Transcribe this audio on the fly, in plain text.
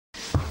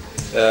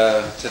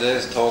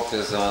Today's talk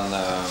is on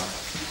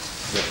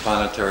the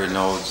planetary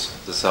nodes,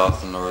 the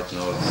south and north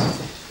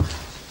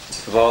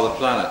nodes of all the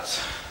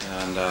planets.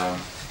 And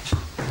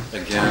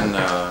again,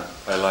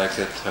 I like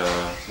it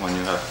when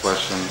you have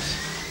questions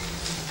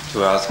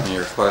to ask me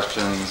your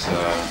questions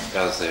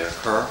as they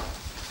occur.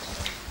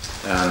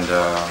 And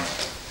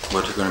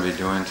what you're going to be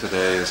doing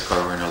today is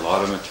covering a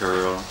lot of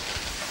material.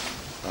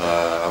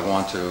 I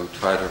want to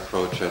try to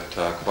approach it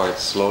quite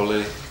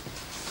slowly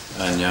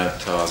and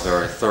yet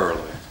very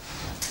thoroughly,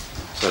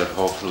 so that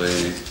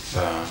hopefully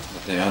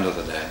at the end of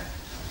the day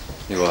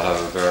you will have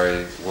a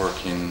very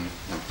working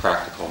and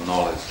practical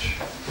knowledge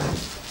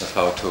of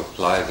how to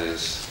apply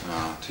this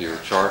to your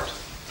chart,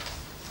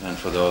 and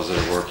for those that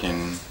are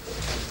working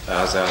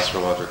as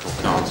astrological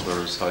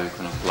counselors, how you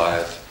can apply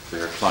it for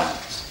your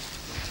clients.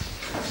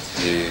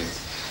 The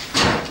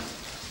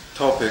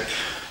topic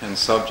and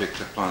subject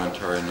of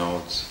planetary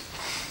nodes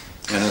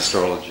in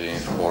astrology,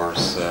 of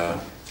course,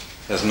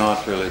 has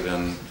not really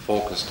been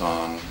focused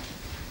on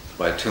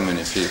by too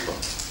many people.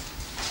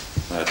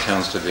 It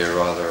tends to be a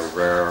rather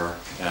rare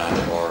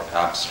and or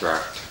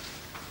abstract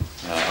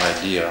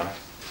idea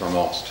for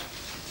most.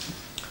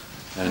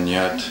 And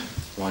yet,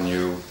 when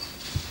you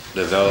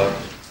develop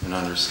an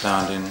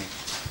understanding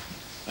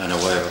and a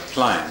way of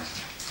applying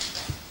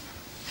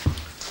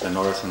the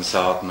north and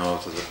south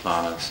nodes of the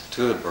planets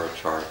to the birth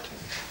chart,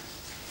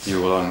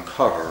 you will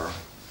uncover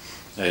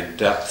a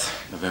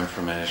depth of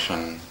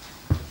information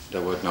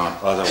that would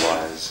not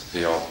otherwise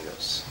be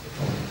obvious.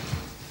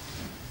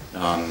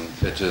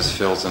 It just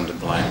fills in the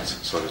blanks,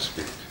 so to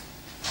speak.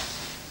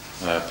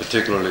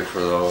 Particularly for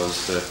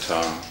those that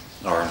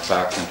are in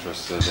fact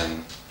interested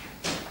in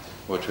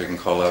what we can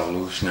call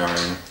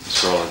evolutionary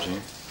astrology,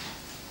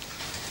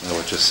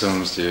 which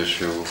assumes the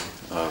issue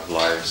of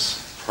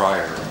lives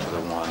prior to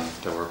the one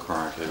that we're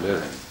currently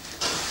living.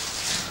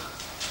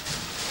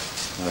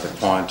 The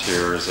point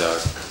here is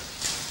that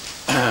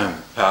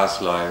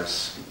past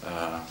lives,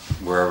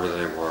 wherever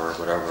they were,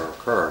 whatever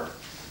occurred,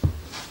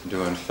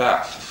 do in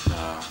fact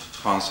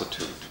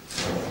constitute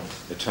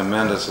a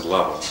tremendous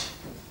level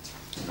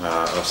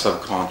of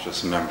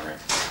subconscious memory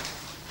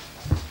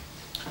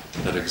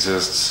that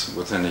exists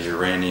within the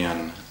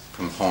Uranian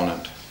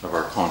component of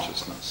our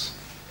consciousness.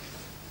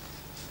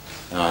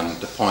 And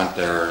the point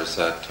there is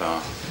that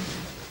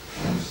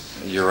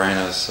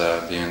Uranus,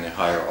 being the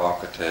higher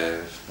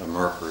octave of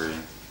Mercury,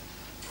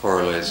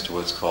 correlates to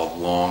what's called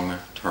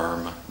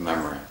long-term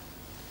memory,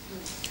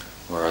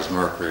 whereas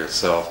Mercury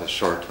itself is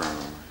short-term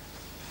memory.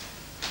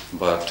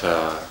 But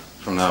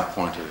from that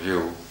point of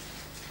view,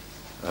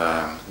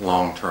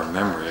 long-term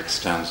memory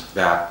extends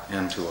back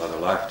into other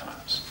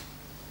lifetimes.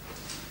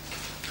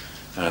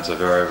 And it's a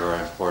very, very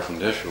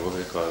important issue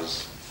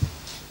because,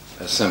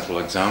 a simple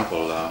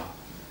example,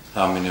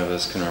 how many of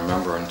us can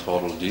remember in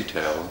total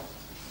detail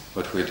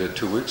what we did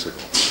 2 weeks ago?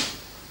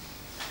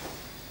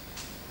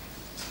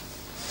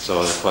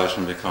 So the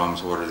question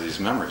becomes, where do these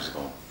memories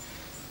go?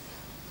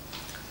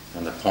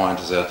 And the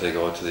point is that they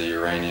go to the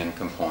Uranian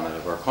component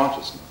of our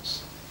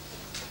consciousness,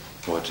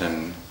 which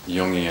in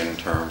Jungian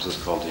terms is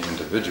called the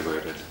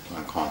individuated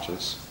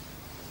unconscious.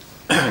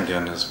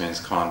 Again, this means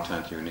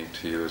content unique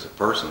to you as a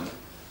person,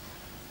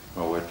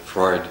 or what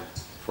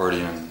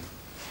Freudian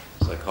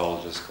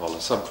psychologists call the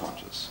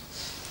subconscious.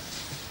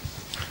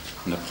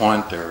 And the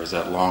point there is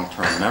that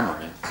long-term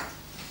memory,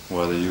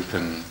 whether you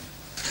can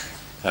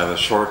have a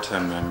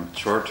short-term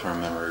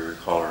memory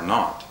recall or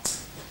not,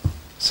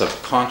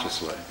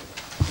 subconsciously,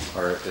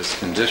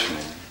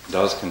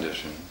 does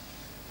condition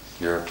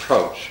your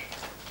approach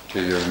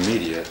to your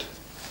immediate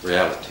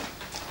reality.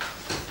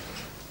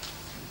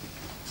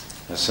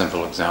 A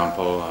simple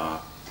example,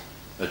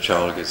 a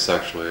child gets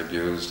sexually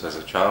abused as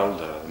a child,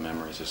 the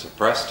memories are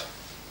suppressed,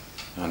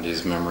 and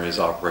these memories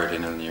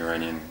operating in the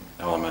Uranian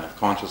element of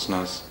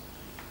consciousness,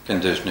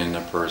 conditioning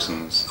the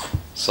person's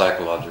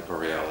psychological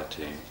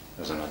reality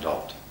as an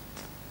adult.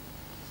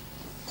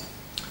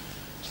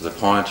 So the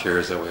point here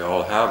is that we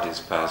all have these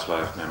past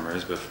life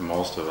memories, but for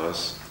most of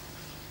us,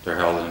 they're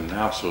held in an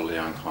absolutely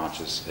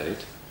unconscious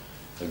state.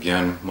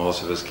 Again,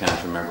 most of us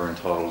can't remember in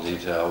total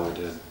detail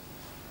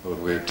what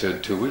we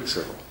did 2 weeks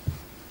ago,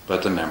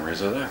 but the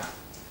memories are there.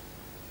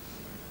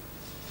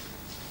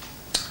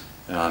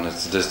 And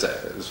it's just,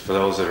 for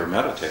those that are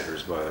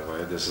meditators, by the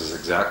way, this is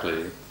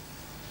exactly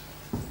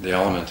the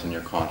element in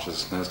your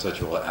consciousness that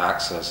you will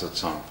access at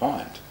some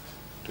point,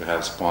 to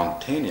have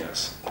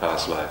spontaneous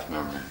past life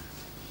memory.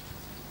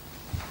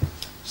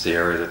 It's the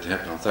area that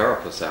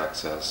hypnotherapists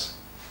access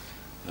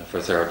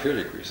for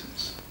therapeutic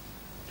reasons,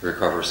 to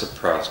recover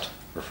suppressed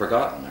or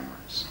forgotten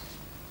memories.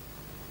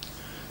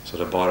 So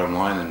the bottom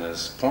line in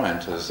this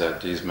point is that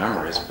these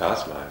memories,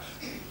 past life,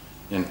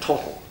 in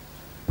total,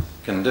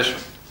 condition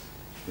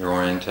your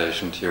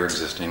orientation to your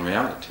existing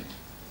reality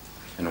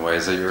in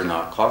ways that you're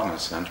not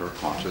cognizant or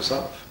conscious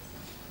of.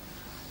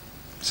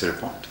 See the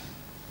point?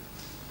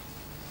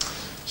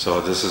 So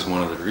this is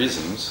one of the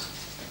reasons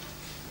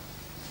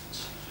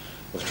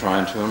of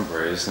trying to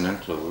embrace and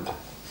include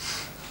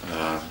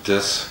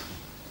this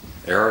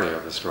area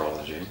of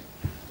astrology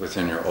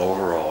within your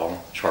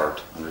overall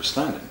chart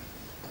understanding,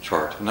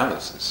 chart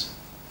analysis.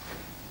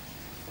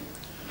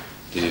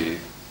 The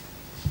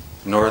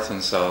north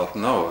and south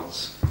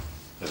nodes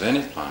of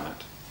any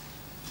planet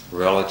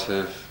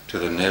relative to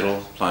the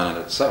natal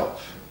planet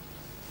itself,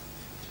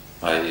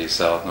 i.e.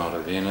 south node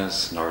of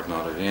Venus, north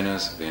node of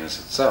Venus, Venus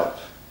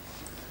itself,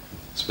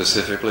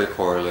 specifically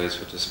correlates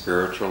with the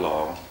spiritual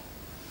law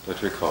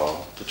that we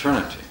call the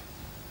Trinity.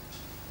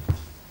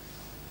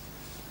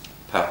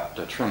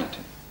 The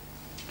Trinity,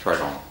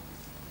 trigon.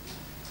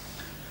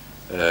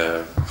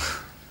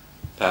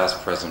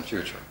 Past, present,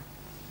 future.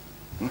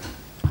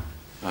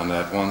 And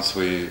that once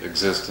we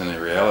exist in a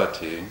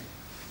reality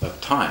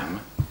of time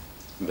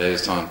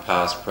based on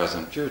past,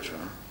 present, future,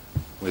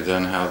 we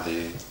then have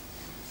the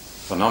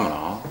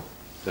phenomenon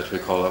that we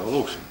call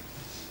evolution.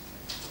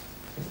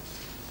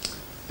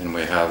 And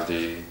we have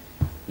the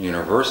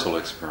universal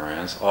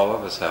experience, all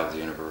of us have the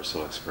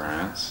universal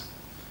experience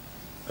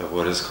of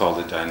what is called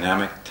the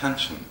dynamic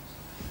tension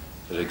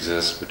that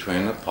exists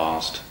between the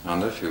past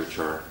and the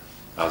future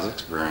as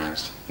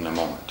experienced in a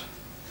moment.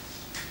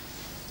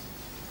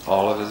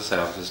 All of us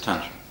have this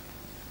tension.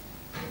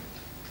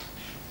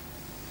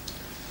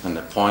 And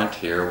the point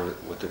here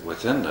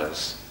within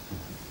this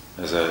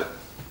is that,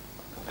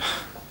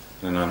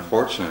 in an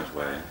unfortunate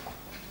way,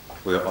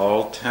 we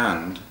all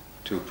tend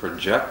to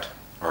project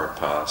our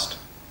past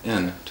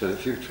into the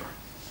future.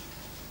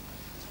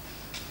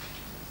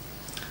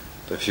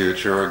 The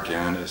future,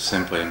 again, is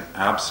simply an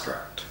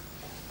abstract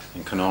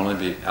and can only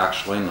be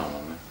actually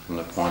known from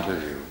the point of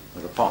view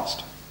of the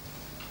past.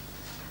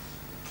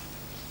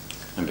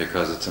 And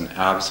because it's an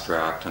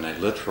abstract and a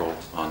literal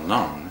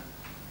unknown,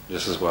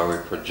 this is why we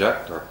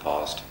project our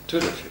past to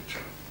the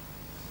future,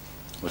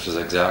 which is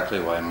exactly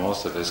why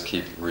most of us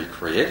keep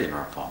recreating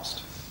our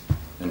past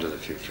into the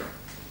future.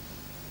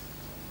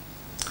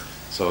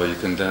 So you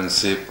can then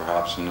see,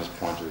 perhaps from this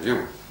point of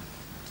view,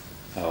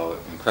 how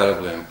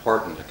incredibly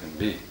important it can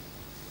be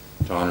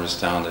to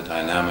understand the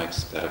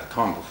dynamics that have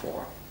come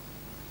before.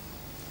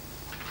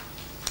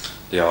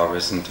 The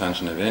obvious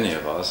intention of any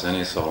of us,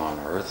 any soul on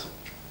earth,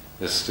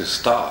 is to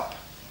stop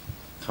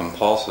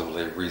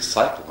compulsively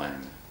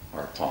recycling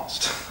our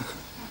past.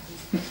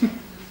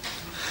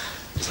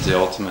 It's the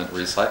ultimate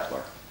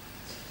recycler.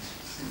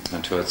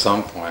 And to at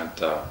some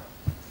point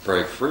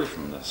break free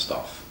from this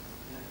stuff.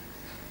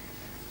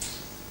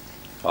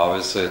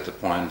 Obviously, at the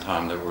point in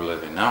time that we're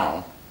living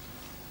now,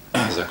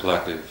 as a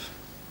collective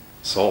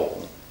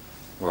soul,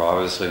 we're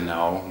obviously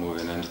now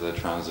moving into the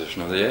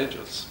transition of the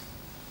ages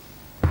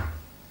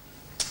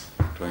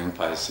between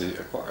Pisces,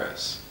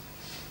 Aquarius,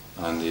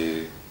 and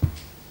the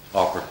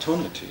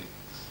opportunity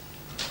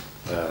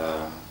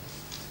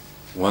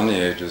when the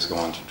ages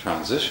go into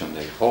transition,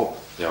 they hope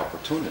the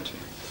opportunity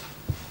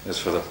is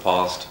for the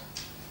past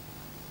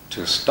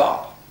to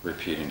stop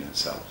repeating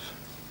itself,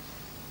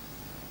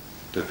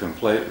 to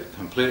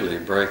completely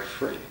break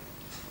free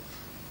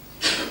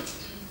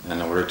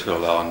in order to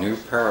allow new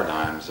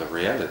paradigms of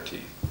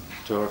reality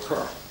to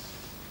occur.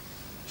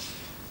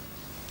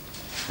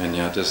 And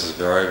yet this is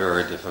very,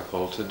 very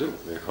difficult to do,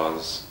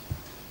 because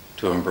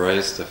to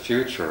embrace the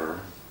future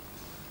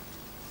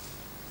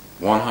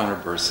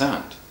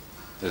 100%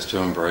 is to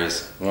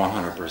embrace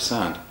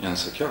 100%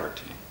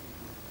 insecurity.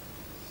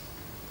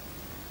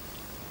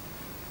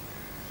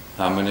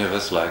 How many of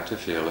us like to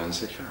feel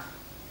insecure?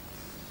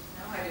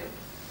 Now I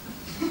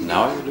do.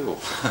 Now you do.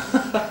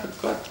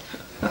 Good.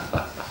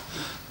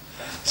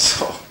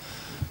 So,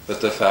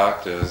 but the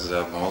fact is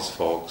that most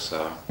folks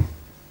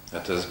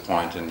at this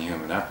point in the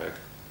human epic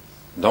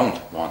don't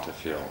want to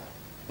feel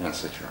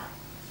insecure.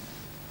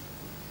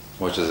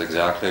 Which is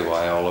exactly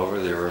why all over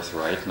the earth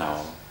right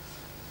now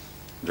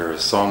there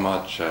is so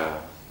much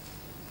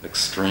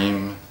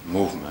extreme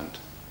movement,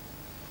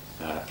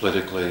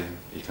 politically,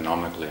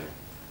 economically,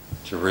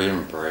 to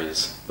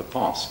re-embrace the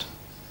past,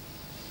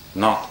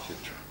 not the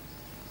future.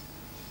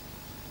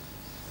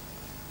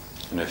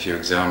 And if you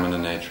examine the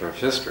nature of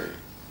history,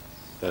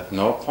 at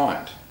no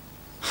point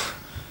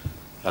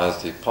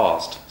has the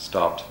past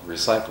stopped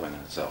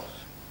recycling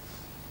itself.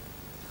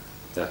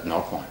 At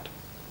no point.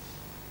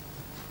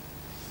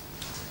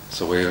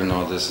 So even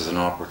though this is an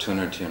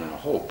opportunity and a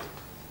hope,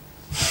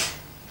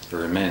 it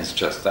remains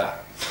just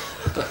that.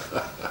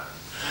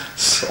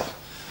 So,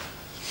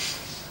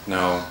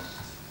 now,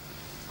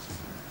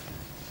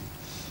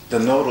 the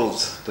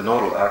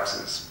nodal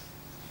axis,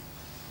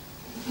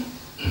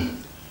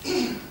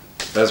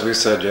 as we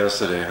said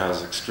yesterday,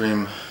 has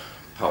extreme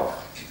power.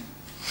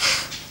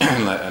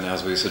 And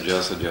as we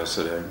suggested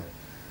yesterday,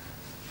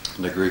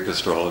 the Greek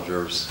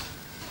astrologers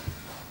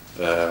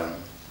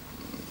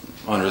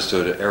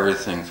understood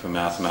everything from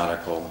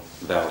mathematical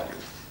value,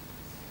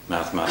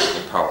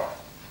 mathematical power.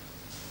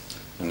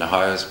 And the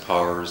highest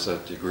powers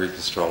that the Greek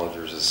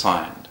astrologers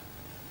assigned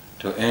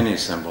to any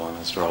symbol in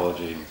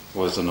astrology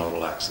was the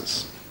nodal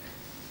axis.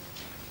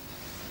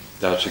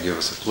 That should give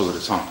us a clue to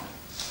something.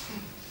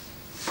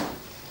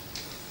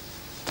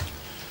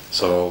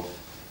 So,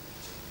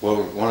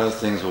 well, one of the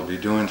things we'll be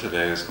doing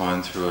today is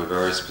going through a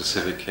very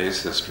specific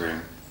case history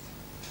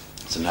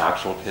It's an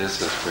actual case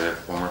history of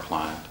a former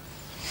client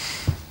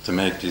to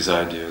make these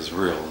ideas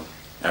real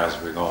as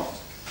we go.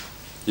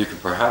 You can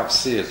perhaps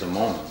see at the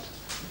moment,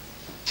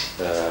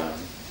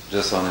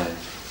 just on a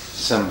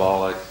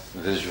symbolic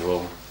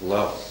visual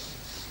level,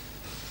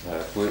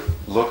 if we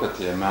look at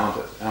the amount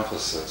of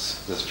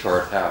emphasis this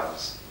chart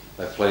has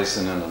by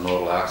placing in the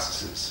nodal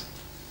axes,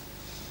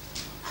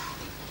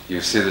 you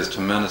see this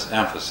tremendous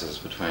emphasis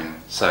between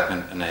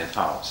 2nd and 8th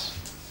house.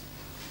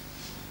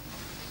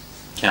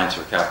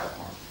 Cancer, Capricorn.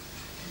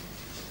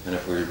 And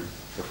if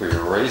we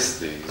erase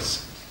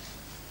these,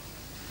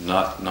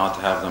 not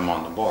to have them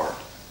on the board,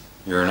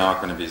 you're not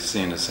going to be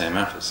seeing the same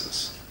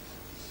emphasis.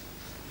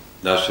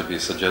 That should be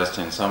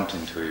suggesting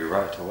something to you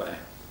right away.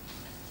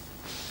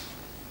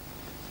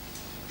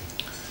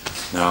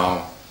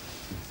 Now,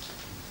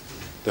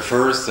 the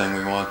first thing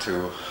we want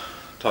to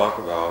talk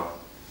about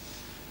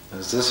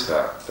is this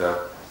fact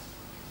that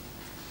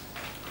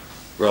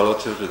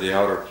relative to the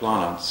outer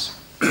planets,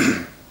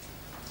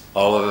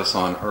 all of us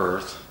on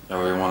Earth,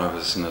 every one of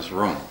us in this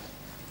room,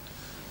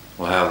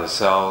 will have the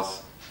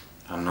south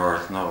and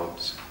north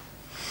nodes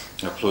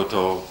of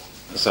Pluto,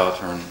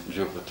 Saturn,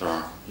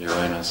 Jupiter,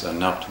 Uranus, and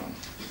Neptune,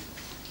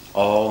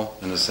 all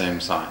in the same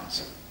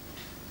signs.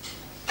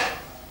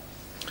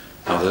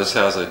 Now this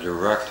has a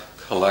direct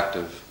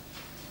collective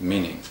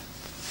meaning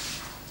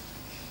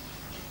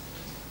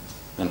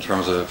in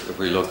terms of if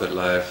we look at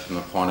life from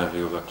the point of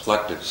view of a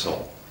collective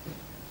soul.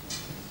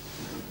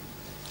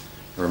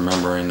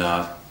 Remembering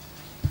that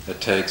it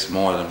takes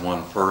more than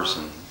one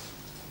person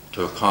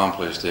to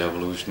accomplish the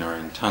evolutionary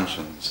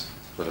intentions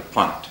for the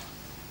planet,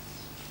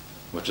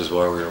 which is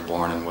why we are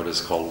born in what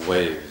is called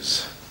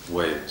waves,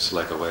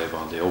 like a wave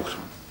on the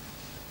ocean.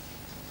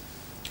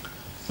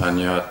 And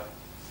yet,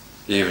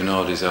 even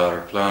though these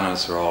outer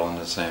planets are all in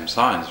the same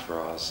signs for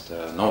us,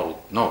 the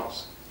nodal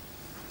nodes,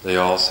 they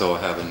also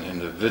have an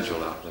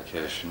individual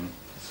application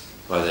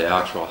by the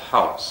actual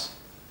houses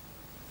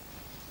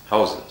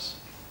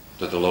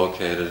that are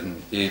located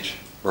in each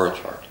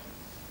birth chart.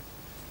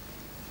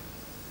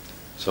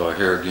 So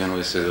here again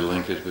we see the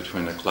linkage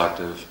between the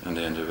collective and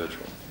the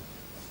individual.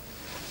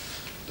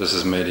 This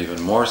is made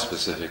even more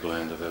specifically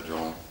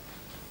individual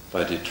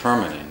by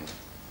determining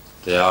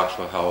the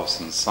actual house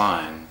and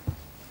sign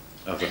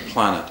of the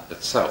planet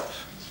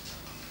itself.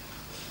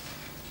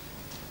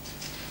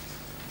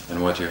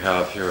 And what you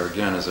have here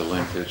again is a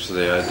linkage to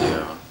the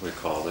idea we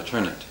call the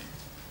Trinity.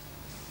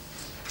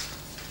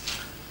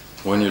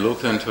 When you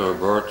look into a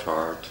birth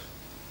chart,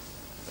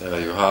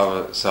 you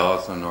have a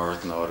south and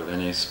north node of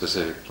any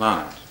specific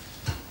planet.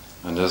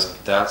 And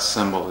that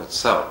symbol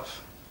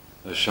itself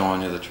is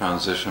showing you the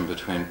transition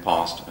between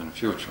past and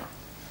future.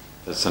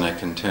 It's in a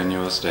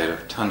continuous state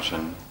of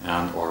tension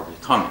and or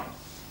becoming.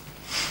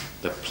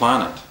 The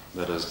planet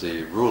that is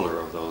the ruler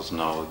of those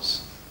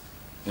nodes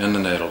in the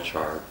natal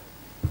chart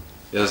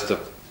is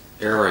the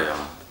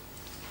area,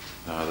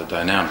 the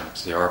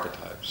dynamics, the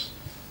archetypes,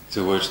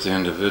 through which the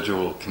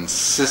individual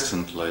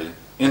consistently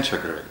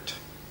integrate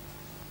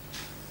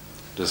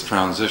this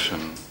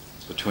transition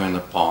between the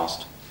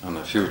past and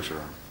the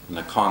future in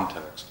the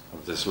context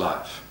of this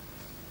life.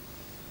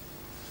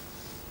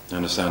 You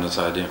understand this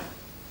idea?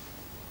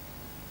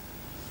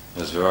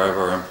 It's very,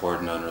 very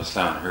important to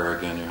understand. Here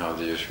again you have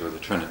the issue of the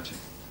Trinity.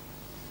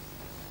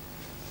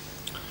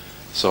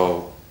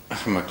 So,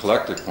 from a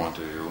collective point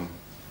of view,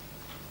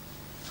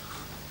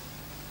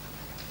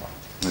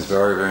 it's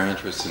very, very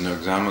interesting to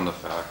examine the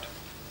fact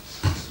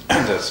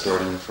that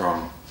starting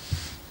from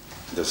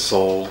the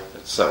soul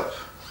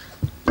itself,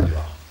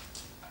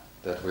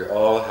 that we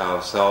all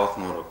have south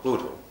node of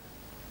Pluto,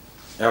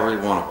 every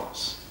one of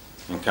us,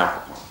 in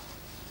Capricorn.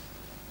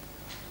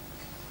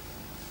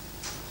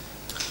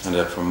 And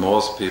that for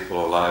most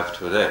people alive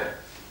today,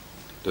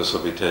 this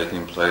will be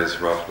taking place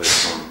roughly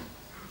from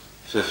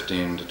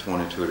 15 to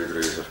 22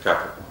 degrees of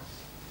Capricorn.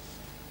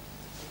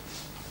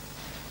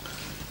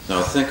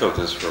 Now think of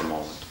this for a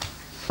moment.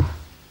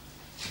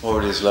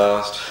 Over these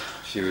last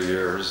few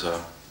years,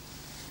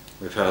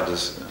 we've had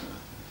this,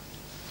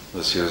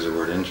 let's use the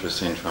word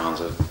interesting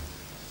transit,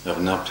 of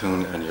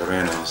Neptune and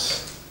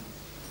Uranus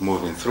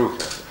moving through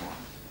Capricorn.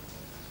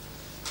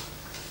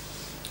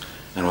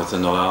 And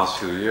within the last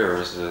few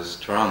years, this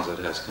transit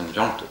has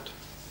conjuncted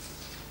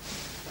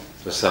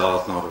the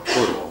south node of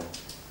Pluto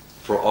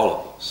for all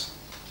of us.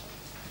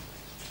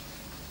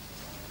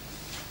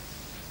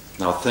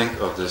 Now think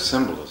of this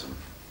symbolism.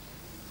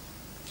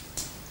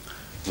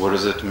 What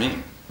does it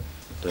mean?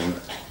 The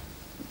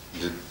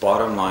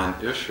bottom line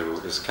issue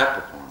is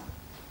Capricorn.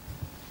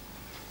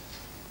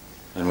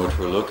 And what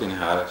we're looking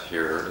at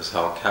here is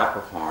how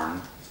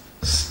Capricorn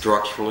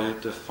structurally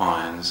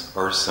defines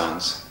our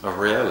sense of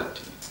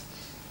reality.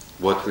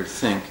 What we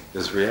think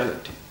is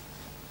reality.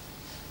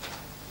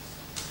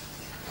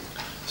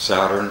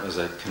 Saturn is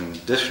a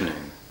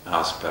conditioning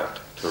aspect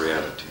to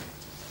reality.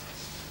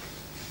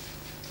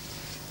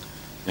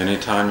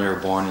 Anytime you're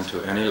born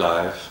into any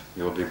life,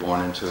 you'll be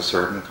born into a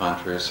certain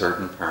country,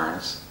 certain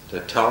parents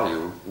that tell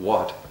you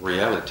what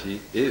reality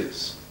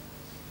is.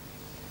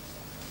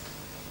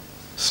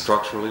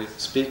 Structurally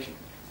speaking,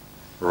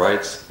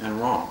 rights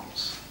and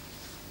wrongs,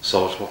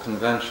 social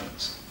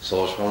conventions,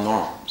 social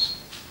norms,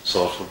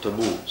 social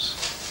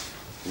taboos,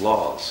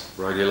 laws,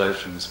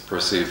 regulations,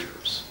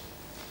 procedures,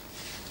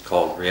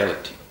 called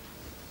reality.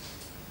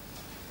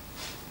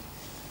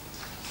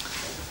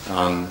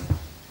 And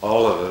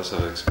all of us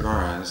have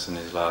experienced in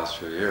these last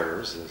few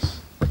years this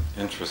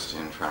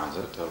interesting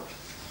transit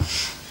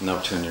of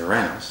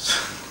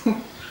Neptune-Uranus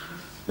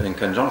being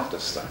conjunct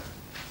this thing.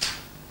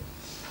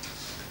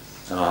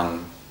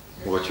 And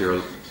what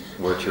you're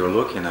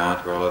looking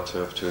at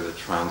relative to the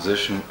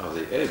transition of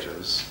the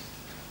ages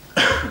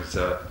is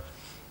that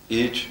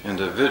each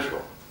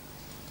individual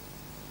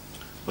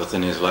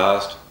within these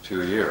last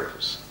few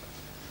years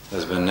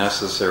has been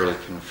necessarily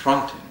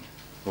confronting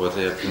what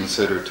they have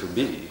considered to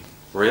be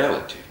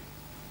reality.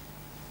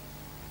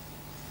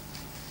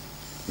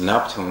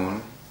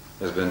 Neptune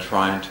has been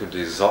trying to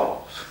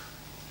dissolve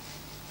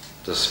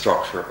the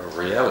structure of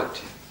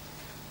reality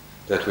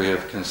that we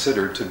have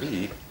considered to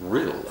be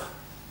real.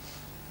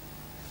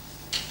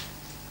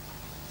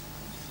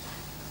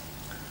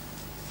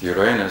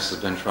 Uranus has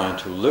been trying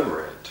to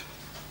liberate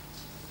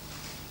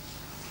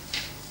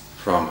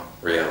from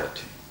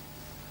reality.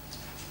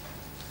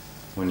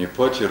 When you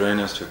put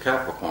Uranus to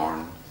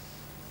Capricorn,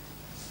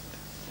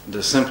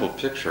 the simple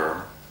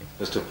picture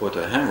is to put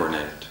a hand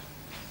grenade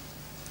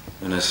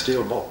in a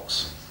steel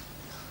box.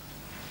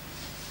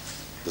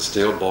 The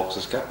steel box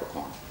is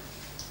Capricorn.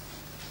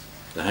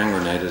 The hand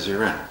grenade is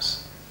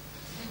Uranus.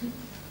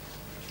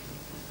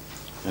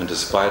 And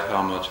despite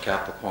how much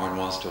Capricorn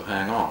wants to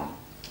hang on,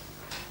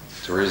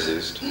 to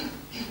resist,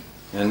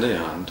 in the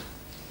end,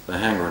 the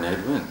hand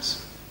grenade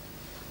wins.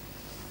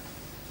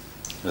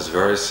 It's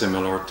very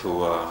similar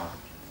to a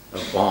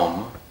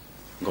bomb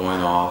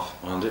going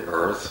off on the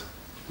Earth,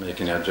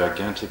 making a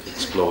gigantic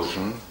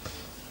explosion.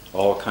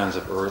 All kinds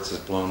of Earth is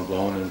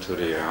blown into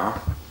the air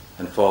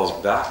and falls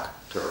back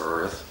to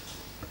Earth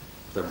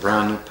with a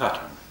brand new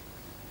pattern.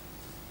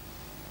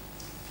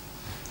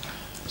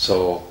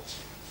 So,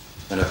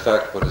 in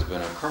effect, what has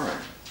been occurring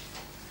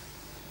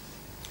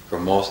for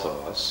most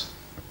of us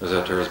is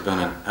that there has been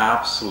an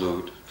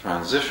absolute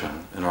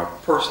transition in our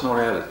personal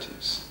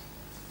realities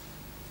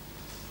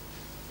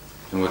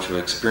in which we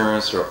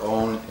experience our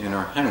own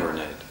inner hand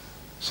grenade,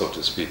 so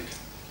to speak.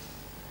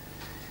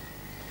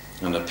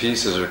 And the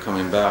pieces are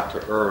coming back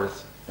to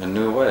Earth in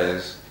new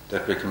ways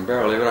that we can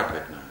barely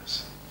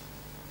recognize.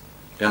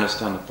 You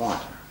understand the point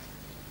here?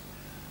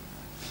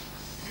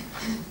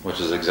 Which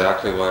is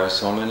exactly why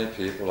so many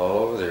people all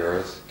over the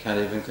Earth can't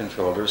even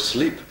control their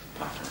sleep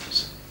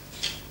patterns.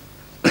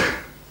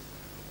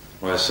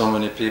 Why so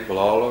many people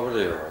all over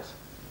the Earth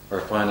are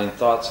finding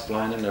thoughts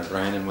flying in their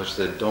brain in which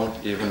they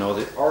don't even know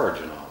the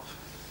origin of.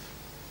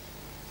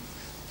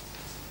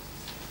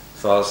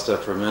 Thoughts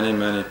that for many,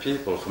 many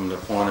people from the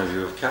point of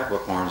view of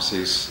Capricorn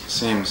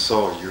seem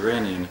so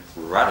Uranian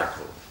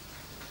radical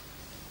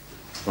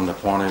from the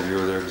point of view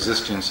of their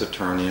existing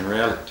Saturnian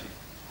reality.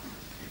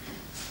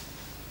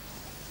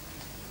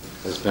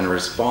 Has been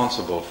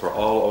responsible for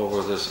all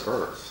over this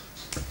Earth,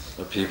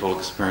 the people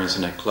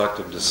experiencing a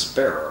collective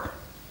despair,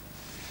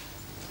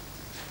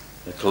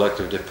 a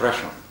collective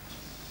depression,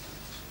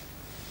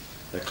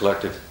 a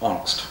collective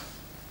angst,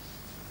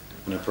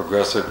 and a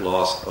progressive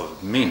loss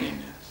of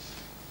meaning,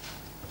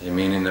 a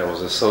meaning that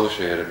was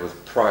associated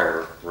with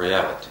prior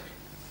reality.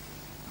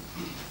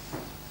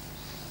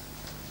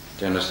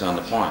 Do you understand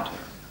the point here?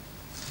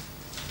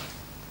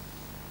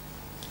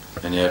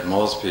 And yet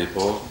most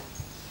people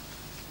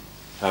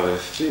have a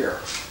fear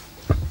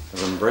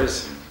of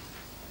embracing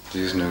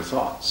these new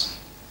thoughts.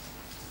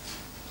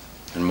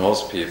 And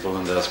most people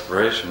in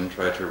desperation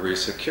try to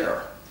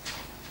resecure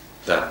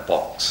that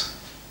box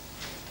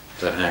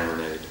that hand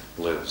grenade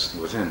lives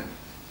within.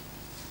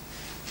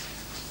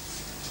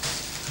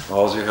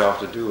 All you have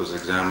to do is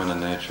examine the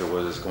nature of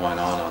what is going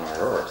on our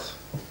Earth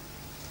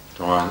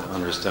to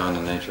understand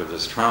the nature of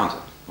this transit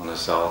on the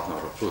south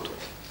node of Pluto.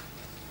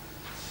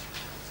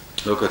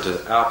 Look at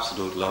the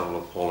absolute level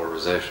of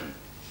polarization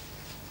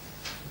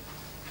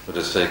that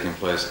is taking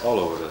place all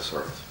over this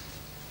Earth,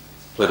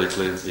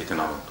 politically,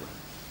 economically.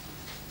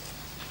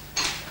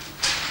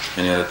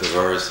 And yet at the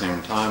very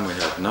same time we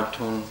have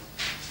Neptune,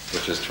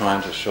 which is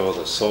trying to show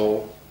the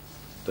soul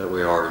that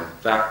we are in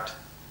fact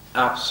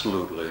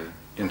absolutely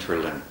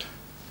interlinked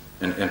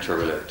and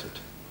interrelated,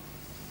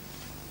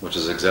 which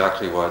is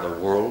exactly why the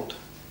world,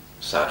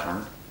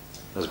 Saturn,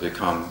 has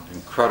become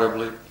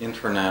incredibly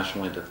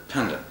internationally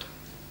dependent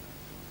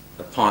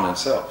upon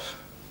itself.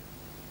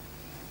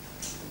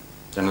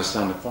 Do you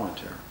understand the point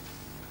here?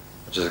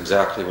 Which is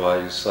exactly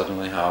why you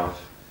suddenly have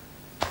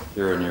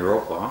here in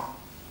Europa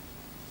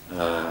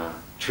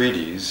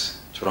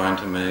treaties trying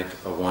to make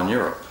a one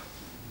Europe,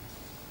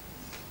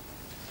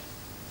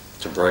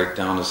 to break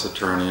down the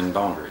Saturnian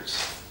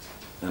boundaries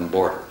and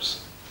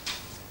borders.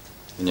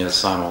 And yet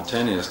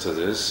simultaneous to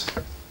this,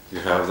 you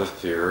have the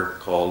fear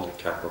called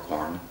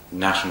Capricorn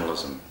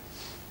nationalism.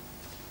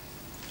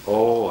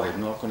 Oh, I'm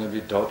not going to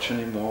be Dutch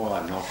anymore,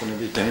 I'm not going to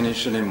be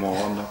Danish anymore,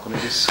 I'm not going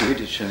to be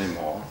Swedish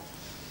anymore.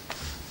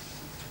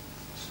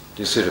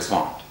 Do you see the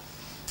point?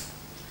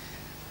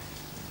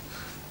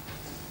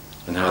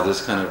 and how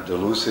this kind of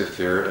delusive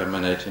fear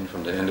emanating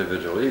from the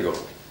individual ego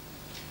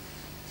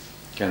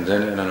can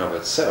then in and of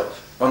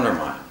itself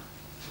undermine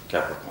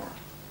Capricorn.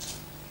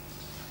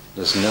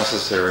 This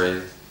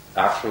necessary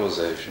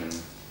actualization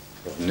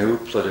of new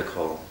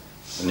political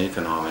and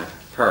economic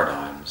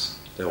paradigms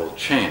that will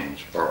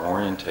change our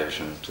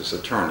orientation to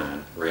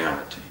Saturnian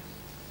reality.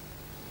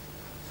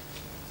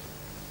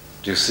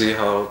 Do you see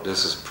how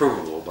this is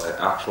provable by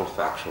actual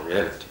factual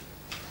reality?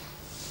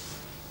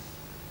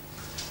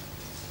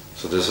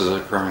 So this is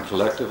occurring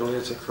collectively,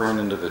 it's occurring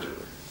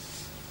individually.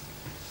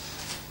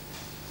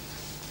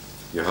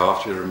 You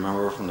have to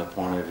remember from the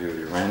point of view of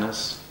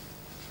Uranus,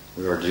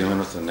 we are dealing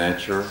with the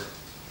nature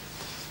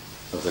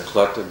of the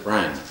collective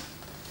brain.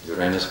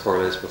 Uranus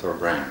correlates with our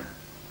brain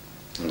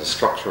and the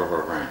structure of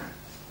our brain.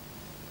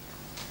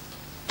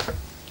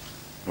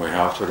 We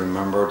have to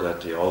remember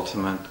that the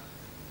ultimate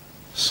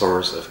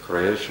source of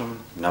creation,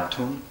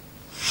 Neptune,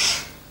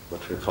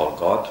 which we call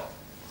God,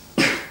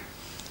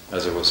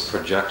 as it was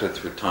projected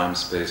through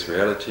time-space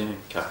reality,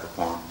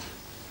 Capricorn,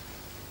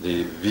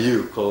 the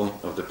vehicle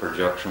of the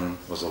projection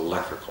was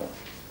electrical.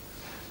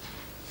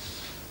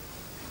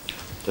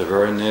 The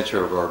very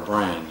nature of our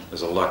brain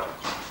is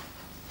electrical.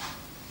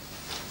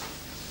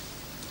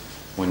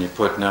 When you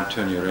put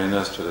Neptune,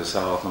 Uranus to the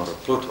south node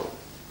of Pluto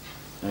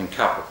in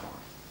Capricorn,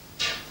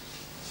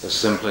 it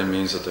simply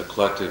means that the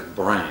collective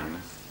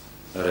brain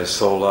at a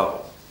soul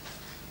level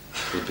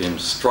is being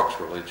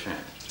structurally changed.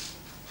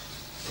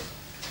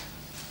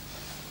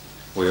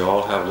 We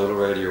all have little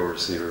radio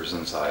receivers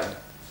inside.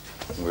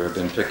 We have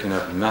been picking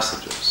up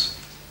messages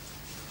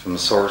from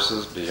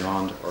sources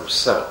beyond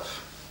ourself.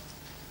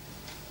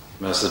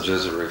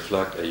 Messages that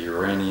reflect a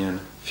Uranian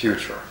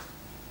future.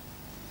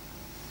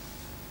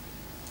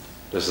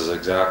 This is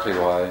exactly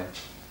why,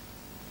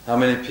 how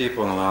many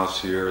people in the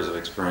last few years have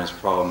experienced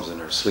problems in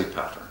their sleep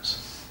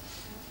patterns?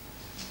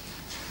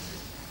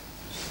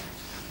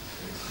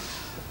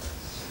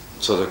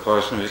 So the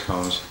question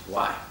becomes,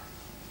 why?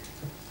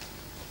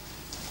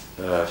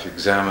 If you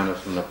examine it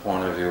from the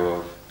point of view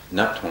of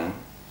Neptune,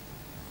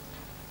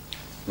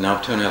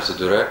 Neptune has a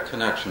direct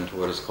connection to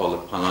what is called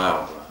the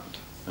pineal gland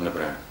in the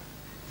brain.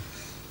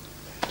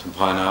 The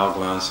pineal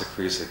gland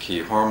secretes a key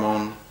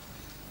hormone.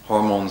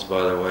 Hormones,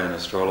 by the way, in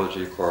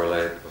astrology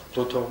correlate with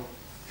Pluto.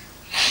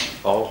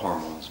 All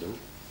hormones do.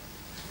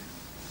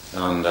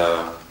 And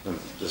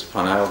this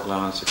pineal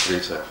gland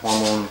secretes a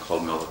hormone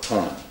called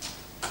melatonin.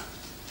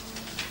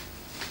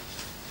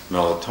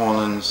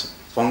 Melatonin's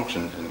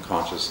function in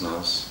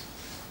consciousness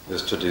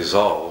is to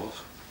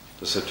dissolve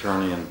the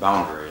Saturnian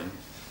boundary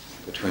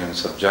between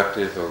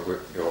subjective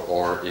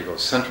or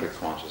egocentric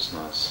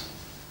consciousness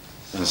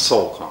and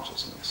soul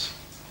consciousness.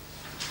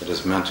 It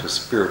is meant to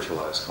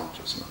spiritualize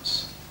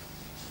consciousness.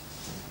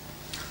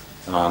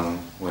 And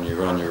when you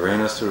run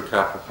Uranus through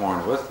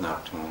Capricorn with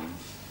Neptune,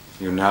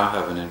 you now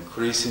have an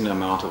increasing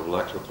amount of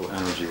electrical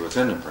energy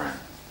within the brain.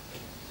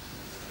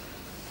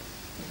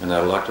 And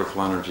that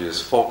electrical energy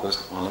is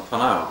focused on the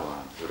pineal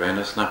gland,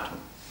 Uranus, Neptune,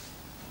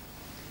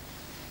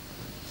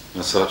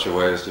 in such a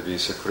way as to be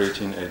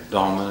secreting a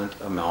dominant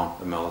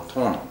amount of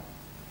melatonin,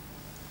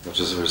 which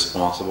is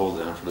responsible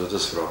then for the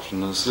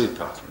disruption in sleep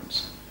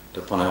patterns.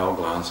 The pineal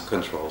glands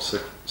control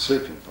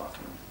sleeping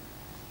pattern.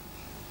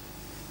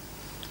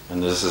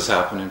 And this is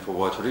happening for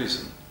what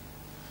reason?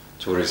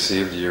 To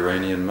receive the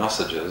Uranian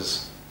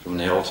messages from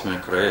the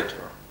ultimate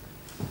creator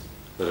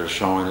that are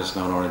showing us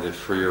not only the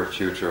freer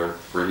future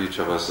for each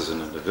of us as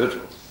an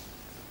individual,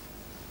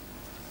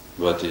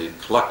 but the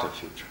collective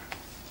future.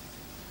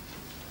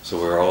 So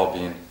we're all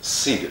being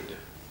seeded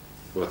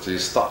with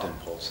these thought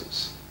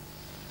impulses.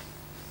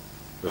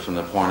 But from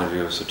the point of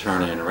view of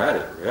Saturnian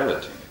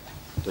reality,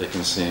 they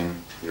can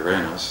seem,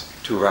 Uranus,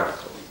 too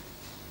radical,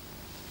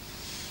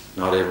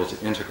 not able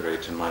to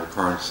integrate in my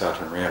current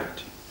Saturn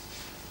reality.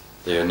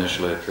 They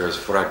initially appear as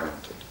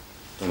fragmented.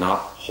 They're not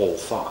whole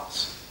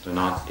thoughts. They're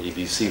not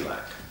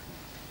ABC-like.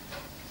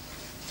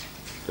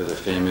 They're the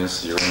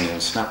famous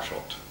Uranian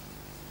snapshot,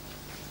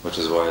 which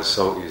is why it's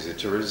so easy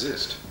to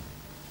resist.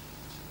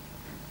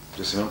 Do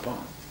you see my point?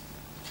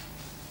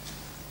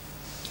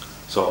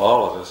 So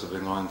all of us have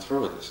been going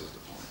through this, is the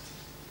point.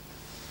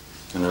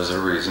 And there's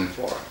a reason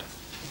for it.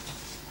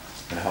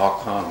 And how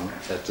come,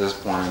 at this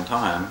point in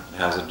time, it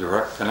has a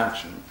direct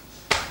connection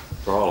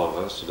for all of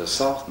us to the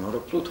south node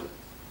of Pluto?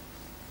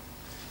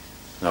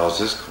 Now, is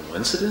this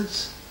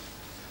coincidence?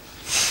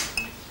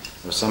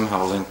 Or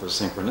somehow linked with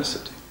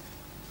synchronicity?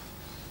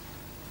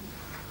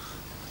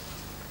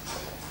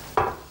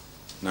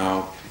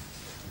 Now,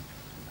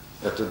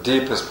 at the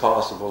deepest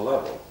possible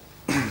level,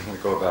 we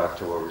go back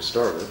to where we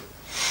started.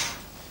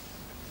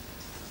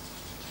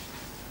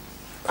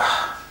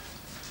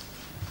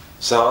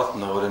 South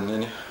node, in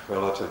any,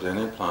 relative to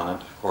any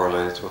planet,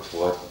 correlates with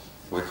what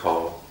we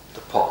call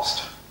the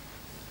past.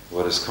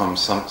 What has come,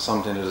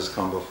 something that has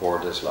come before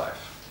this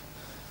life.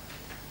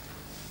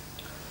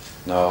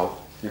 Now,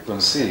 you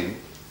can see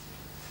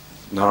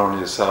not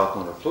only the south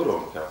node of Pluto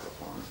in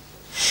Capricorn,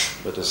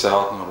 but the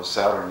south node of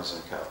Saturn is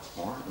in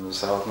Capricorn, and the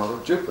south node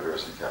of Jupiter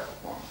is in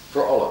Capricorn,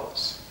 for all of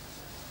us.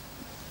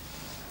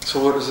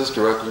 So what does this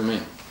directly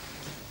mean?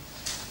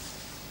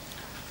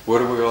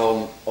 What are we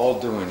all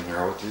doing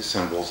here with these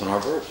symbols in our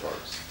birth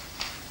charts?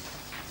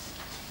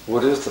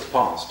 What is the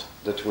past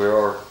that we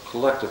are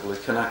collectively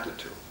connected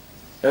to?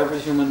 Every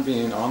human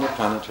being on the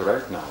planet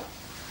right now.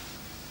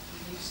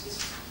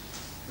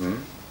 Oh,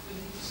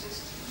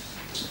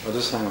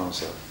 just hang on a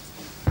second.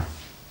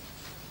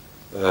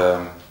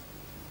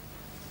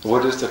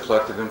 What is the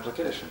collective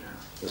implication here,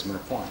 is my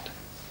point.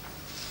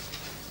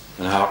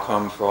 And how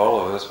come for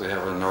all of us we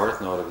have a north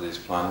node of these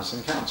planets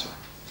in Cancer?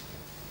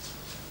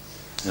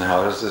 And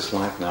how does this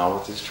link now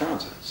with these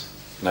transits?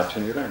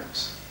 Neptune,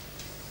 Uranus.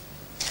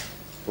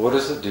 What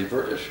is the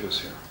deeper issues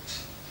here?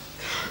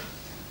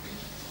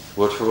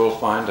 Which we will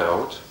find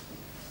out.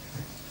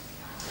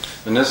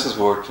 And this is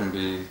where it can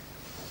be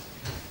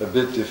a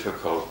bit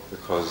difficult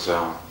because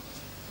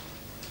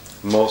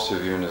most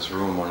of you in this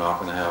room are not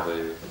going to have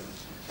a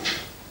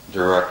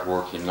direct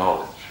working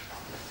knowledge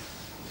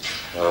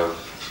of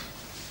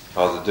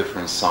how the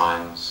different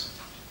signs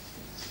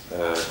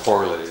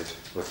correlate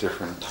with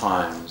different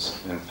times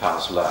in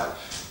past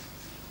life,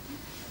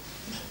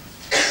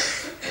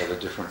 or the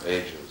different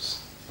ages,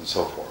 and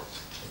so forth.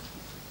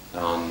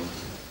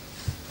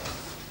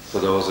 For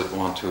those that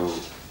want to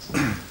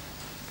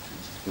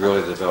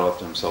really develop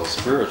themselves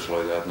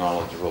spiritually, that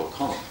knowledge will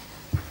come.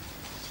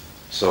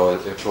 So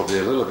it will be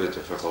a little bit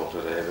difficult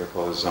today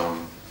because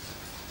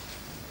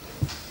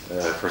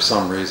for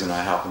some reason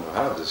I happen to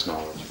have this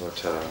knowledge,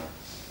 but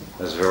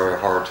it's very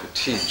hard to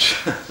teach.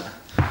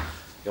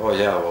 Oh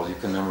yeah, well you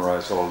can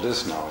memorize all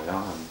this now,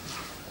 yeah? And,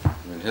 I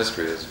mean,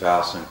 history is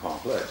vast and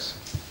complex.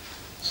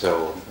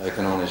 So I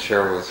can only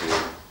share with you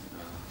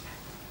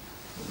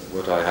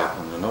what I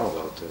happen to know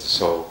about this.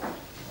 So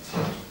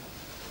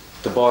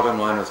the bottom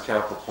line with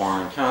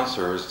Capricorn and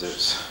Cancer is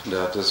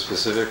that this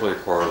specifically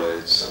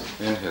correlates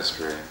in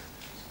history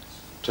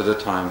to the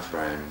time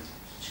frame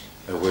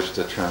at which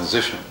the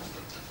transition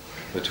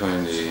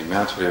between the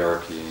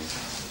matriarchy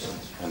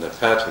and the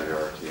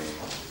patriarchy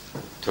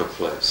took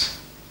place.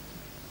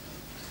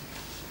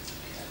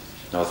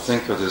 Now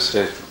think of this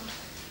statement.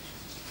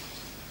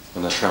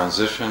 When the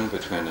transition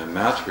between the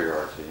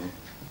matriarchy,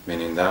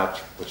 meaning that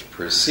which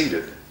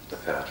preceded the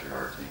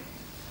patriarchy,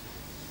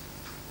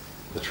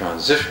 the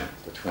transition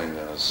between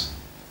those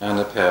and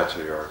the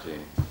patriarchy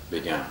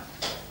began.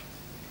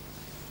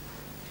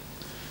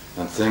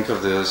 And think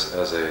of this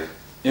as an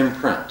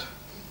imprint,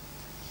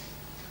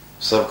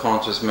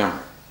 subconscious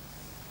memory,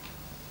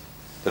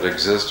 that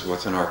exists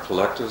within our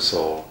collective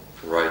soul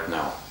right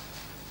now.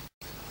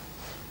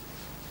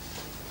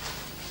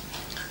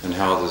 And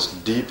how this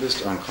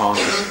deepest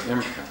unconscious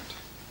imprint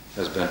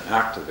has been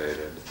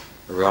activated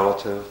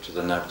relative to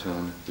the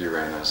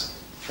Neptune-Uranus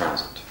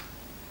transit.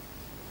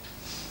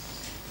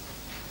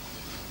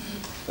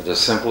 The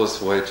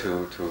simplest way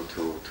to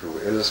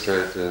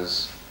illustrate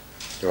this,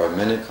 there are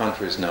many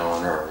countries now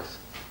on Earth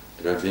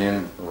that are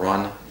being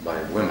run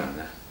by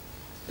women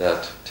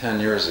that 10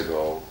 years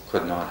ago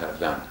could not have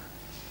been.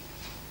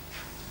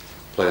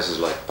 Places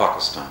like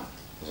Pakistan,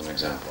 as an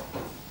example.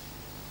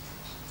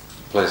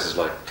 Places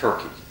like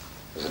Turkey,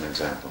 as an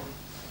example.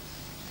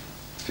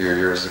 A few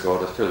years ago,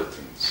 the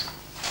Philippines,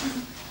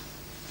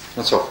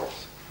 and so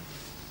forth.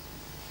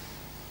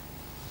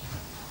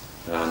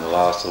 In the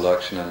last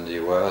election in the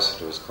U.S.,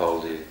 it was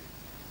called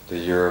the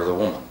Year of the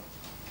Woman,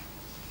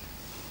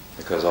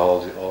 because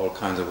all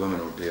kinds of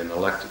women were being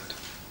elected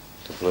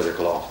to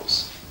political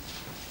office.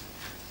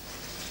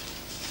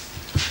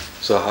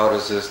 So how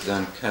does this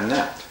then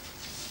connect,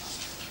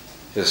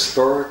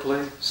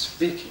 historically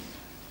speaking,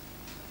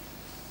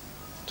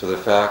 to the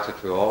fact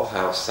that we all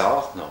have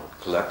South Node,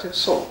 collective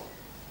soul,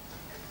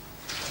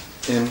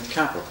 in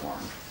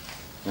Capricorn,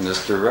 and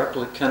this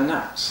directly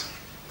connects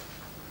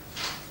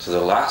to the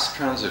last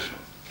transition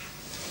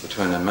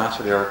between the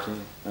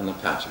matriarchy and the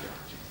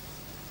patriarchy.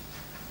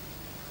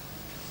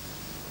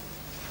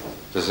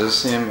 Does this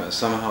seem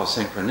somehow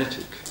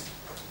synchronistic,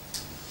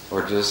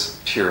 or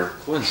just pure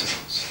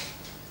coincidence?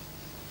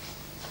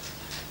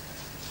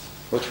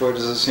 Which way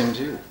does it seem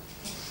to you?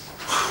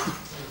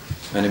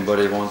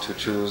 Anybody want to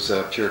choose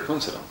pure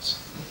coincidence?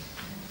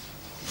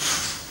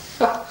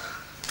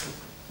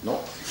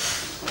 No?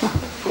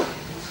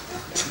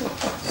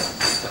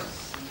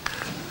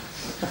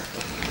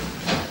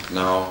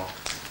 Now,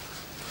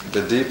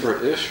 the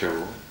deeper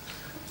issue,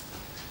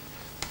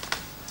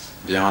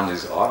 beyond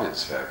these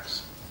obvious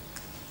facts,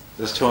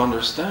 is to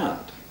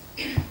understand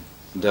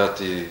that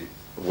the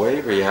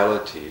way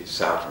reality,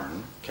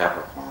 Saturn,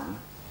 Capricorn,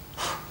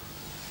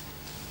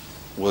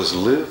 was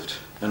lived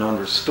and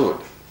understood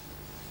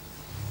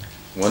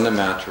when the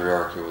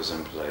matriarchy was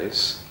in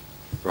place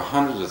for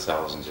hundreds of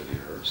thousands of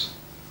years,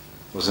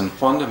 was in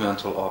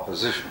fundamental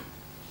opposition,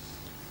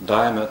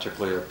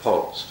 diametrically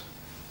opposed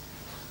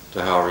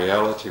to how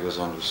reality was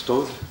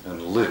understood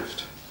and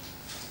lived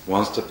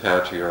once the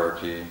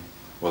patriarchy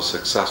was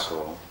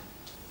successful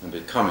in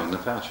becoming the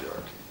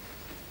patriarchy.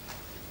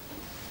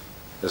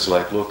 It's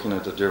like looking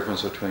at the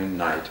difference between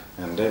night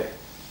and day.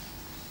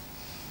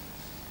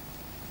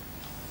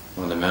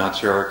 When the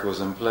matriarchy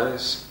was in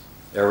place,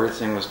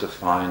 everything was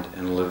defined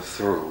and lived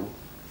through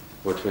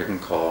what we can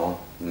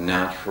call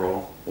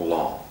natural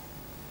law.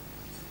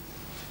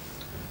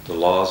 The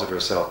laws that are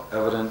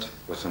self-evident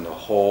within the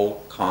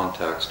whole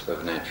context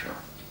of nature.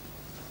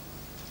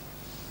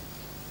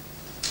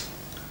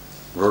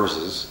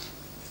 Versus,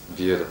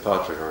 via the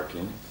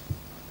patriarchy,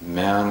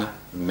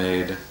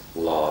 man-made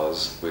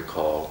laws we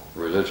call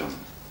religion.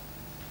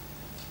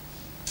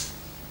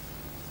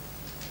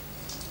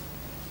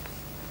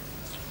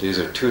 These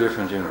are two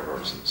different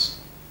universes.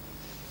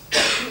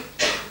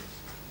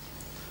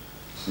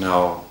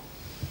 Now,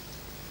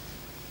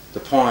 the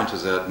point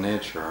is that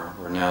nature,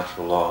 or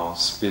natural law,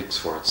 speaks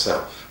for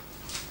itself.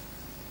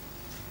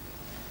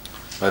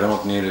 I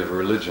don't need a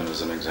religion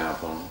as an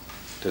example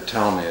to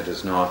tell me it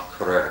is not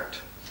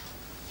correct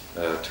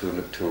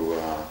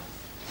to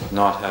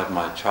not have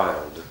my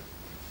child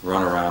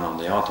run around on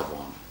the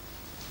Autobahn.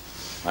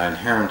 I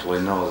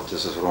inherently know that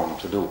this is wrong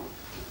to do.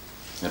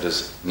 It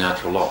is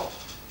natural law.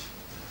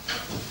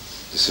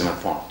 This is my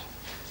point.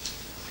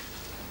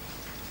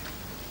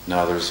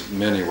 Now there's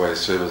many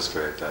ways to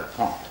illustrate that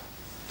point.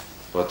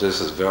 But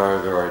this is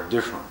very, very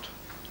different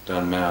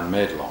than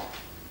man-made law,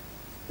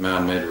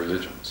 man-made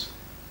religions.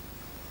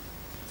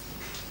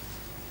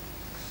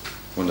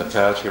 When the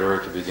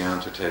patriarchy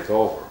began to take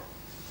over,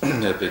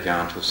 it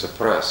began to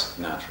suppress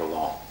natural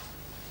law.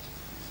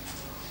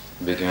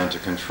 It began to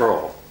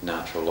control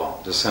natural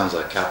law. This sounds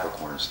like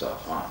Capricorn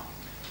stuff, huh?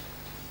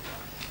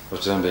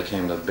 Which then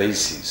became the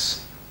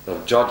basis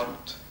of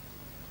judgment.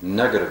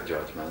 Negative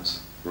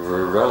judgments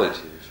were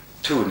relative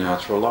to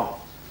natural law.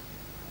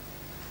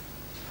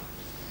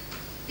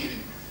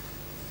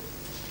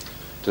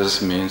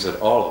 This means that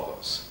all of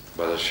us,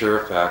 by the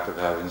sheer fact of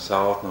having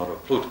South Node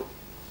of Pluto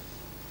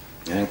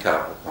in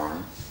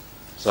Capricorn,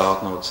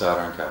 South Node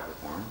Saturn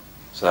Capricorn,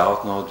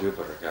 South Node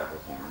Jupiter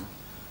Capricorn,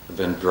 have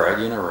been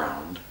dragging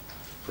around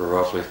for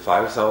roughly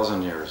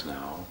 5,000 years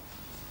now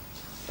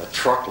a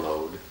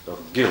truckload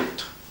of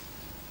guilt.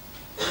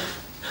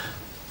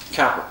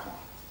 Capricorn.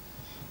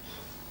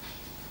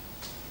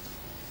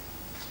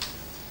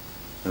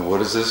 And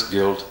what is this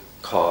guilt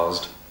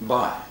caused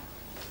by?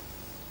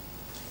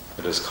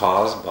 It is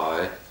caused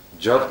by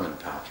judgment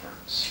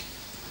patterns.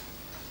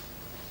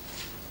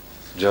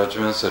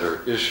 Judgments that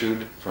are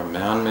issued from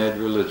man-made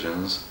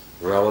religions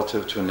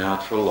relative to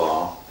natural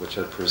law which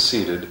had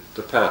preceded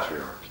the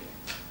patriarchy.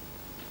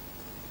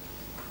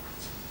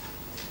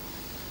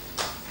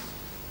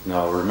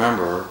 Now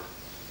remember,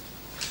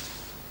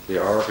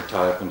 the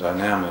archetype and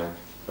dynamic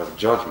of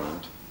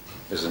judgment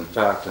is in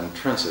fact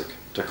intrinsic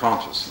to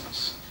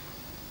consciousness.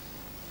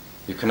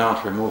 You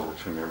cannot remove it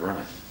from your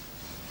brain.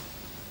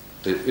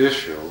 The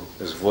issue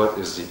is what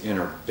is the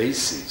inner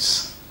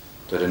basis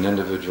that an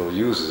individual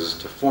uses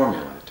to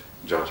formulate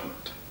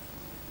judgment.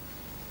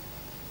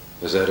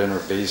 Is that inner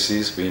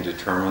basis being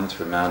determined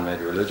through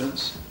man-made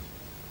religions?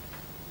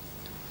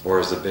 Or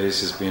is the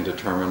basis being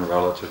determined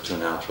relative to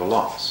natural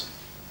laws?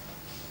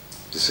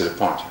 Do you see the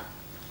point here?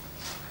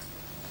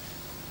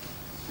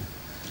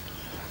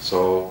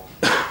 So,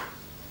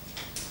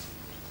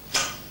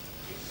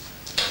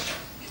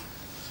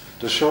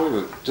 to show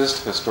you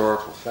just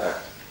historical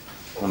fact,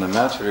 when the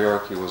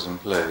matriarchy was in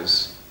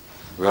place,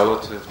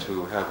 relative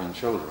to having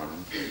children,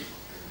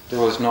 there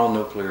was no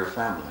nuclear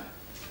family.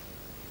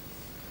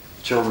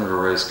 Children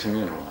were raised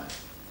communally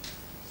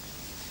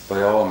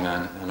by all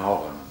men and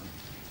all women.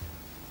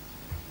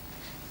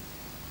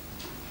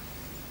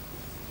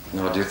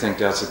 Now, do you think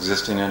that's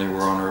existing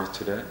anywhere on Earth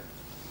today?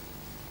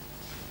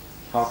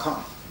 How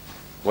come?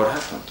 What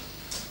happened?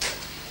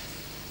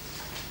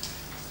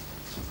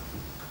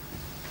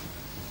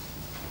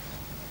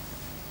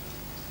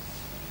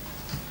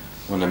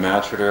 When the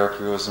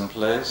matriarchy was in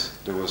place,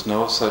 there was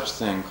no such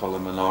thing called a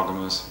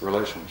monogamous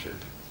relationship.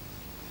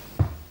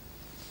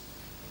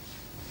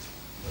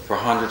 For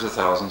hundreds of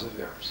thousands of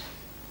years.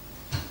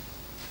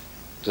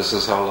 This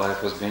is how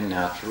life was being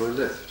naturally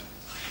lived.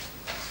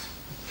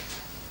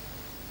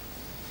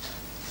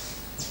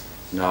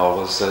 Now all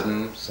of a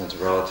sudden, since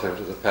relative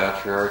to the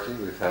patriarchy,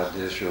 we've had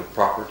the issue of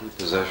property,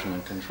 possession,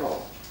 and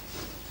control.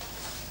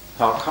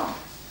 How come?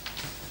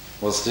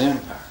 What's the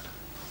impact?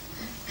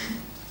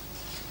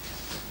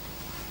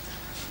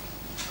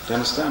 Do you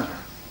understand here?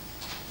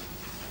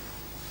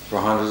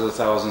 For hundreds of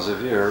thousands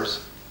of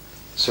years,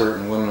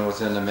 certain women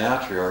within the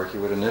matriarchy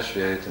would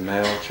initiate the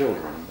male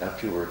children at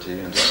puberty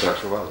into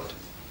sexuality.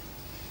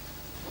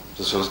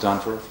 This was done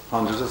for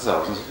hundreds of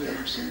thousands of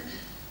years.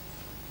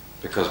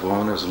 Because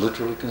woman was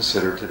literally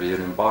considered to be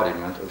an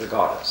embodiment of the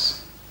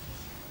goddess.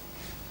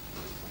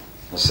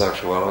 The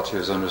sexuality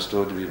is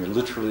understood to be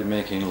literally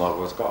making love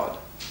with God.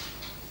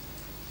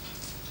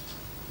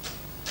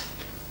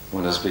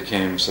 When this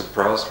became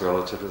suppressed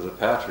relative to the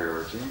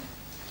patriarchy,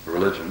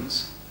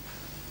 religions,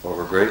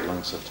 over great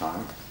lengths of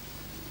time,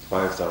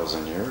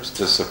 5,000 years,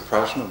 this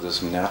suppression of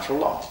this natural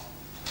law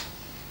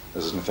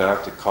is in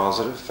fact a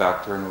causative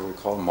factor in what we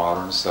call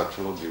modern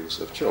sexual abuse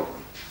of children.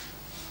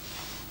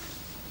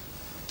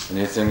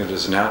 Anything that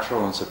is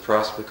natural and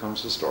suppressed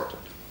becomes distorted.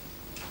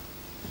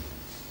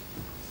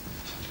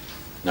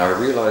 Now I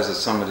realize that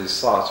some of these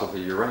thoughts will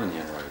be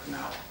Uranian right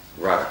now,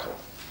 radical.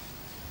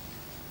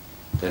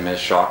 They may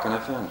shock and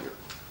offend you.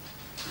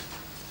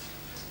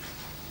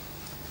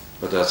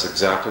 But that's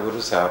exactly what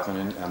is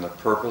happening and the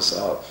purpose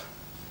of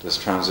this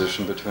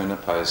transition between the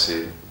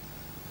Pisces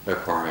and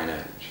Aquarian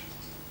age.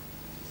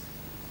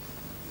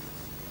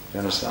 You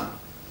understand?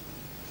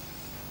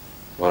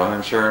 What I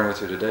am sharing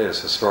with you today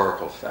is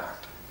historical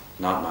fact,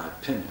 not my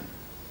opinion.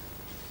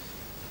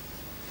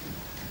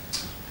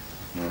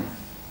 There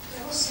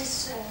was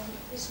this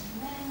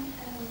man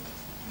in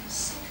a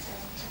sector,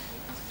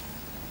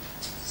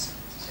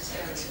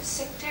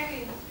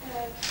 sectarian,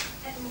 and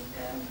I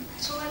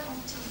saw it on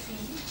TV,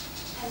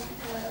 and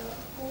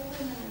all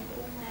women and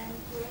all men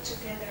were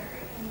together,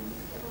 and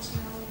there was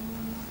no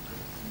monarchy.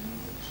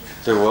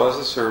 There was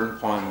a certain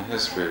point in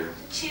history.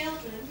 The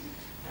children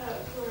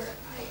were,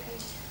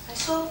 I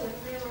saw them,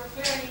 they were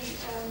very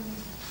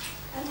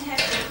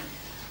unhappy.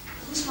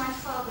 Who's my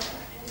father?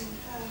 And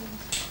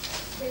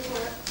they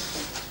were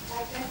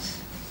like that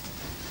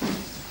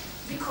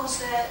because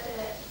the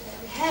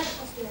head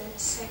of the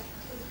sect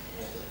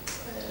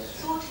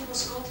thought he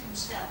was God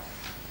himself.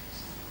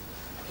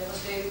 That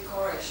was David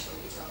Koresh, what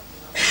are you talking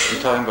about?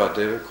 You're talking about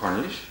David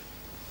Cornish?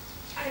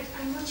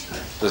 I'm not sure.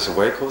 This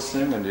Waco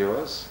thing in the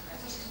U.S.?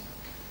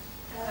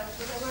 But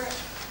there were,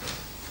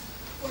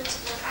 what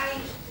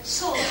I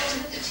saw was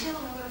that the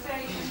children were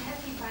very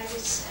unhappy by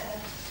this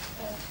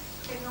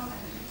phenomenon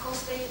because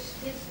they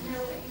didn't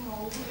know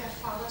anymore who their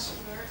fathers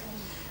were,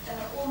 and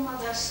all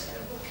mothers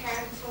were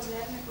caring for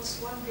them. It was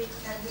one big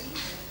family,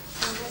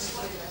 and that's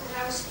what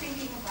I was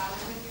thinking about.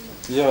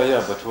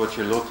 Yeah, but what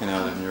you're looking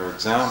at in your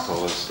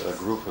example is a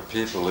group of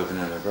people living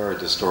in a very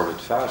distorted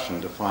fashion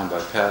defined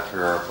by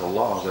patriarchal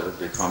law that have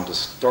become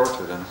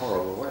distorted in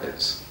horrible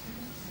ways.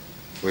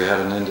 We had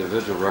an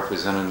individual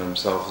representing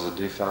himself as a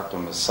de facto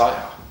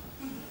Messiah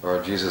or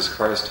a Jesus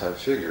Christ type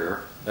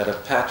figure at a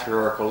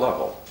patriarchal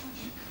level.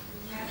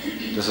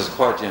 This is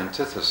quite the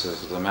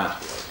antithesis of the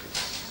matriarchy.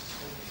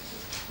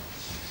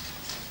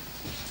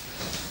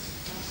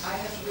 I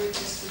have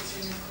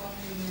registered in a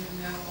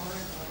communion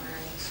oracle where I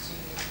used to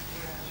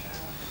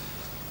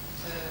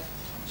the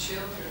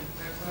children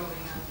were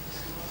growing up as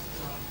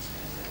Muslim,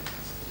 and the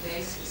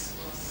basis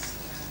was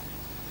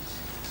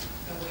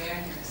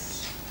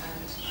awareness. And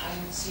I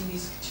have seen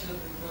these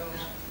children grown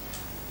up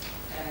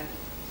and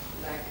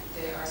like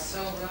they are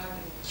so ripe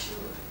and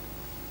mature,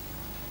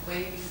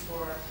 way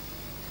before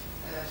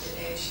the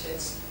age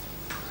that's,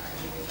 I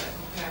mean, if I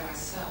compare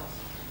myself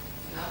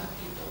and other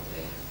people,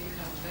 they have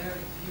become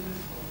very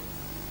beautiful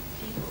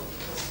people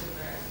because they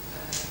were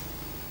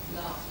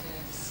loved and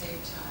at the same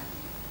time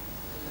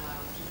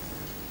allowed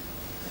freedom.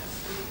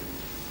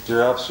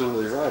 You're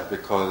absolutely right,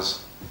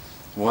 because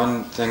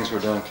when things were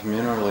done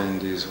communally in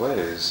these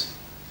ways,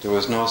 there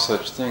was no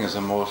such thing as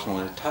emotional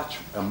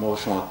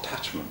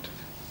attachment.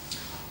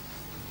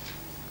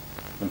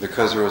 And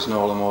because there was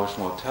no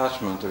emotional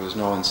attachment, there was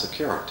no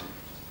insecurity.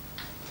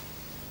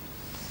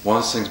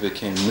 Once things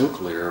became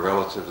nuclear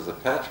relative to the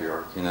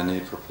patriarchy and the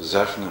need for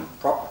possession and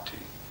property,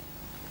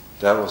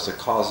 that was the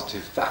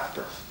causative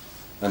factor,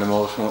 an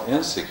emotional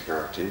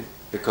insecurity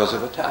because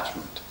of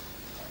attachment.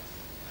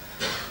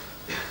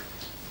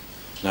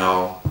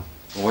 Now,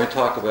 when we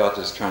talk about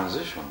this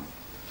transition,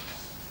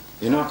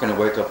 you're not going to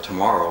wake up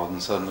tomorrow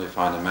and suddenly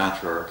find a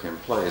matriarchy in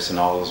place and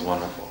all is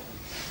wonderful.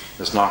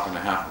 It's not going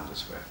to happen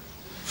this way.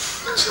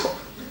 So,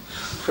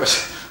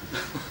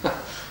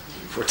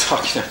 we're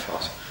talking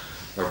about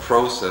a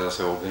process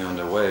that will be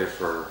underway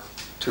for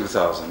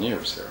 2,000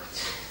 years here.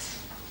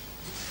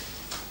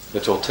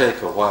 It will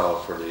take a while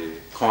for the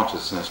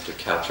consciousness to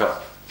catch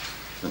up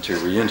and to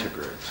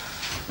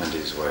reintegrate in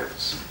these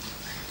ways.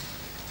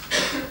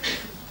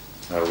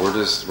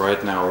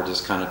 Right now we're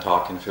just kind of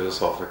talking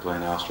philosophically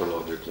and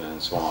astrologically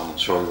and so on and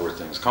show you where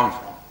things come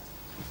from.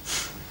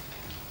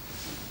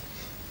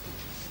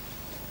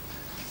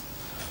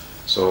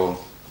 So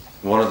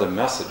one of the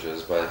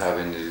messages by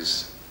having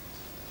these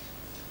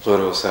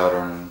Pluto,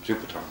 Saturn,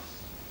 Jupiter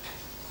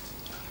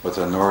with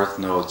the north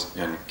nodes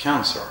in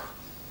Cancer,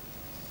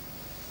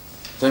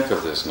 think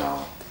of this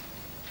now,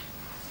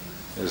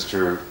 is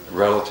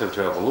relative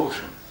to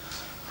evolution.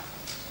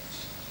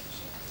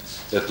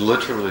 It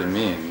literally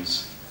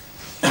means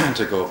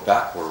to go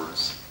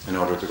backwards in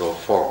order to go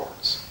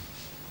forwards.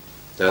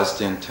 That's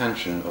the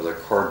intention of the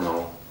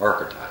cardinal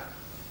archetype.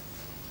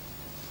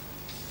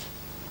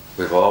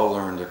 We've all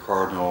learned the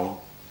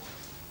cardinal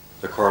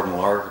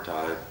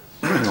archetype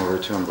in order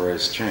to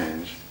embrace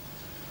change.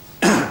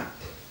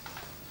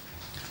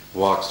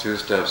 Walks 2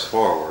 steps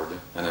forward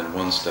and then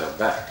 1 step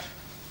back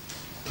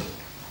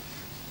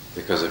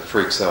because it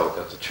freaks out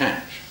at the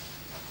change.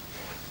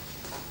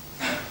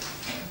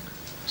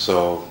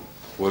 So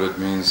what it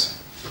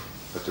means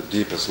at the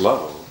deepest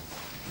level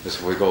is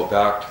we go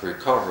back to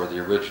recover the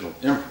original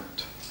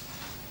imprint,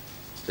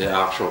 the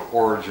actual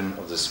origin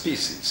of the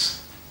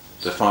species,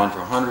 defined for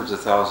hundreds of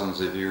thousands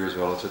of years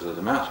relative to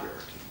the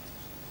matriarchy.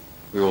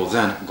 We will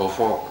then go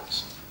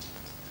forwards.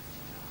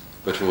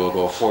 But we will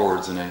go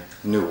forwards in a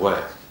new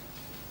way.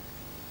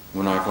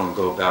 We're not going to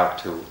go back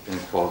to, in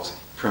quotes,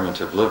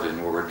 primitive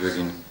living where we're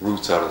digging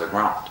roots out of the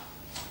ground.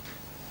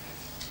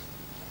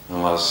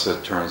 Unless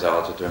it turns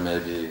out that there may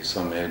be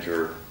some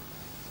major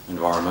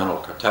environmental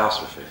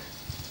catastrophe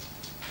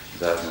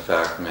that in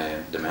fact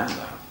may demand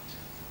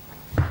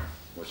that,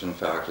 which in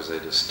fact is a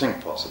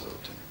distinct possibility.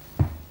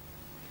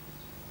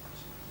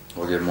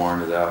 We'll get more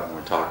into that when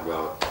we talk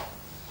about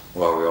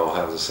why we all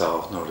have the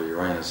South Node of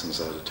Uranus in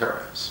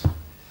Sagittarius.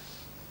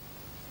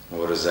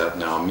 What does that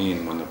now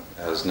mean when,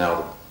 as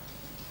now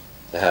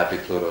the happy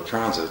Pluto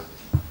transit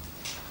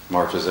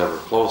marches ever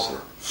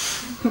closer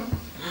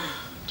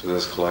to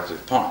this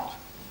collective point,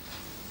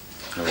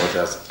 and what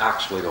that's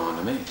actually going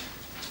to mean.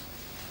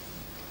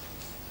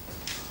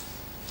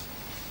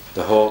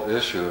 The whole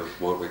issue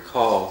of what we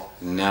call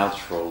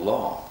natural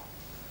law,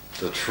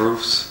 the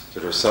truths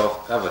that are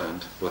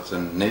self-evident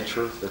within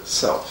nature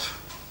itself.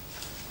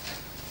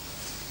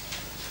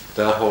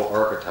 That whole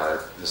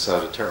archetype is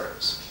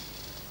Sagittarius.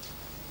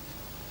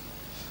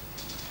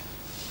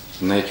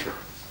 Nature,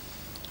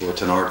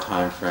 which in our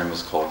time frame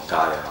is called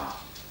Gaia,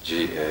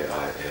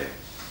 G-A-I-A.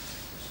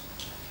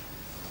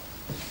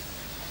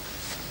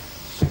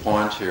 The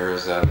point here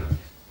is that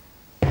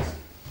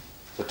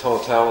the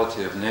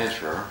totality of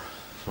nature,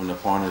 from the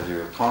point of view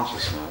of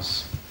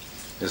consciousness,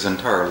 is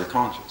entirely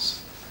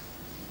conscious.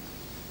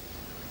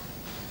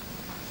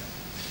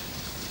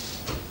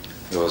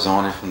 It was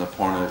only from the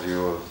point of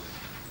view of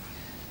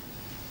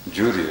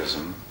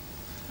Judaism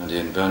and the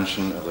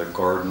invention of the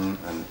Garden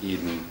and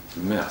Eden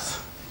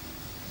myth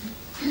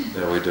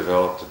that we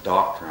developed the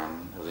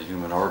doctrine of the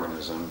human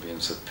organism being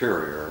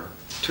superior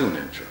to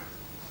nature.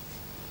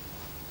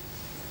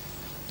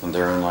 And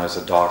therein lies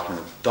the doctrine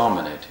of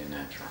dominating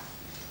nature,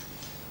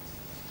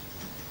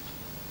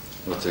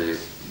 with the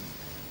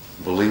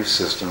belief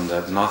system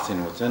that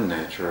nothing within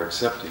nature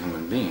except the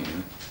human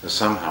being is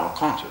somehow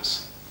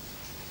conscious.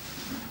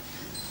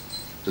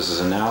 This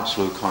is an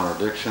absolute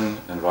contradiction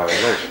and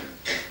violation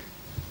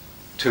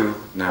to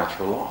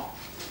natural law.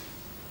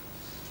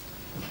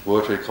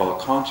 What we call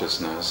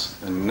consciousness,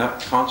 and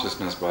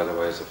consciousness, by the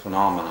way, is a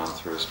phenomenon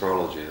through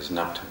astrology, is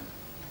Neptune.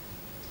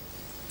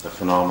 The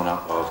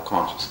phenomena of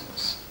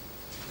consciousness.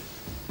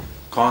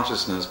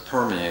 Consciousness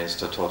permeates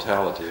the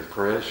totality of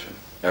creation,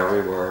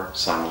 everywhere,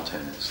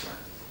 simultaneously.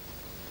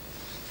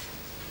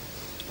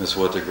 It's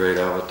what the great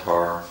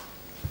avatar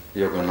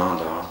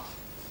Yogananda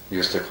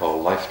used to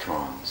call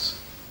lifetrons,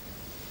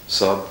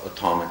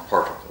 subatomic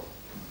particle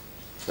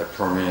that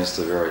permeates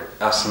the very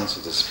essence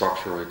of the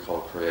structure we call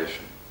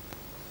creation.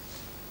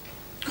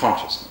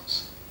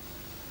 Consciousness.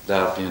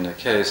 That being the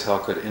case, how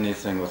could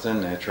anything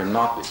within nature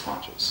not be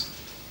conscious?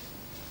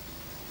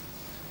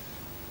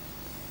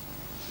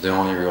 The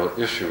only real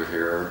issue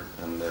here,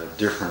 and the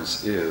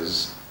difference,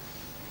 is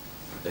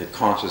a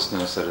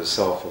consciousness that is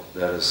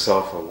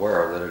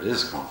self-aware that it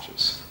is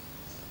conscious.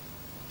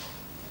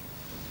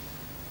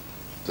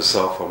 The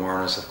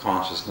self-awareness of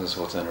consciousness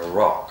within a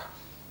rock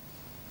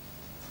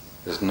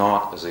is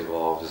not as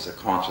evolved as the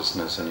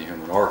consciousness in a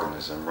human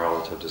organism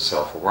relative to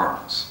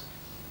self-awareness.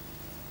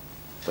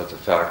 But the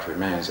fact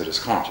remains it is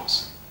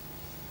conscious.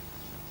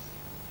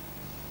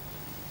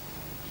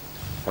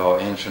 How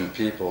ancient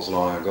peoples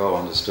long ago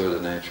understood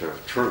the nature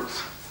of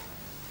truth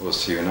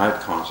was to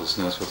unite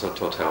consciousness with the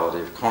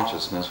totality of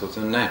consciousness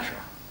within nature.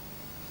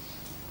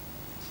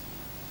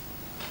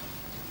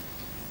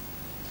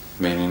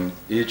 Meaning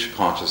each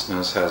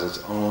consciousness has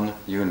its own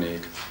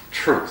unique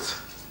truth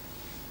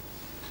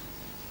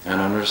and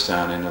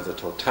understanding of the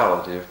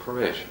totality of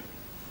creation.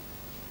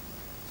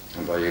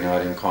 And by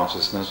uniting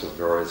consciousness with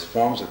various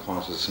forms of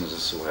consciousness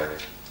this way,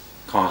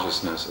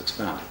 consciousness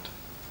expanded.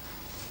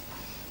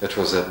 It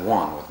was at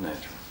one with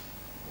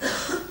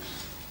nature.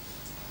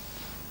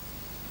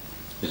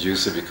 It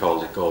used to be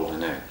called the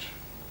Golden Age.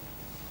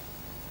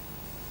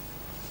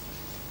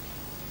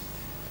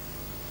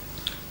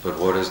 But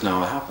what has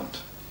now happened?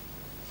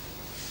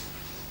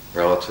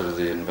 Relative to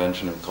the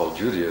invention of called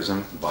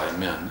Judaism by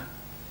men,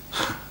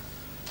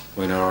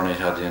 we not only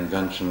had the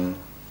invention,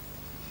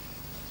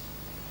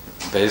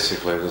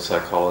 basically, of the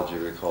psychology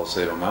we call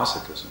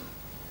sadomasochism.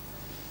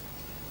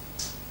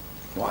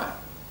 Why?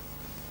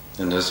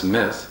 In this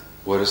myth,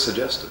 what is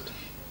suggested?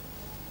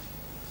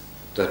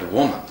 That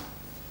woman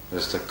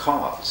is the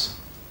cause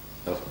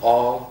of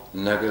all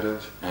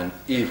negative and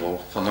evil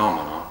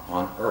phenomena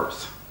on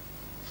earth.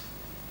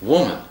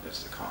 Woman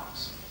is the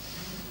cause.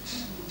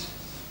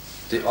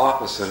 The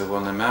opposite of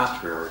when the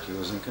matriarchy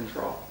was in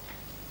control.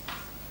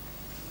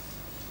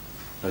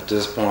 At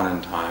this point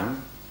in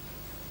time,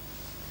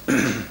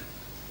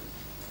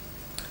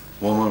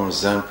 woman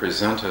was then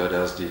presented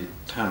as the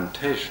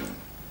temptation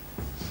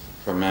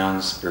for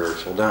man's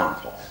spiritual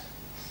downfall.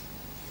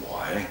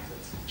 Why?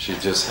 She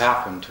just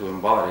happened to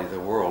embody the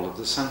world of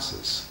the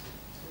senses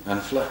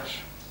and flesh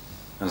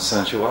and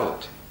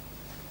sensuality.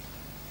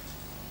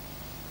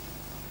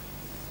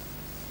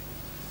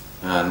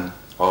 And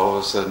all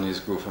of a sudden these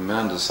group of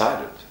men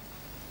decided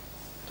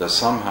that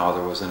somehow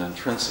there was an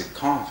intrinsic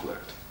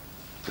conflict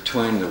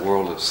between the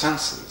world of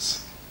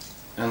senses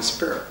and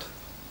spirit.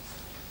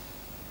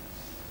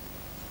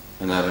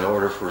 and that in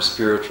order for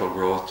spiritual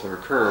growth to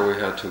occur, we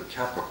had to,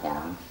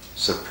 Capricorn,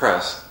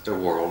 suppress the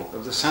world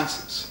of the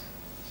senses.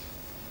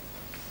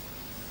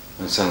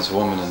 And since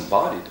woman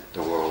embodied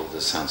the world of the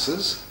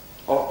senses,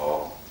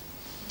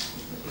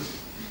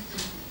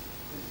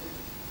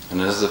 and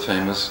this is the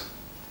famous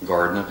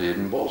Garden of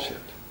Eden bullshit.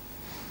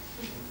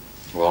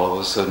 Well, all of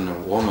a sudden a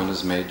woman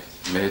is made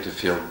to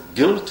feel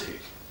guilty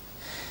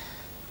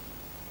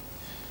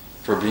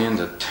for being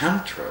the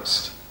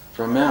temptress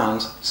for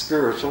man's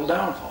spiritual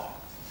downfall.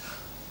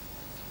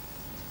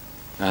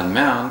 And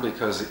man,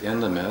 because in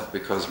the myth,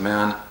 because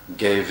man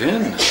gave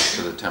in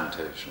to the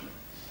temptation,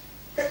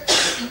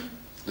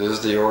 this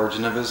is the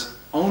origin of his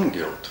own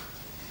guilt.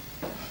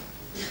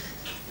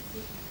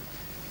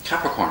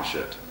 Capricorn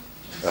shit.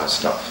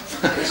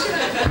 Stuff.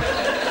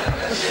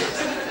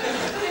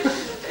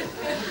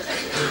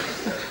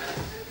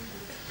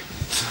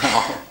 So,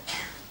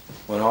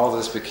 when all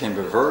this became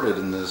perverted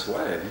in this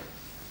way,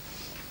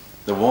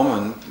 the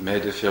woman,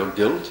 made to feel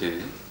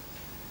guilty,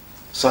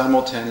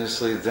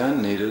 simultaneously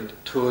then needed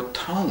to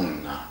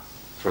atone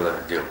for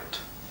that guilt,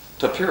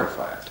 to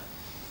purify it.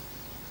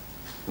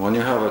 When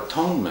you have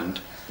atonement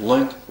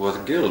linked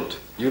with guilt,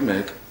 you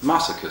make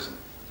masochism.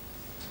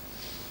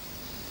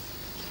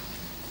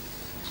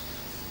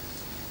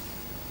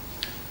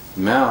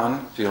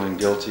 Man, feeling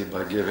guilty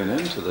by giving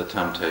in to the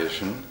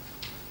temptation,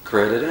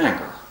 created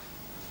anger.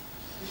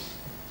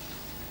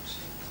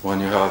 When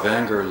you have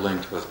anger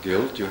linked with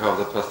guilt, you have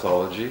the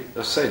pathology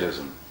of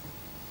sadism.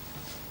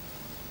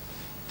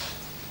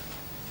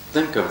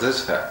 Think of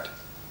this fact,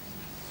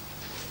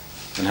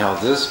 and how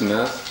this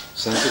myth,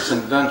 since its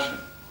invention,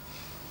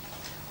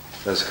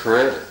 has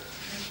created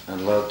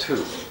and led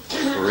to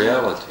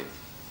reality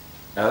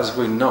as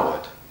we know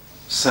it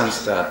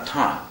since that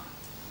time.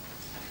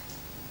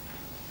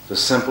 The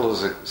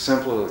simplest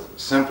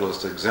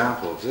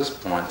example of this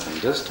point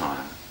and this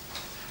time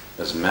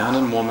is man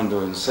and woman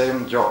doing the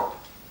same job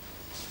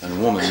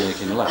and woman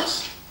making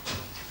less.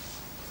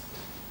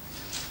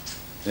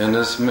 In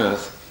this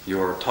myth,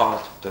 you are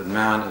taught that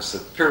man is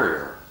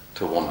superior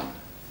to woman.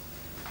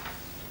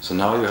 So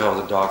now you have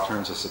the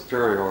doctrines of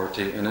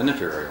superiority and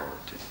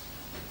inferiority,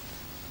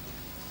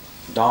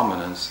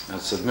 dominance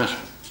and submission.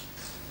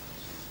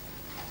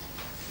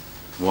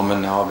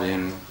 Woman now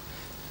being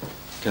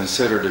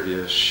considered to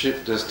be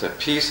just a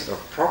piece of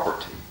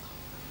property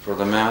for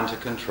the man to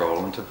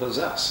control and to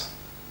possess.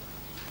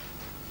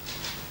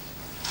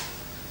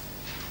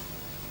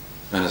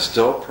 And it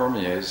still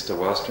permeates the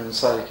Western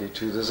psyche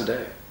to this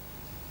day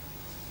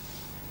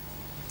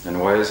in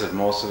ways that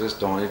most of us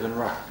don't even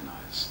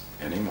recognize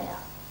anymore.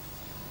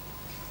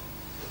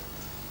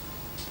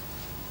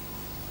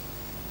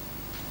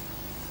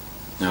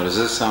 Now, does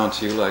this sound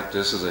to you like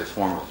this is a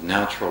form of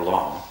natural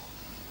law,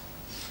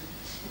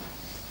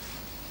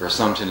 or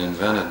something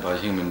invented by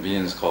human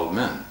beings called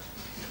men?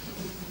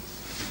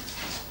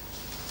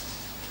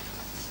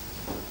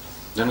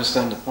 Do you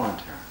understand the point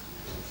here?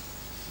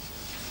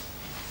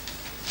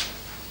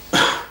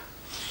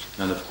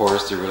 And of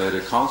course, the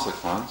related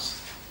consequence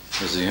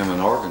is the human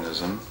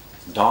organism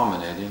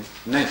dominating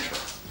nature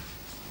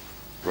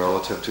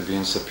relative to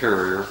being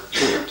superior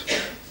to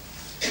it.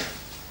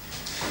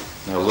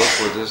 Now look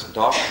where this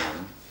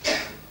doctrine,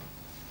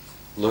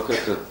 look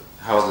at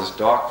how this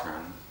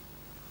doctrine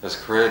has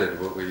created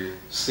what we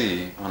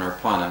see on our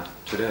planet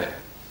today.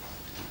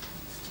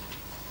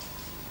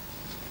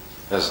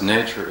 As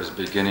nature is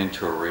beginning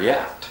to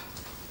react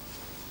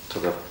to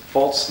the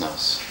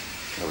falseness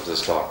of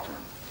this doctrine,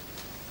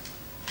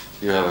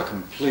 you have a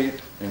complete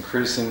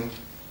increasing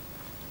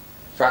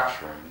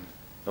fracturing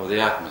of the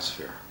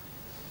atmosphere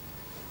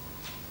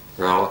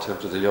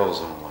relative to the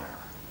ozone layer,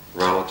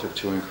 relative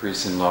to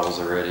increasing levels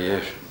of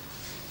radiation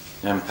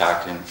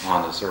impacting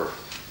on this earth.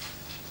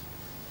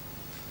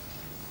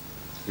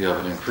 You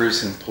have an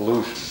increasing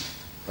pollution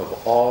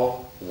of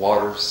all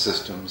water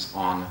systems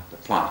on the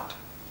planet.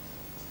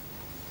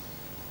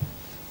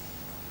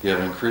 You have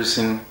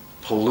increasing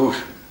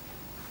pollution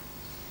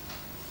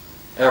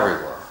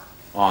everywhere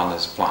on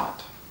this planet.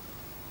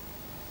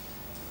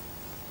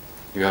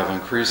 You have an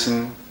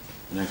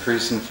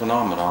increasing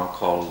phenomenon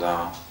called,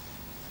 how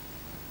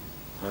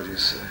do you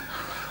say?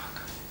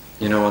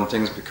 You know when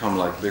things become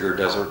like bigger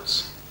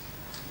deserts,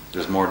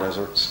 there's more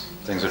deserts,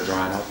 things are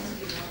drying up.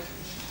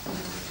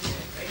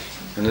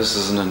 And this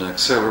is in an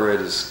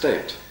accelerated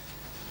state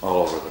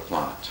all over the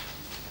planet.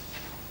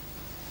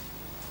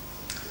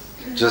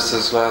 Just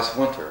this last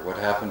winter, what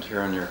happened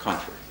here in your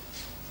country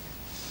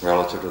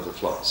relative to the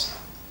floods?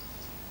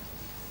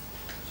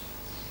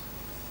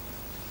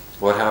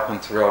 What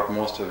happened throughout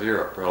most of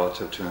Europe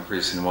relative to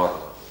increasing water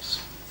levels?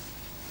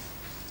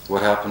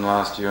 What happened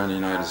last year in the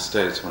United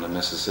States when the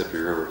Mississippi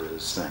River did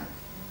its thing?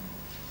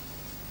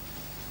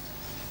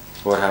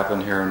 What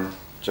happened here in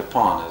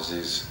Japan as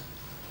these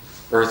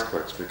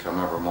earthquakes become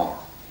ever more?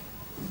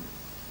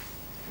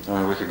 I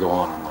mean, we could go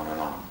on and on and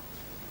on.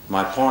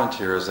 My point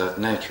here is that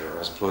nature,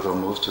 as Pluto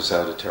moves to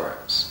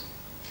Sagittarius,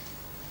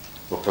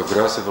 will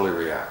progressively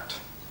react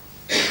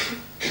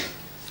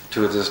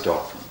to this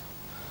doctrine.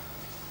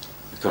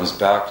 It comes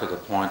back to the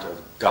point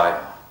of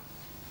Gaia.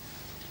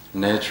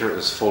 Nature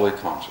is fully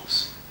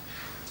conscious.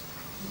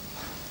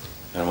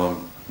 And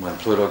when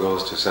Pluto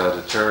goes to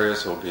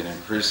Sagittarius, there will be an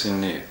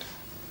increasing need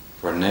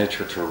for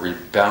nature to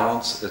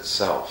rebalance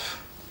itself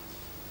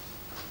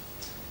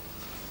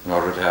in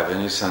order to have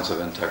any sense of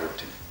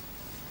integrity.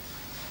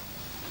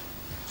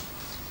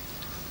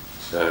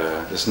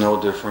 It's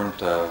no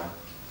different,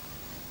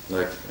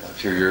 like a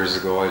few years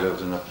ago I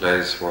lived in a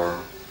place where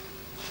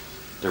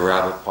the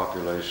rabbit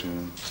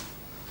population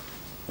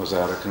was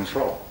out of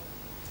control.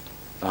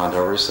 And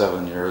every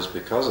 7 years,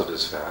 because of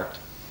this fact,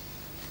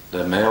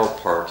 the male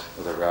part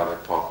of the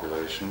rabbit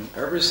population,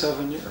 every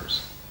 7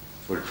 years,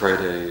 would create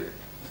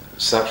a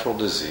sexual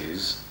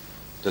disease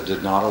that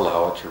did not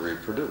allow it to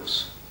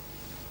reproduce,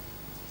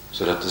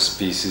 so that the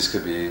species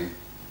could be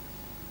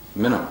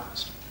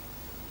minimized.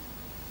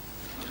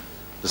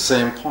 The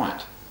same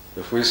point.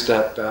 If we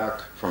step back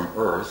from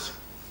Earth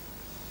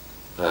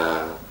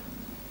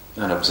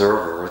and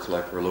observe Earth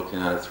like we're looking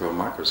at it through a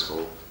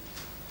microscope,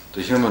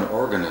 the human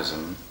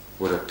organism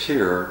would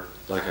appear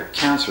like a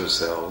cancer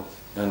cell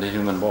in the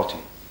human body.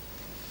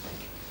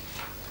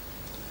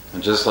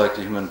 And just like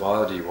the human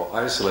body will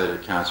isolate a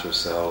cancer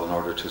cell in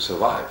order to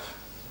survive,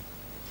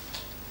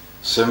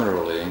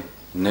 similarly,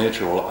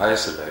 nature will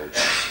isolate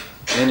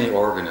any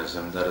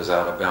organism that is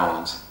out of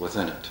balance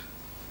within it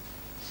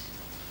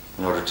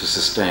in order to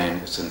sustain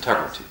its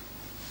integrity.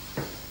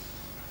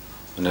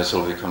 And this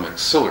will become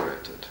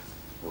accelerated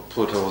with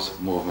Pluto's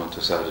movement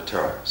to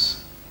Sagittarius.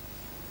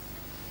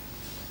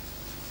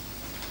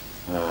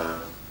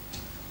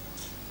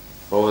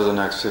 Over the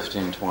next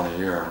 15-20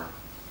 years,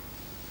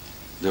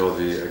 there will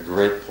be a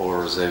great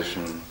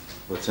polarization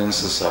within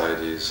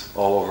societies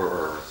all over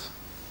Earth,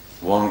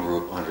 one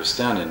group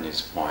understanding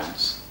these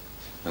points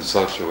in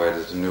such a way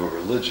that the new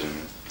religion,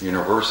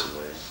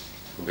 universally,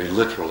 will be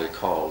literally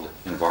called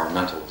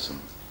environmentalism.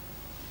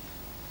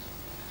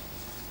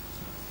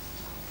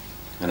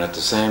 And at the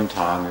same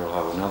time, you'll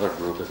have another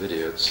group of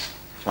idiots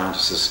trying to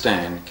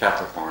sustain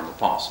Capricorn, the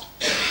past.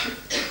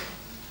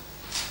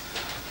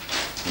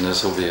 And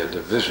this will be a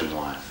division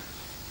line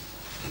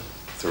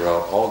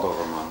throughout all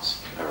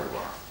governments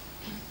everywhere.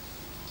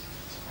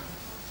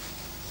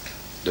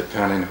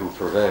 Depending who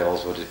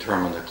prevails will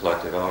determine the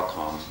collective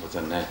outcome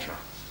within nature.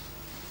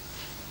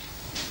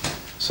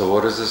 So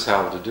what does this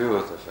have to do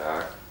with the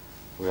fact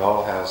we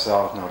all have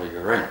South Node of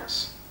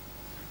Uranus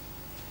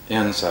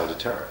in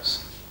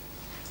Sagittarius?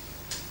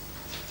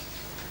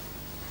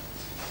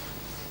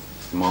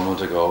 A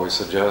moment ago we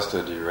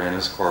suggested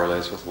Uranus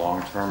correlates with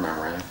long-term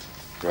memory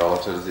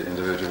relative to the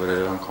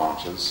individuated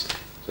unconscious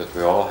that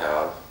we all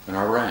have in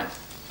our brain.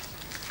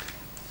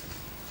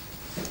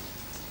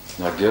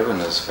 Now, given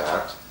this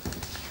fact,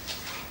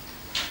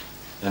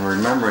 and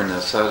remembering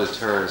that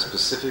Sagittarius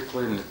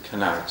specifically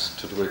connects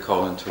to what we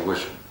call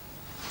intuition,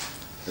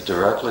 it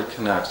directly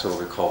connects to what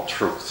we call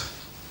truth.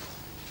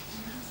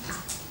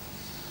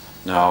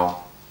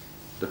 Now,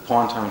 the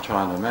point I'm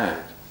trying to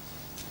make,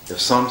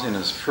 if something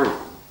is true,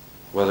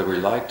 whether we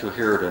like to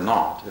hear it or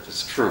not, if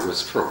it's true,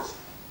 it's truth.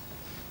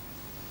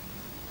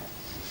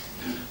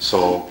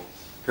 So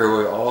here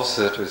we all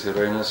sit with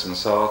Uranus and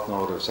South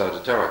Node of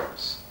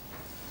Sagittarius,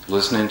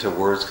 listening to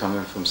words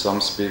coming from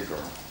some speaker,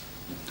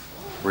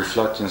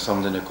 reflecting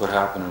something that could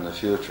happen in the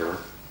future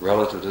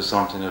relative to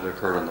something that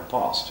occurred in the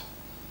past.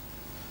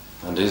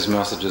 And these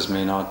messages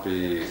may not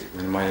be,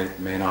 we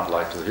may not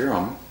like to hear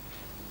them,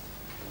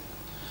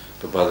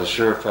 but by the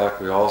sheer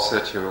fact we all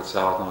sit here with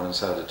South Node and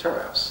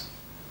Sagittarius,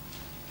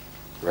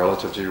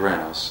 relative to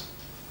Uranus,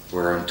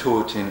 we're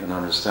intuiting and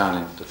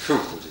understanding the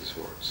truth of these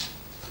words,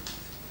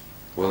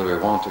 whether we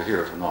want to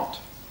hear it or not.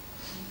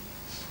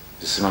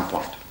 This is my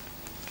point.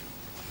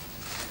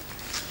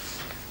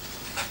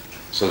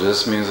 So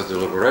this means that the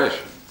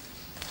liberation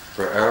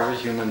for every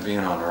human being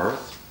on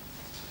earth,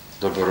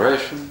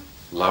 liberation,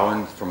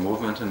 allowing for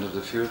movement into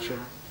the future,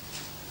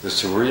 is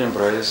to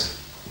re-embrace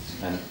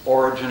an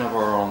origin of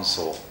our own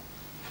soul.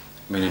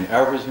 Meaning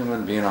every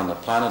human being on the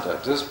planet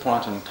at this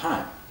point in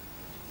time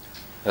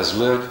has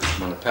lived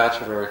when the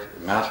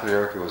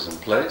matriarchy was in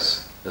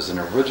place as an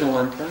original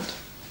imprint,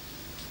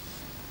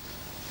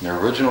 an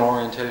original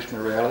orientation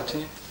of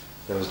reality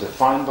that was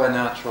defined by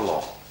natural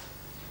law.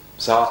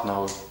 South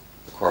Node,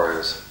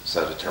 Aquarius,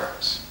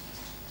 Sagittarius.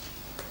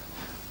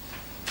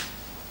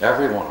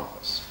 Every one of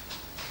us.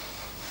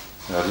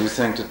 Now, do you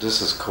think that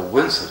this is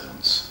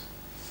coincidence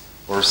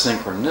or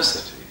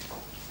synchronicity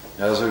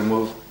as we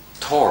move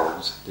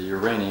towards the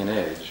Uranian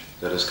age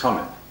that is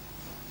coming?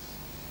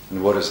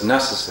 And what is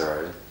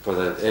necessary for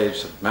that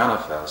age to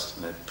manifest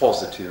in a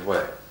positive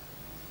way?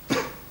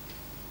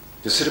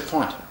 You see the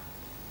point here?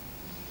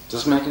 Is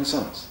this making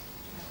sense?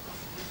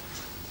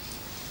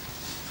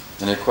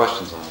 Any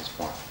questions on this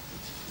point?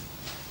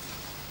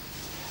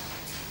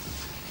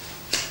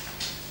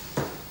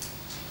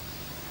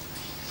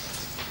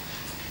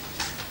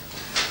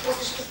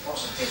 What is the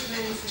positive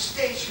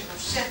manifestation of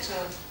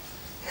Saturn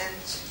and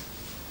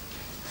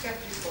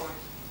Capricorn?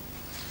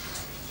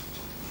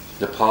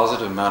 The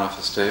positive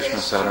manifestation of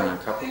Saturn and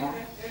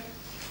Capricorn?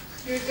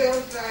 You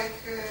don't like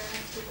the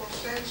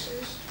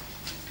consensus?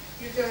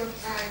 You don't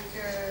like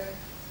the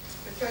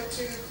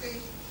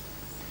patriarchy?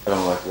 I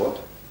don't like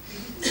what?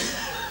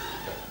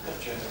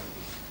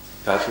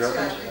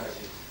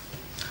 Patriarchy?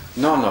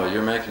 No,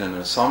 you're making an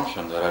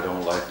assumption that I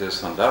don't like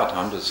this and that.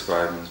 I'm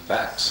describing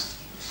facts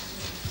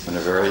in a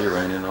very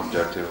Uranian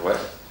objective way.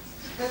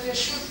 But there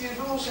should be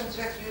rules and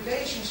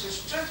regulations, a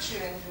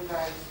structure in your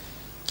life.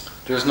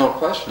 There's no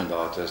question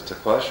about this. The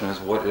question is,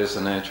 what is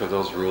the nature of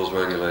those rules,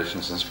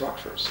 regulations, and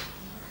structures?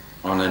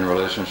 And in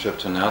relationship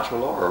to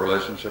natural law or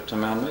relationship to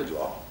man-made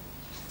law?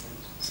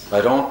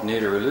 I don't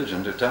need a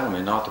religion to tell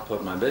me not to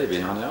put my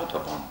baby on the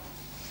Autobahn.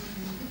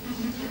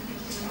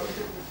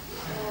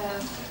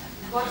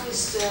 What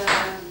is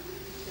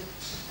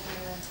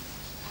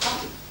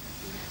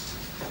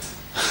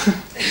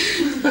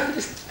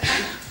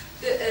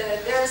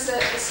there's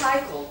a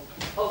cycle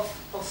of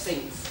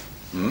things.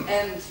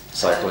 And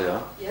cycle,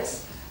 yeah.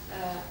 Yes.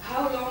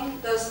 How long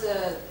does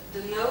the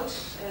node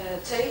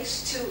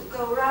takes to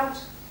go around?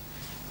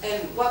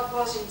 And what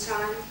was in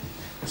time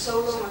so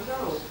long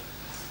ago?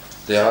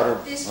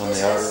 This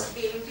has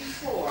been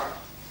before.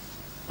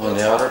 On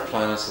the outer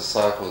planets, the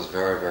cycle is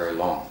very, very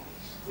long.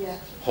 Yeah.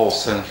 Whole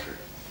century.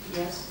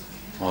 Yes.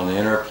 On the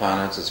inner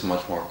planets, it's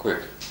much more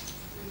quick.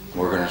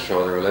 We're going to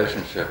show the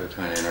relationship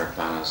between the inner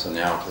planets and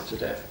the outer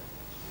today.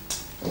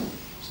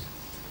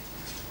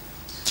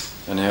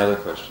 Any other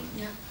questions?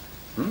 Yeah.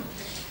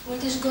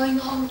 What is going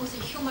on with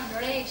the human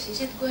race?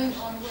 Is it going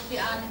on with the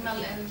animal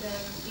and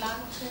the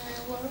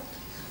plant world?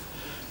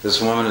 This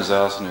woman is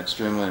asking an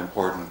extremely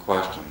important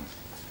question.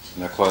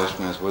 And the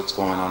question is, what's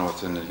going on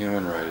within the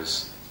human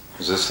race?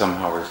 Is this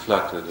somehow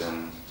reflected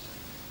in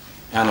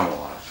animal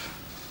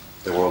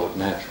life, the world of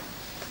nature?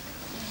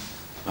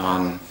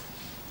 And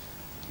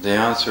the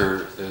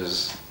answer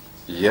is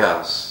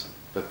yes,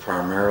 but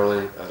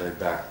primarily at a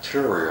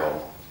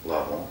bacterial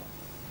level,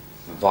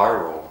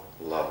 viral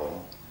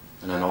level,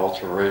 and an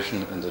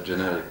alteration in the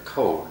genetic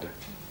code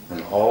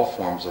in all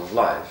forms of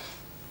life.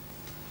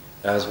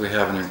 As we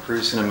have an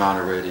increasing amount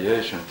of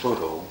radiation,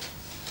 Pluto,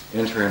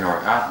 entering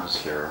our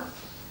atmosphere,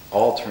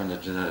 altering the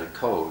genetic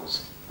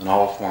codes in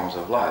all forms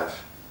of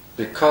life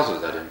because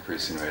of that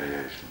increasing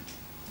radiation.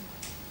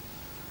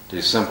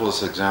 The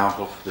simplest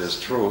example for this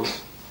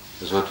truth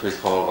is what we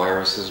call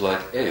viruses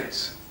like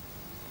AIDS.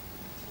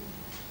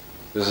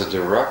 There's a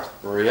direct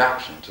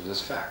reaction to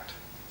this fact.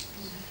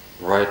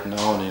 Right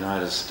now in the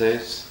United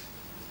States,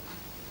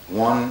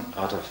 1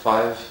 out of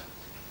 5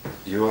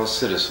 U.S.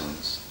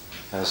 citizens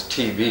has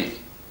TB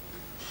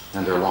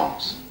in their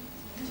lungs.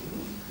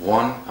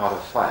 1 out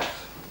of 5.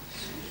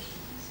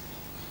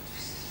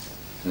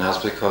 And that's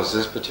because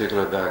this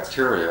particular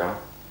bacteria,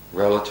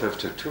 relative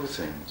to two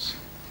things,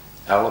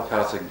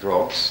 allopathic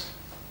drugs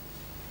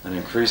and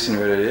increasing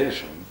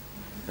radiation,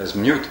 has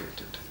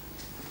mutated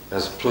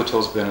as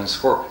Pluto's been in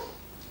Scorpio.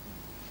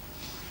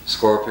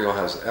 Scorpio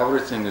has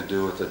everything to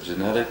do with the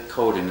genetic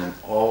coding in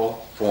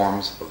all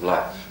forms of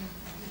life.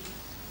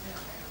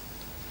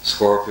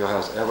 Scorpio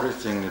has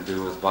everything to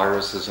do with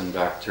viruses and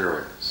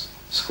bacteria.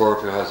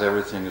 Scorpio has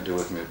everything to do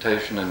with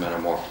mutation and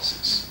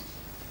metamorphosis.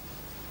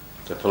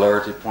 The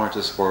polarity point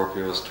of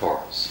Scorpio is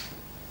Taurus.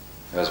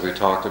 As we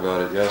talked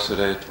about it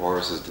yesterday,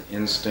 Taurus is the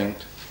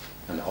instinct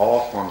in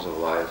all forms of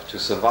life to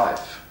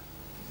survive.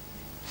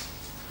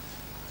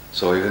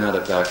 So even at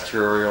a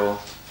bacterial,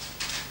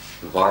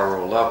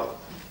 viral level,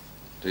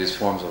 these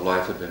forms of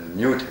life have been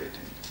mutating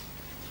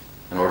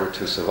in order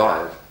to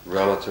survive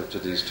relative to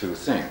these two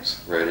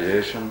things,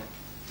 radiation,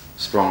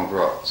 strong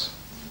drugs.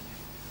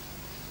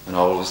 And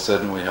all of a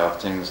sudden we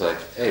have things like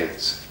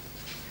AIDS.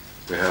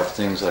 We have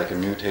things like a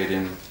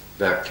mutating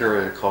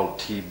bacteria called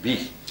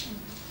TB.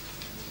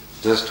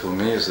 This to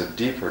me is a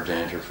deeper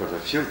danger for the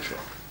future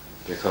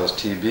because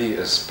TB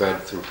is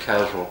spread through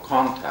casual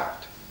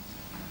contact.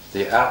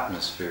 The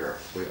atmosphere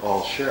we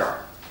all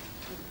share.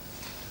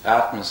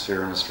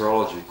 Atmosphere in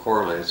astrology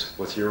correlates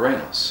with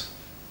Uranus.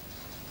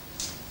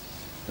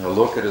 Now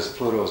look at as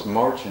Pluto is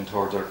marching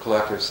towards our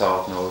collective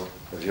south node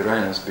of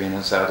Uranus being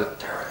in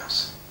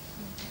Sagittarius.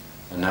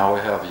 And now we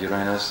have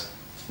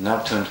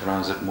Uranus-Neptune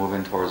transit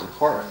moving towards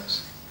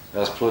Aquarius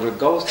as Pluto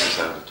goes to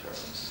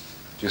Sagittarius.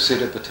 Do you see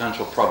the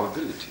potential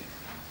probability?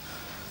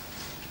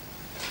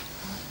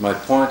 My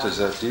point is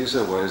that these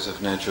are ways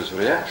of nature's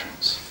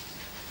reactions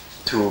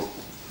to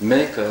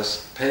make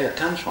us pay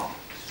attention.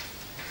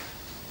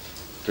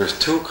 There's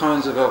two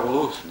kinds of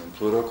evolution, and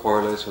Pluto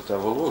correlates with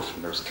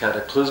evolution. There's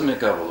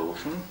cataclysmic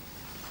evolution,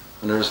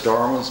 and there's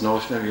Darwin's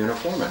notion of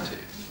uniformity,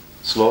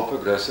 slow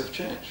progressive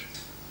change.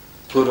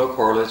 Pluto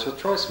correlates with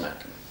choice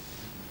making.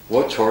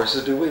 What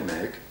choices do we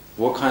make?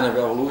 What kind of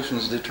evolution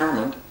is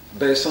determined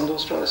based on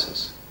those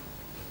choices?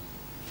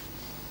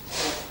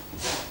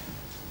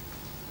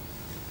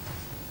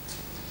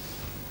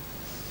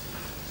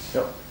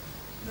 Yep.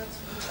 But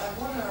I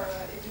wonder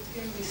if it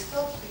can be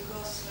stopped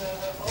because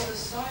all the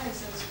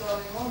science that's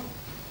going on,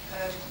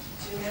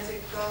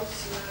 genetic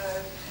codes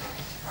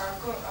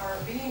are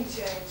being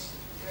changed.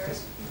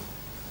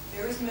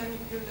 There is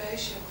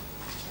manipulation.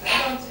 And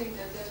I don't think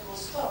that will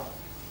stop.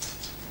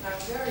 I'm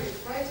very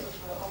afraid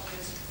of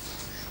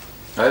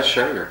this. I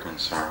share your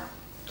concern.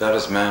 That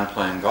is man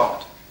playing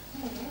God.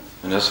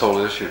 And this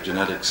whole issue of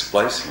genetic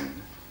splicing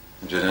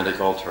and genetic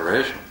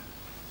alteration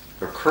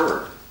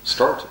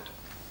started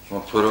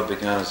when Pluto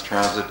began its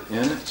transit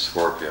in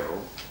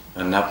Scorpio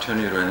and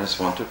Neptune Uranus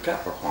went to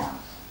Capricorn.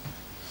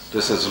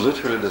 This is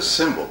literally the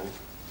symbol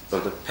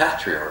of the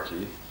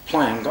patriarchy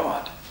playing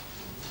God.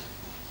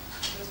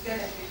 It's going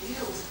to be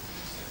healed.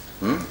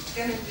 It's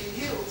going to be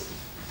healed.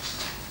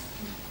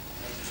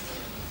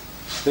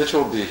 It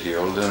will be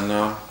healed,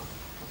 and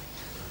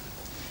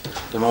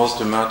the most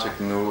dramatic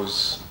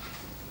news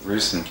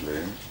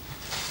recently,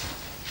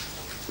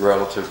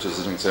 relative to, as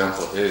an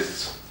example,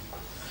 AIDS,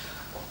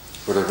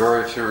 for the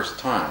very first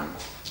time,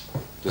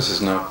 this is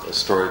not a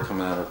story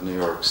coming out of New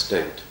York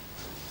State.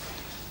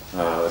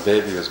 A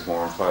baby was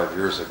born 5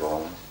 years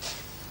ago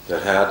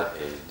that had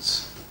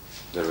AIDS,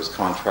 that was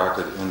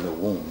contracted in the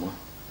womb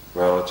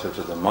relative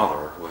to the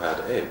mother who had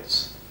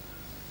AIDS.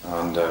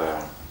 And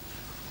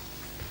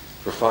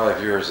for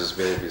 5 years this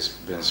baby's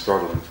been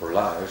struggling for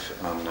life,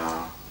 and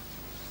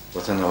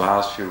within the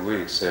last few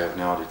weeks they have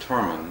now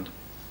determined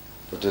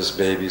that this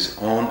baby's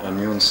own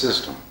immune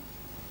system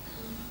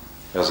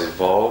has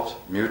evolved,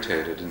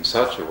 mutated in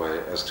such a way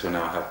as to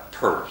now have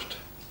purged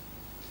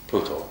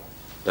Pluto,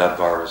 that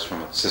virus,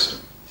 from its system.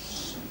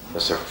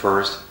 That's their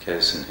first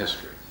case in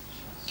history.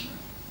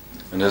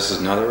 And this is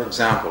another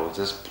example at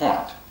this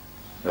point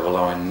of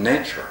allowing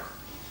nature,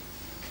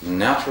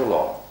 natural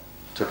law,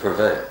 to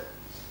prevail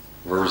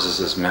versus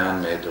this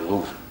man-made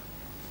delusion.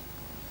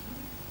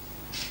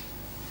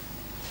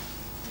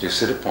 Do you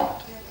see the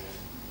point?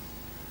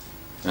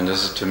 And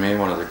this is, to me,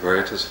 one of the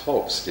greatest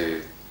hopes.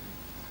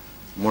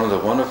 One of the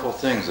wonderful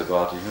things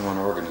about the human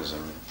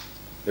organism,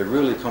 it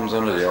really comes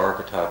under the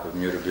archetype of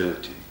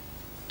mutability,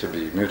 to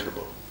be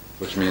mutable,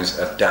 which means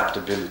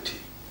adaptability.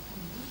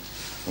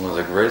 One of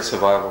the great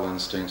survival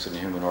instincts in the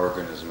human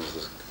organism is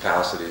the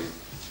capacity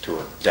to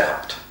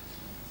adapt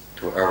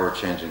to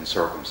ever-changing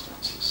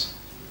circumstances.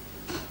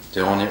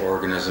 The only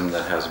organism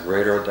that has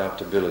greater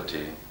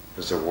adaptability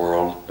is the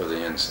world of the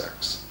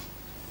insects.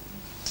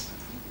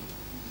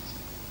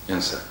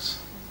 Insects.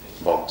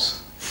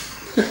 Bugs.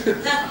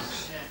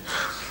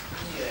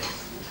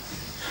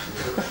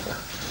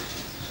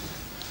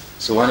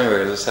 So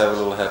anyway, let's have a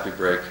little happy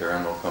break here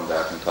and we'll come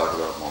back and talk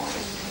about more.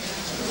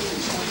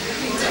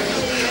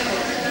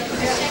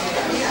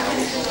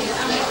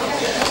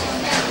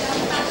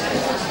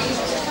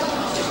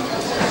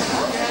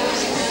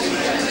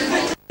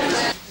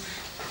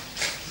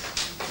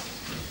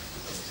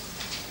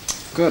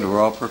 Good,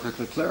 we're all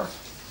perfectly clear.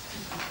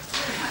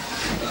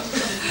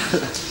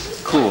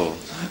 Cool.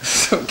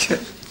 Okay.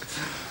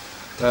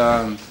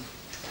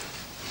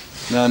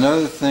 Now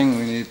another thing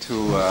we need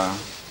to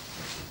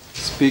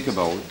speak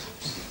about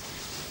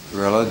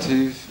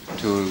relative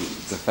to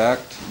the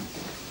fact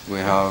we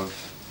have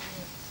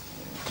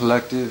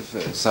collective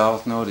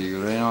south node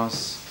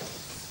Uranus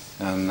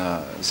and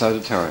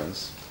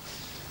Sagittarius.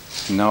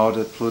 Now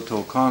that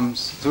Pluto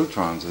comes through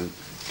transit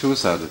to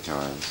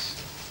Sagittarius,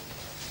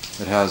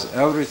 it has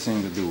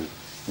everything to do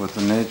with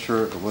the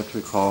nature of what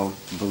we call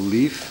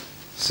belief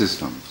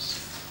systems.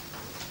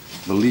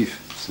 Belief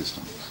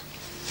systems.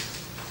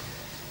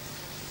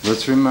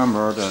 Let's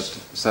remember that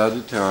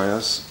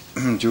Sagittarius,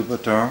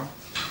 Jupiter,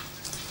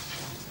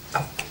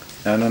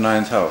 and the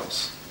 9th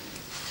house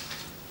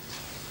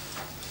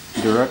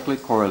directly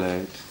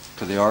correlate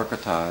to the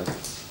archetype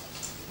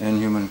in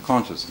human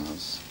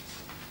consciousness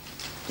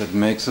that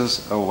makes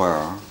us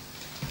aware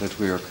that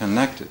we are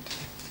connected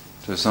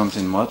to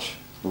something much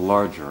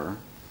larger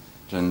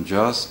than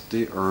just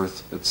the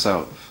earth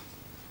itself.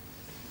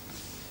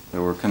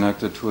 That we're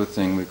connected to a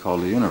thing we call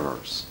the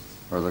universe,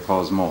 or the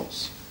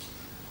cosmos.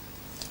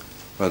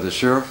 By the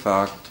sheer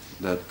fact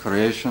that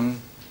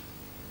creation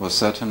was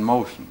set in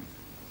motion,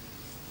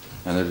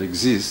 and it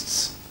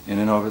exists in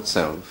and of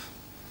itself,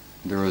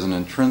 there is an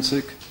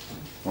intrinsic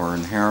or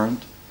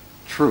inherent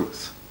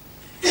truth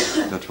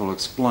that will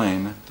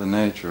explain the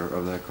nature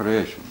of that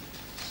creation.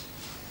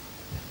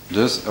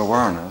 This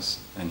awareness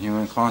in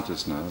human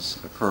consciousness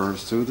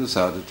occurs through the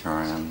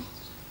Sagittarian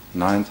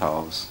 9th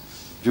house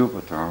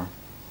Jupiter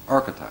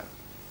archetype,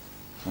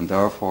 and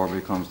therefore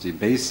becomes the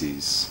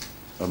basis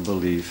of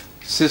belief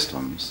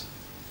systems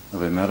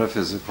of a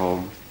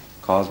metaphysical,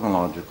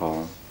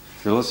 cosmological,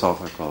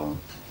 philosophical,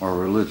 or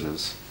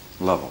religious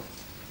level.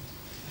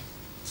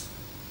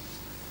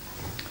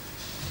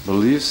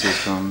 Belief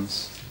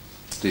systems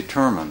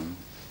determine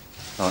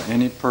how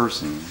any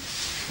person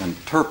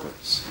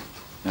interprets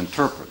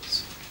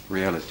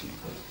reality.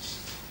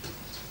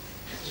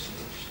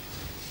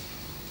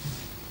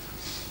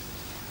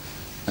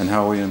 And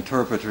how we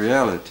interpret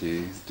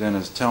reality then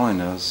is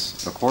telling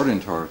us,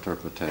 according to our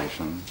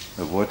interpretation,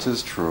 of what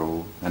is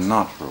true and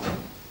not true.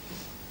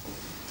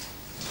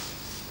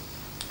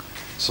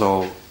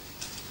 So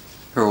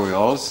here we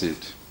all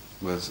sit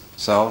with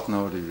South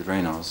Node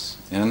Uranus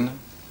in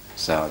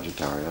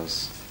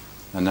Sagittarius,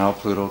 and now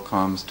Pluto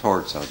comes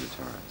towards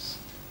Sagittarius.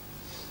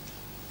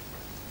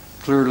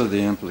 Clearly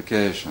the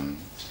implication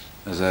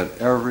is that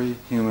every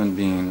human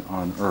being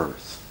on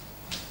Earth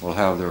will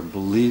have their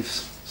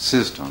belief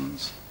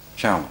systems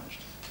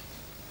challenged,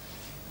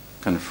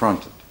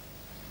 confronted,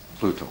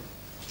 Pluto.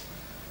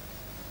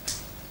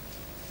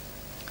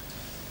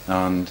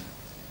 And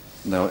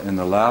now in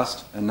the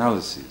last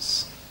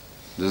analysis,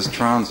 this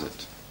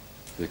transit,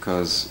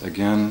 because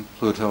again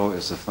Pluto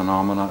is a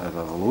phenomena of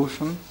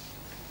evolution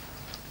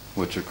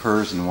which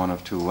occurs in one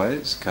of two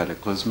ways,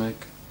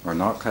 cataclysmic or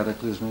not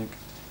cataclysmic.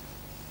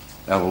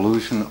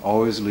 Evolution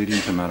always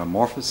leading to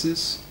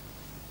metamorphosis,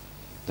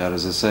 that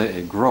is to say,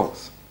 a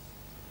growth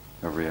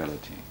of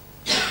reality.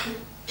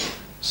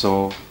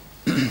 So,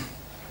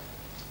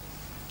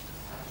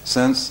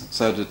 since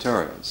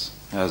Sagittarius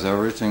has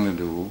everything to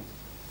do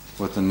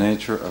with the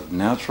nature of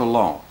natural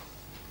law,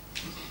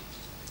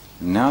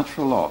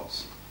 natural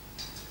laws,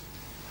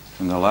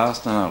 in the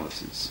last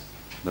analysis,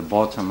 the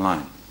bottom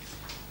line,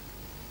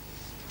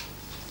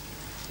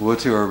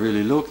 what you are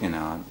really looking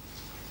at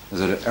is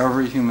that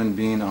every human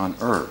being on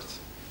Earth,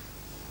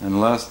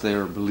 unless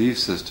their belief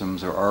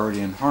systems are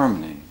already in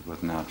harmony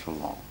with natural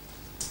law,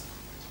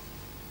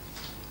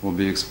 will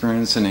be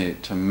experiencing a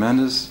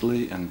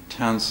tremendously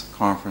intense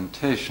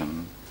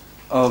confrontation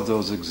of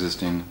those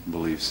existing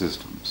belief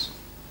systems.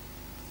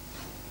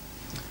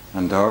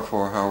 And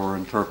therefore, how we're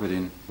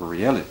interpreting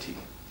reality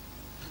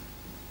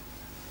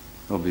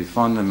will be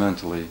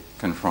fundamentally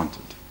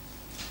confronted.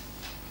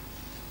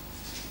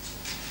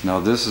 Now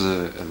this is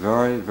a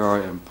very,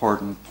 very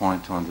important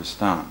point to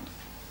understand.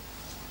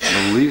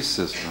 Belief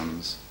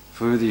systems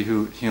for the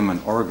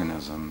human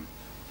organism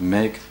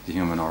make the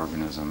human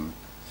organism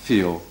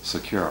feel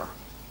secure.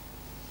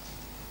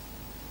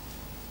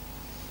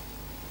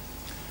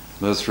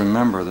 Let's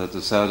remember that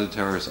the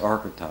Sagittarius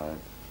archetype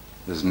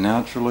is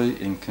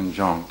naturally in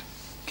conjunct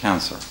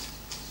Cancer.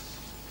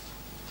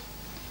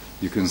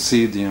 You can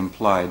see the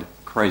implied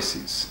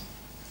crisis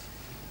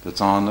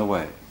that's on the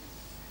way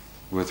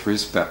with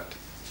respect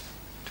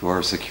to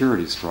our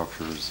security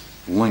structures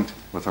linked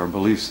with our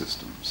belief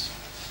systems.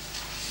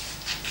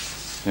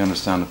 You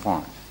understand the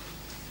point?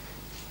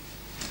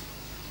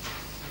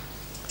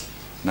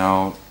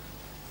 Now,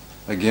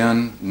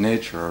 again,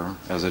 nature,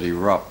 as it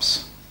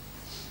erupts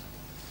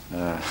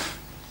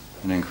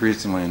in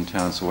increasingly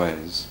intense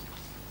ways,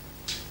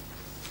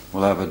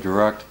 will have a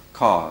direct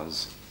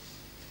cause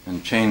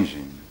in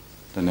changing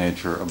the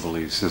nature of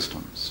belief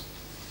systems.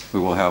 We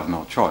will have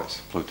no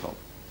choice, Pluto.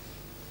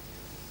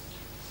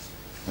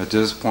 At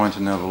this point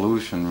in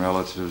evolution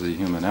relative to the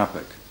human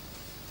epoch,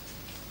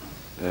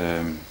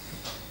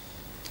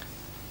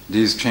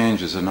 these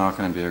changes are not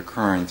going to be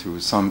occurring through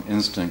some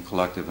instant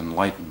collective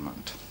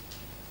enlightenment.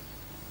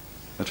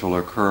 It will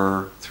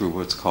occur through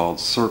what's called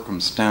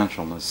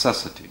circumstantial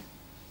necessity,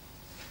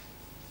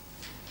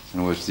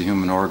 in which the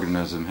human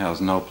organism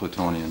has no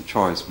Plutonian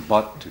choice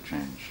but to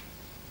change.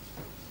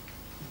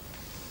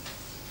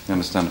 You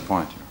understand the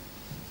point here?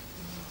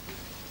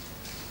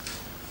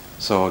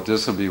 So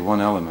this will be one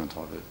element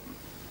of it.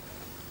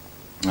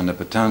 And the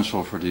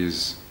potential for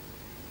these,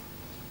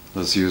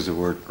 let's use the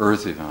word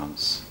Earth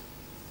events,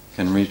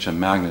 can reach a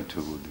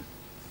magnitude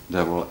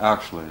that will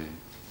actually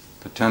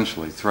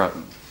potentially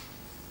threaten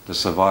the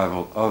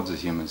survival of the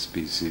human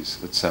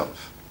species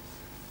itself.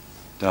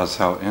 That's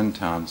how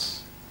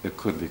intense it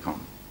could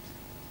become.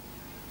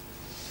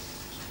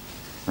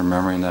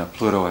 Remembering that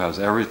Pluto has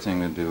everything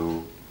to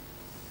do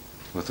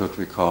with what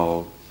we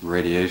call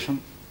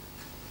radiation.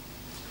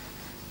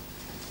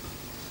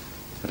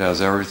 It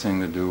has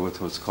everything to do with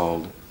what's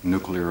called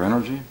nuclear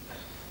energy.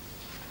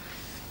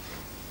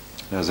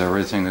 It has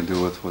everything to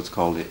do with what's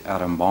called the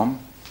atom bomb,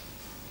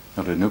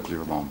 or the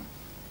nuclear bomb.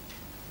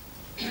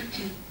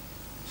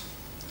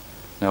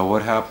 Now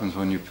what happens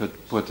when you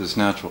put this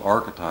natural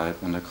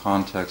archetype in the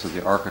context of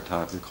the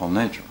archetype we call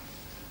nature?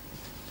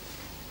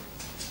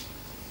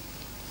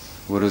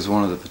 What is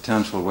one of the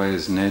potential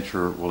ways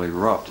nature will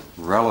erupt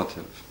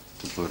relative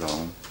to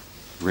Pluto?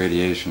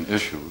 Radiation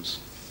issues.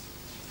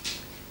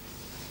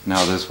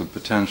 Now this would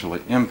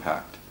potentially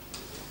impact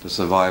the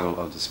survival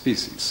of the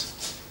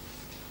species.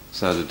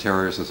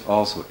 Sagittarius is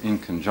also in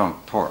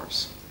conjunct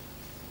Taurus.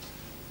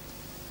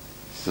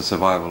 The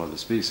survival of the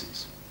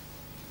species.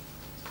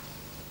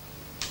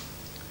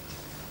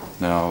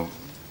 Now,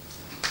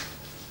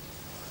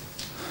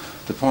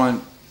 the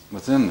point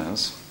within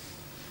this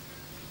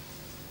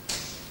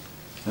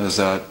is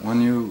that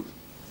when you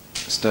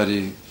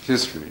study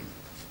history,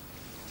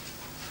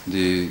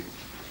 the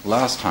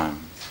last time,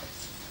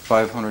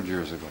 500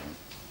 years ago,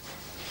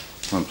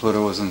 when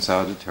Pluto was in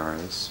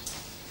Sagittarius,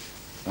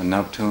 and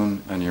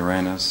Neptune and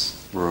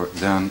Uranus were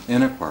then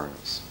in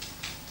Aquarius,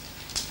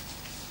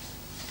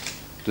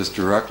 this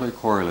directly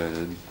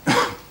correlated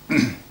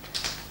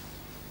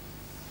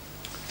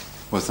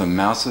with a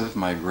massive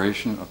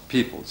migration of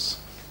peoples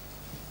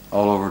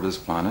all over this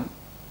planet.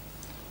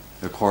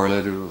 It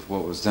correlated with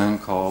what was then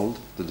called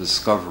the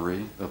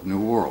discovery of new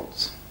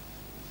worlds.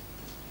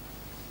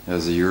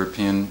 As the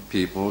European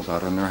people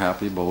got on their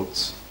happy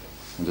boats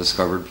and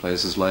discovered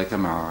places like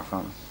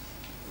America,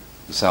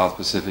 the South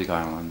Pacific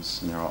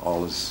Islands, and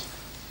all this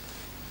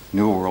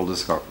new world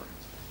discovery.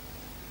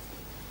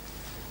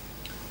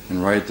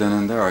 And right then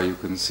and there you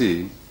can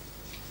see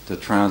the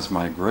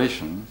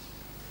transmigration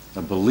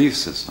of belief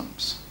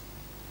systems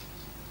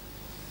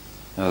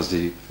as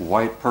the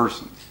white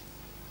person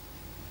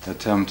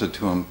attempted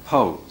to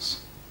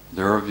impose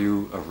their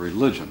view of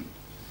religion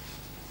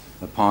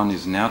upon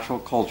these natural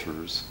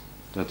cultures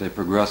that they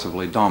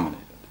progressively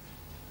dominated.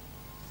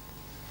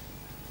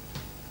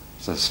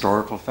 It's a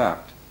historical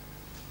fact.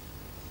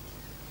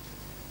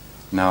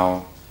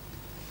 Now,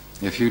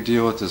 if you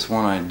deal with this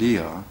one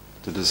idea,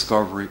 the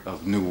discovery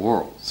of new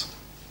worlds,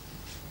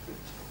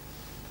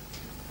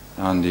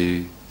 and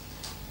the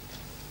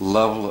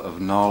level of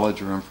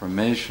knowledge or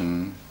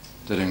information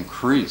that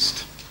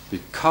increased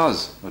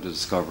because of the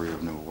discovery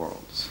of new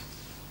worlds,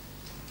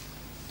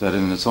 that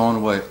in its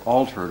own way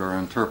altered our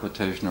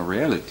interpretation of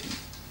reality.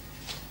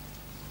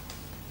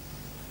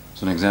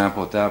 As an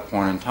example, at that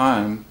point in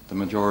time, the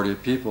majority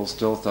of people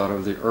still thought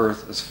of the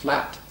earth as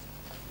flat.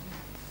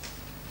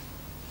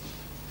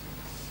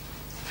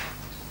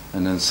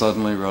 And then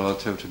suddenly,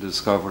 relative to the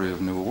discovery of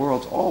new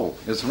worlds, oh,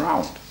 it's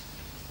round.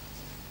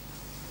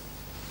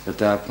 At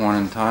that point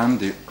in time,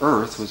 the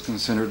earth was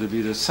considered to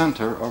be the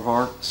center of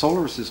our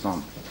solar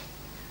system.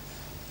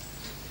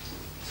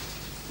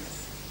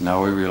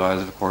 Now we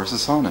realize, of course, the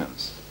sun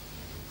is.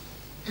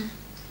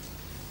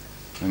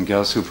 And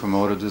guess who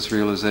promoted this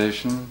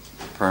realization?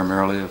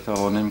 Primarily a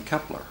fellow named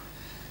Kepler.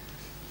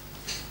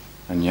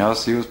 And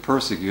yes, he was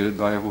persecuted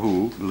by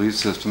who? Belief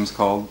systems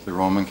called the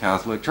Roman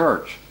Catholic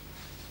Church.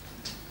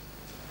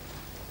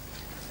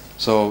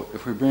 So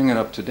if we bring it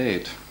up to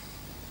date,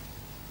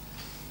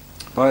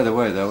 by the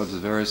way, that was the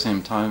very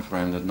same time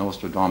frame that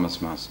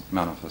Nostradamus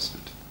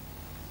manifested.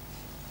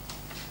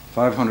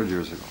 500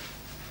 years ago.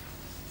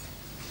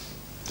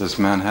 This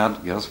man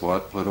had, guess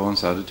what, Pluto and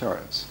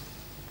Sagittarius.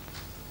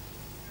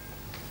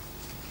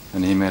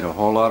 And he made a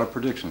whole lot of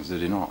predictions,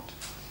 did he not?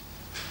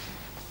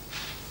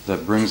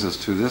 That brings us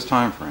to this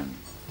time frame.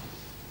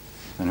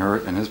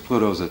 And his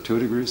Pluto is at 2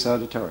 degrees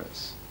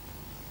Sagittarius.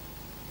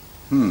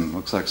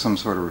 Looks like some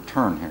sort of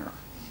return here.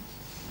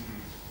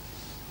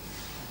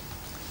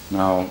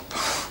 Now,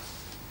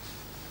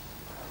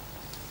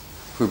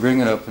 if we bring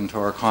it up into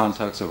our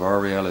context of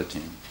our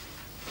reality,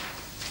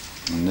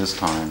 in this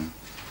time,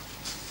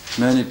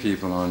 many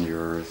people on the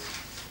earth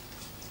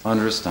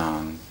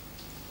understand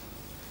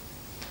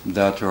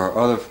that there are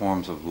other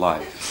forms of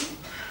life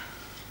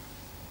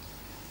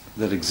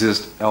that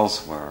exist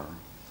elsewhere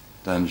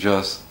than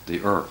just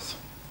the earth.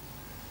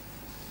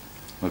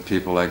 What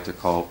people like to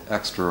call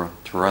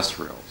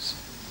extraterrestrials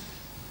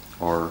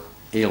or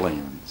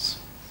aliens.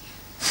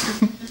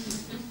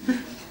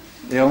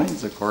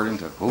 Aliens according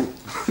to who?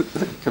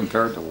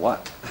 Compared to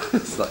what?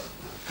 It's like,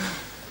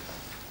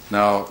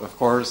 now, of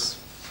course,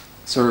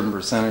 certain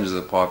percentages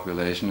of the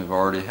population have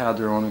already had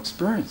their own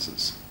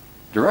experiences,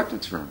 direct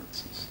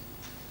experiences.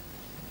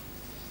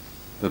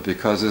 But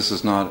because this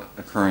is not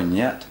occurring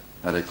yet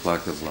at a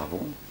collective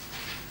level,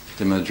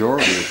 the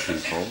majority of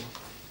people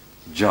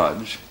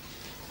judge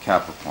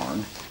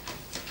Capricorn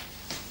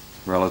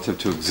relative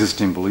to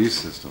existing belief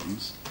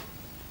systems,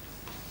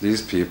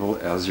 these people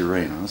as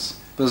Uranus,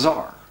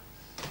 bizarre.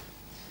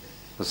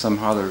 But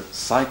somehow they're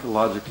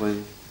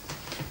psychologically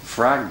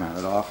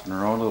fragmented off in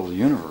their own little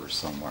universe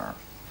somewhere.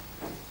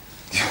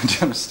 Do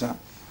you understand?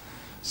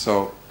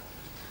 So,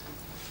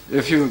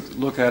 if you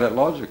look at it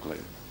logically,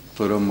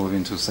 Pluto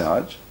moving to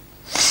Sag,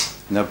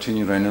 Neptune,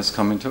 Uranus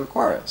coming to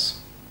Aquarius.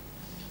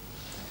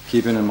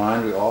 Keeping in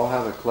mind we all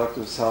have a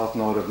collective south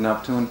node of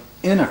Neptune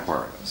in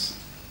Aquarius.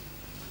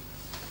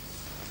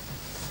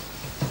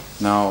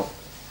 Now,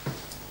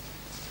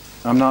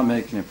 I'm not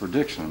making a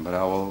prediction, but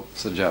I will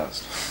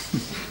suggest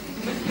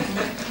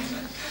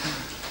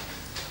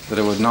that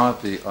it would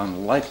not be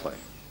unlikely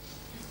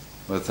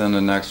within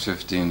the next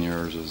 15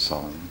 years or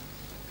so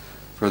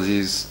for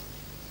these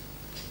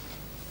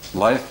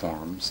life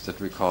forms that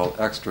we call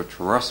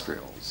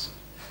extraterrestrials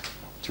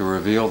to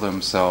reveal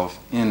themselves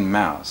in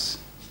mass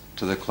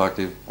to the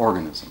collective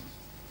organism.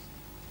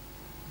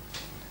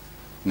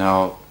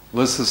 Now,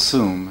 let's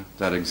assume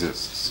that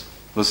exists.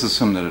 Let's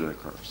assume that it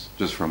occurs,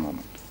 just for a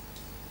moment.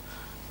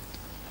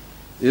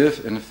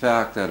 If, in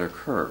fact, that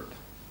occurred,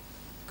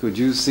 could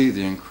you see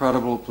the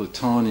incredible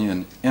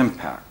Plutonian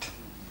impact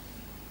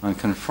on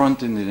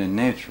confronting the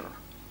nature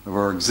of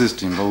our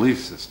existing belief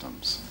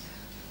systems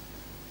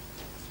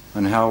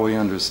and how we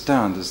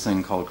understand this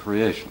thing called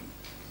creation?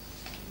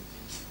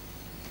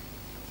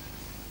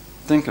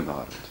 Think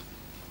about it.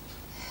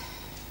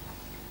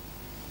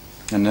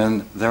 And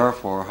then,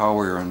 therefore, how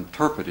we are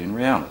interpreting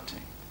reality.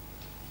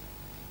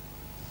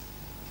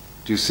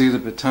 Do you see the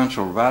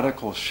potential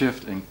radical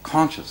shift in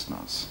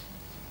consciousness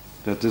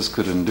that this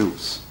could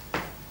induce?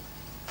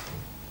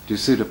 Do you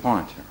see the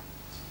point here?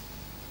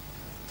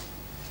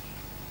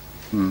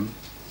 Might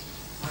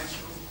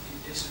you, in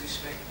this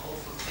respect,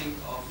 also think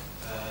of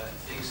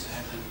things that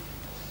happen,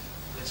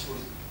 let's put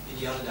it in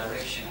the other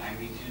direction, I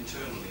mean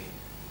internally,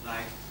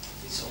 like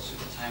it's also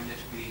the time that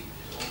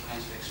all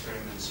kinds of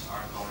experiments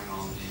are going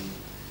on in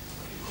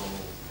what you call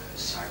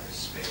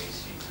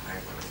cyberspace, in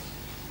hyper,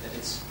 that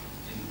it's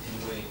in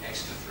a way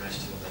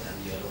extraterrestrial, but then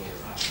the other way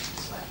around.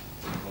 It's like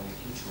going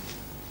into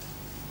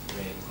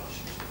brain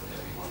consciousness,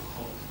 whatever you want to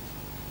call it.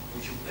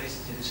 Would you place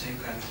it in the same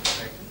kind of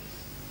perspective?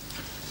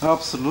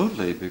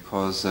 Absolutely,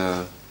 because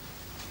the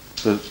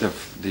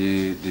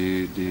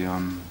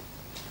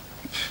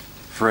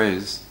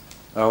phrase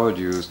I would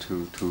use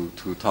to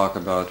talk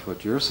about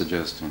what you're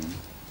suggesting,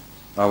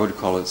 I would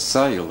call it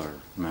cellular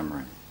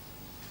memory.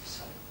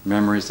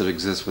 Memories that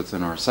exist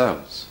within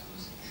ourselves.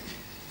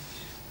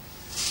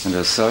 And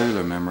a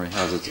cellular memory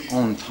has its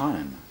own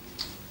time.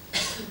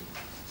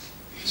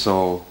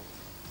 So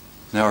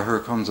now here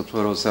comes a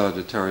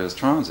Pluto-Sagittarius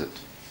transit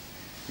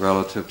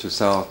relative to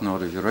South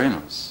Node of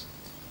Uranus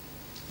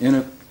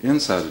in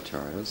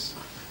Sagittarius.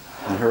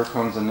 And here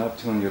comes a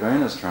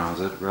Neptune-Uranus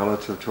transit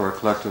relative to our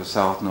collective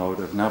South Node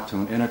of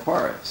Neptune in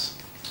Aquarius.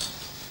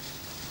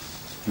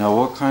 Now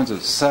what kinds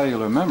of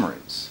cellular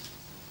memories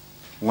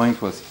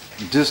linked with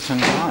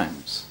distant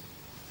times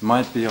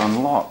might be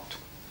unlocked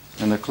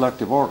in the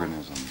collective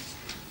organism?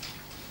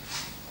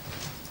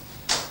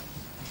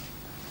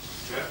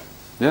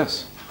 Jeff?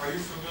 Yes? Are you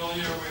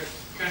familiar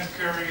with Ken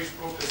Carey's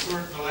book, The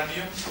Third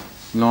Millennium?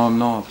 No, I'm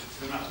not.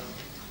 You're not.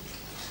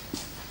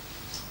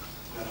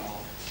 Then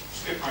I'll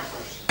skip my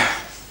question.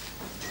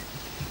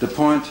 The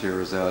point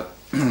here is that,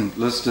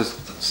 let's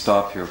just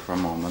stop here for a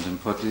moment and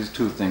put these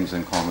two things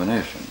in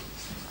combination.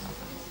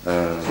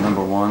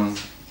 Number one,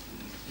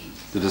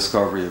 the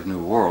discovery of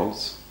new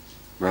worlds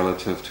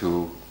relative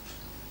to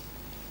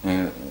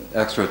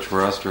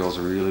extraterrestrials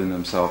revealing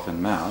themselves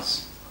in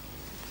mass,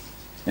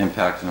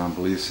 impacting on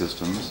belief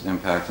systems,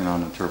 impacting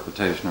on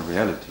interpretation of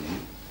reality,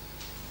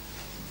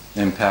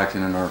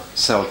 impacting on our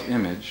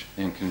self-image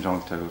in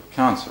conjunction with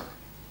Cancer.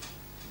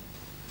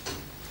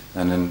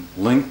 And then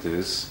link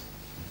this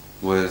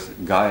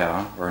with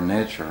Gaia, or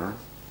nature,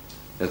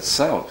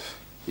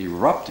 itself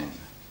erupting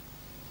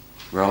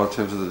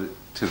relative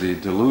to the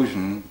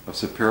delusion of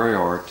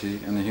superiority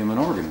in the human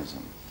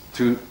organism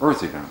through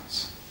Earth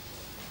events.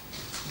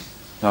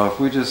 Now if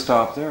we just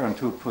stop there and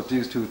put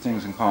these two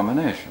things in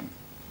combination,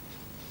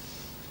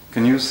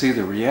 can you see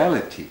the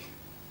reality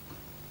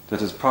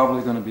that is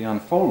probably going to be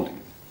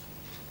unfolding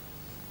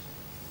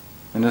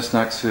in this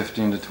next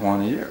 15 to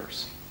 20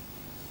 years?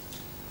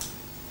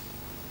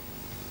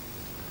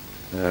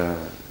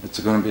 It's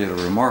going to be at a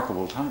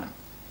remarkable time.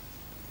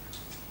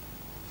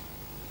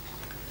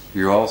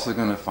 You're also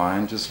going to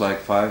find, just like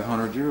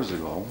 500 years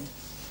ago,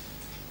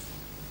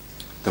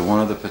 that one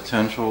of the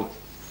potential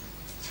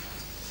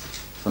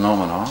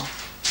phenomena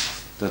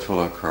that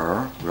will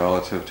occur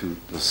relative to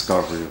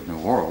discovery of new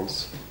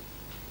worlds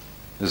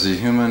is the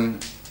human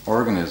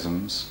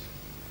organism's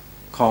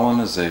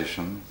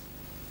colonization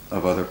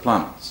of other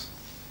planets.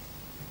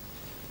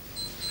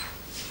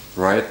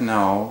 Right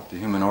now, the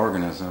human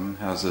organism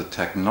has the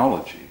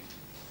technology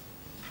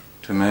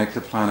to make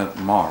the planet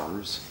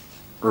Mars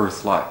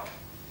Earth-like.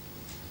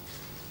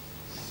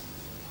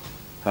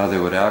 How they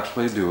would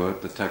actually do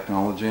it, the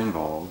technology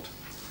involved,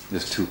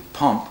 is to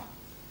pump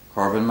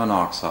carbon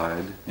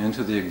monoxide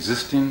into the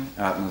existing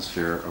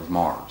atmosphere of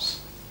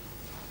Mars.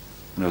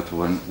 And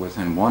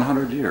within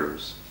 100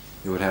 years,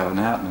 it would have an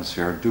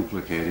atmosphere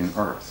duplicating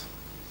Earth.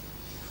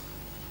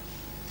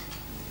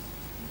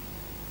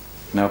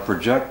 Now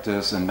project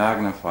this and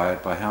magnify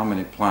it by how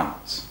many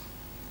planets?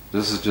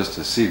 This is just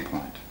a seed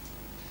point.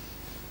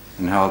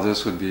 And how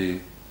this would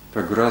be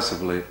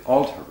progressively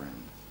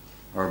altering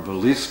our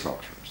belief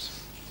structures.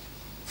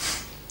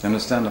 Do you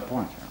understand the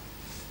point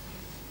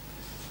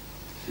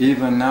here?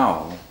 Even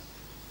now,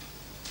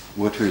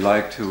 what we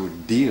like to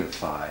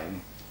deify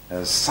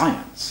as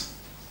science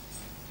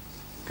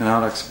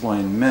cannot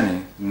explain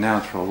many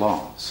natural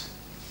laws.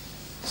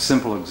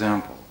 Simple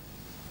example.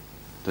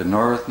 The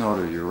north node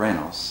of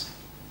Uranus,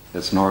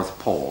 its north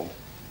pole,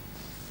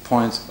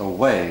 points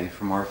away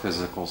from our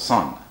physical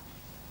sun.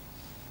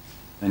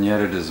 And yet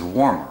it is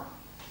warmer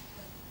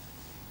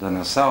than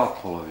the south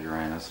pole of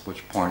Uranus,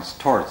 which points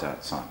towards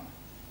that sun.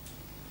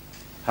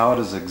 How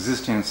does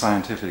existing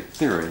scientific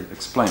theory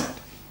explain it?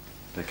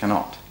 They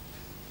cannot.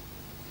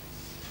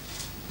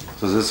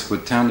 So this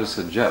would tend to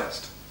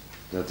suggest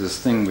that this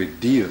thing we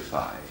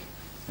deify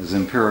as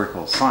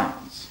empirical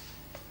science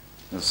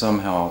is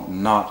somehow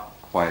not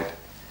quite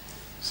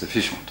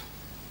sufficient.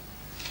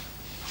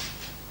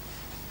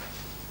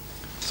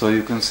 So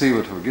you can see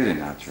what we're getting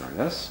at here,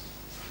 yes?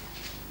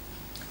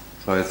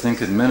 So I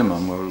think at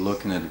minimum we're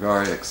looking at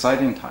very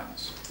exciting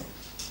times.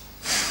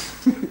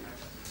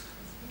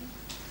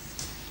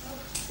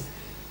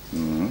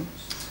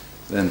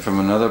 Then from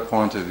another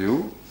point of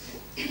view,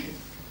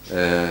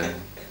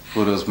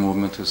 Pluto's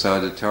movement to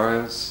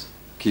Sagittarius,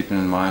 keeping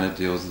in mind it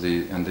deals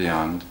in the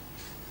end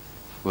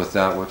with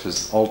that which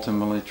is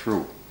ultimately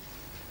true,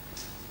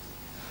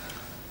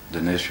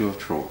 the issue of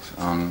truth.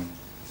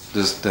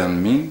 This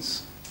then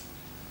means,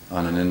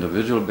 on an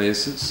individual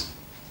basis,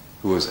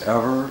 who is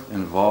ever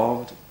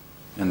involved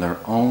in their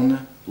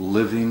own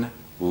living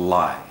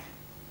lie,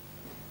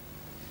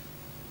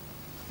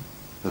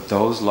 that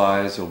those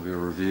lies will be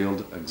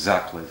revealed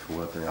exactly for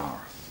what they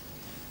are,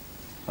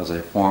 as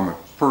a form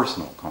of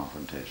personal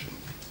confrontation.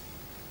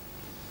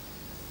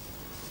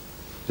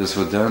 This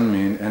would then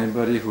mean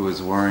anybody who is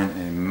wearing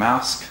a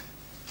mask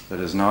that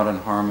is not in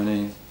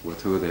harmony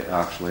with who they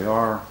actually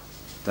are,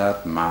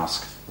 that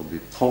mask will be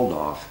pulled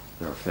off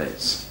their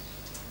face.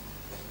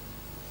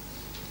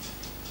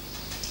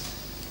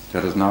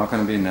 That is not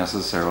going to be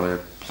necessarily a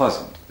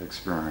pleasant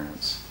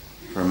experience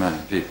for many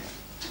people.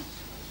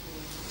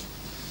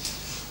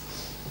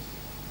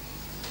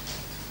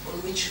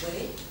 On which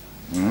way?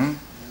 Hmm?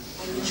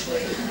 On which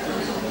way?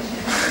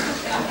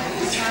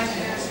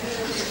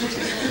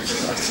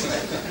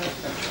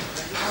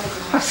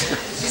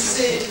 You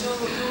say no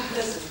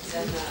present,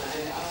 and I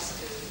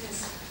ask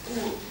who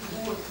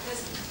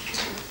present?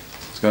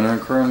 It's going to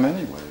occur in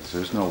many ways.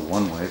 There's no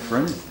one way for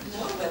anything.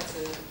 No, but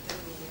tell me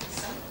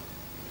some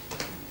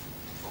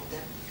of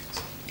them.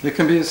 It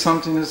can be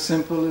something as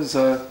simple as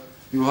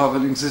you have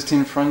an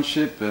existing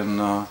friendship and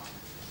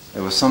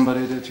it was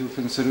somebody that you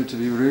consider to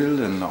be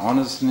real and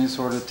honest and these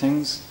sort of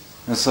things,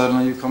 and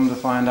suddenly you come to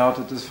find out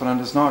that this friend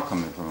is not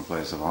coming from a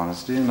place of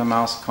honesty, and the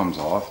mask comes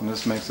off, and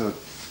this makes a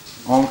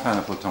own kind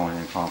of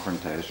Platonian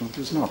confrontation, which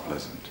is not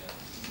pleasant.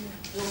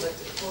 No, but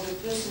for the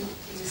person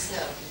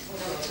himself,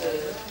 not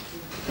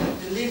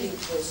the living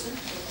person,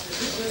 but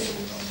the person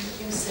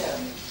himself.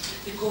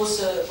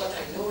 Because what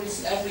I know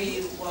is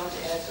everyone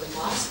has a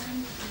mask,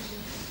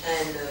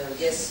 and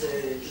yes,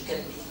 you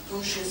can be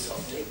conscious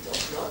of it or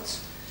not,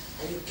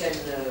 and you can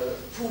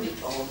pull it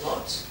or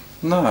not.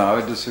 No, I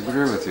would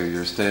disagree with you.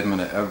 Your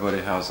statement that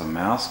everybody has a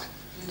mask,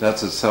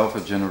 that's itself a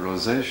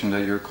generalization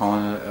that you're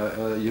calling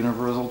a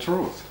universal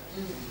truth.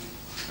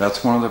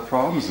 That's one of the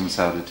problems in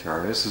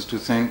Sagittarius, is to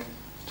think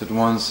that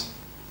one's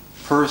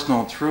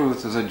personal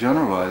truth is a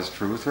generalized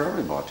truth for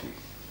everybody.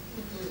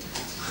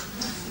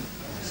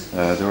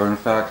 There are in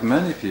fact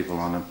many people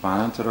on the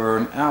planet that are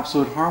in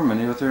absolute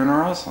harmony with their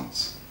inner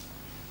essence,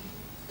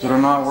 that are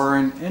not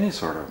wearing any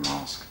sort of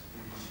mask.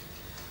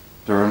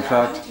 They are in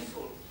fact...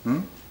 Beautiful.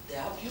 Hmm? They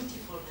are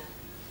beautiful then.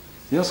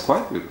 Yes,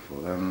 quite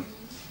beautiful. And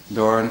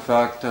there are in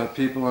fact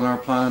people on our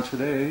planet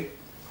today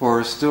who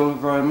are still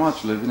very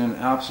much living in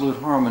absolute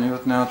harmony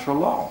with natural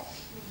law.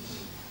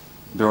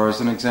 There are,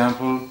 as an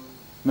example,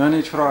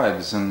 many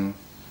tribes in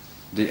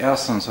the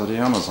essence of the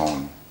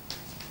Amazon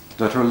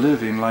that are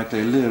living like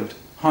they lived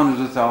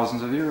hundreds of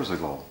thousands of years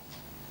ago.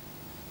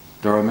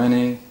 There are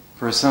many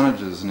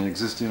percentages in the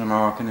existing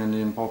American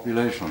Indian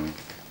population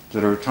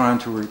that are trying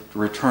to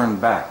return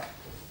back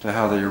to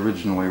how they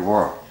originally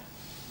were.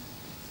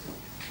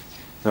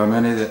 There are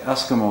many of the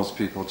Eskimos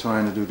people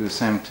trying to do the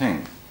same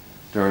thing.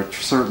 There are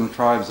certain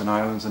tribes and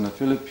islands in the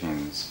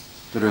Philippines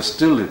that are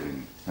still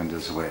living in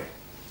this way.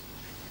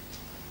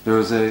 There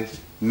is a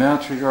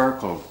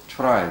matriarchal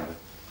tribe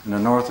in the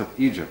north of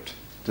Egypt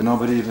that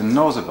nobody even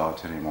knows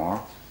about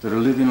anymore, that are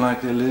living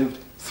like they lived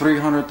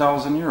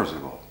 300,000 years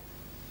ago.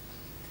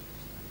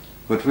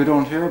 But we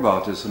don't hear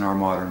about this in our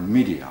modern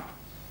media.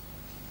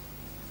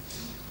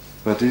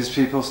 But these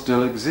people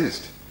still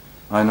exist.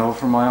 I know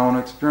from my own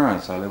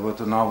experience. I live with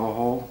the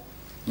Navajo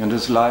in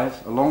this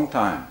life a long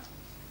time.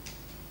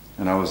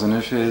 And I was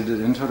initiated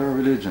into their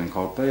religion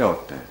called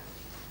Peyote.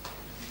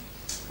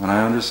 And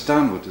I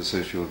understand what this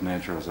issue of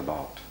nature is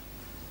about.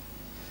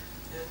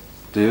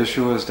 The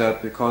issue is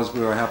that because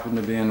we happen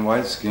to be in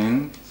white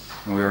skin,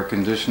 and we are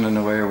conditioned in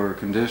the way we're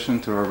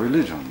conditioned to our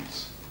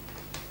religions,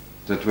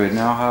 that we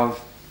now have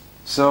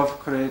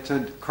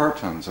self-created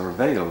curtains or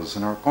veils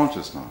in our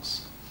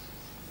consciousness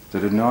that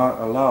do not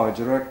allow a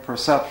direct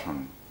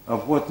perception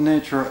of what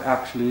nature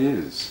actually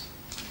is.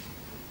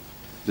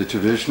 The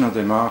tradition of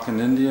the American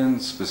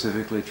Indians,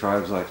 specifically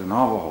tribes like the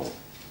Navajo,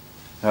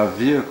 have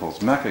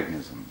vehicles,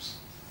 mechanisms,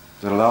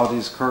 that allow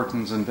these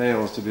curtains and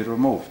veils to be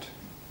removed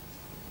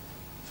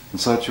in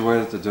such a way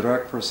that the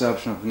direct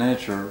perception of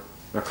nature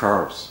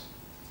occurs,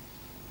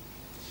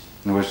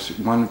 in which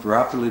one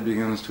rapidly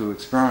begins to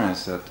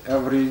experience that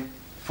every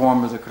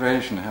form of the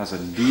creation has a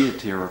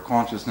deity or a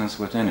consciousness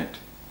within it.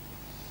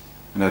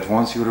 And that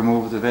once you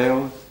remove the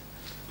veil,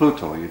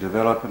 Pluto, you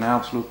develop an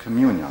absolute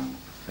communion,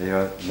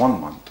 a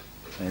one-ment,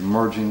 a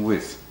merging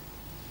with,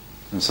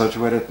 in such a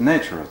way that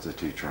nature is the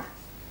teacher,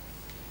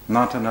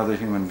 not another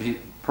human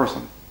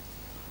person.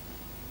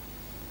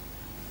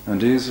 And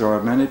these are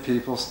many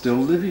people still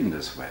living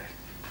this way.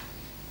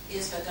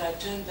 Yes, but I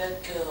turn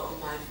back on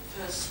my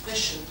first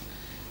question.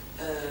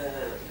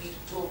 You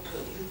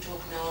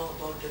talk now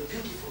about a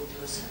beautiful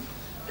person,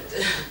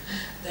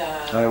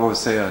 but I always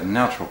say a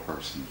natural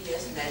person.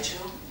 Yes,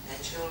 natural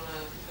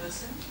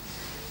person.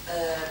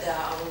 There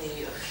are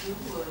only a few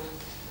in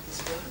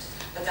this world,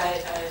 but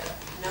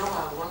now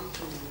I want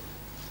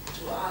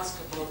to ask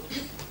about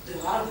the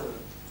harbor,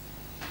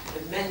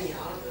 the many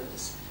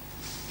harbors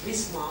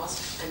with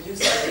masks, and you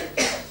say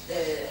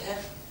they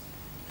have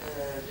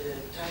the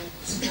time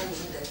is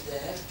coming that they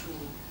have to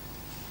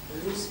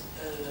lose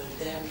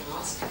their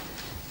mask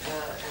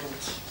and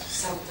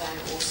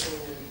sometimes also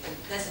in a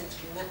pleasant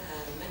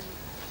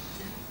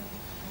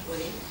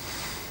way.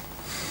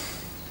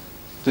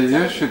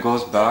 The issue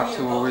goes back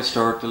to where we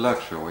start the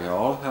lecture. We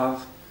all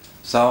have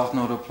South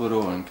Node of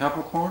Pluto in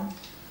Capricorn.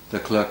 the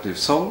collective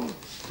soul,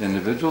 the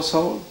individual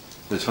soul,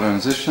 the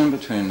transition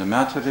between the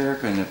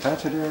matriarchy and the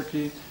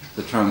patriarchy,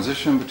 the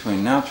transition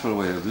between natural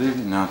way of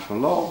living, natural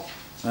law,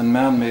 and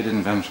man-made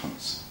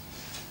inventions.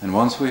 And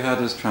once we had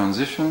this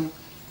transition,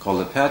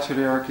 called the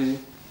patriarchy,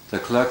 the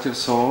collective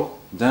soul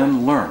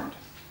then learned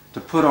to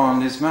put on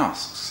these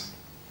masks.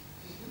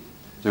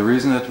 The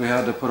reason that we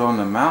had to put on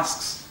the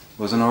masks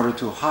was in order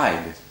to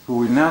hide who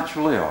we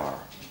naturally are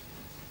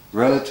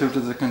relative to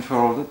the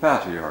control of the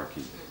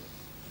patriarchy.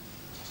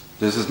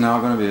 This is now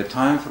going to be a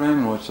time frame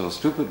in which those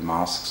stupid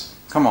masks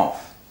come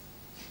off.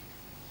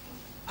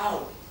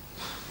 Ow.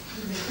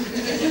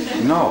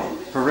 No,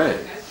 hooray.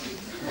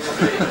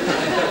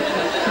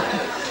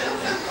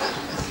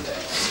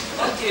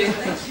 Okay,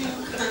 thank you.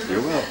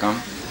 You're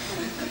welcome.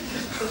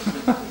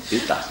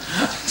 Ita.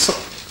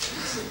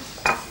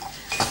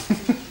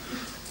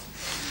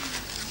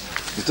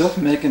 It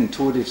doesn't make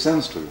intuitive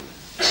sense to you.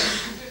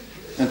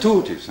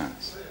 Intuitive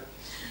sense.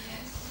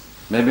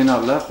 Maybe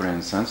not left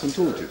brain sense,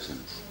 intuitive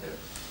sense.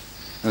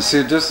 And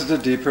see, this is the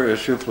deeper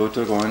issue of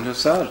Pluto going to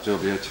Sagittarius. There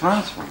will be a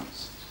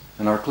transference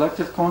in our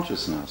collective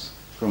consciousness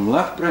from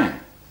left brain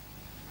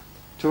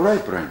to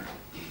right brain.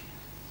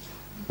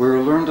 We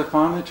will learn to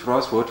finally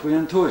trust what we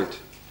intuit.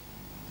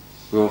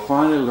 We will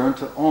finally learn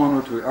to own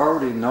what we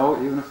already know,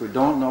 even if we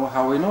don't know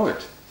how we know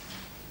it.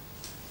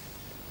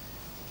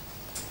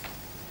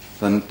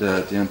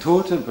 The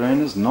intuitive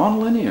brain is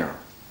non-linear.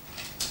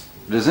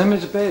 It is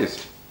image-based.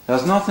 It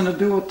has nothing to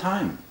do with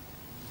time.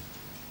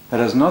 It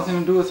has nothing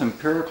to do with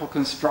empirical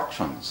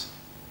constructions.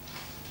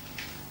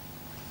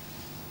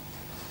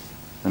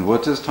 And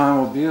what this time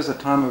will be is a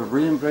time of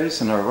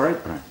re-embrace in our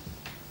right brain.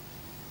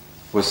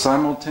 With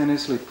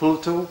simultaneously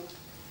Pluto,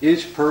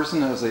 each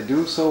person as they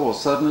do so will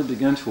suddenly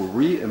begin to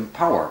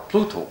re-empower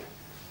Pluto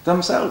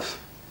themselves.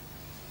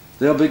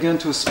 They'll begin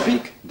to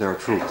speak their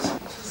truth.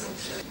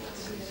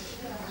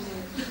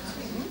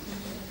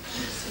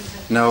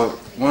 Now,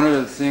 one of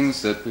the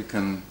things that we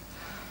can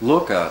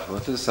look at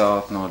with the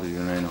South Node of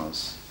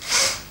Uranus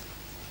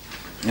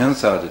in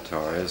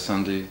Sagittarius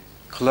and the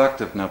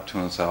collective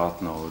Neptune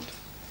South Node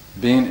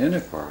being in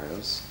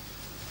Aquarius,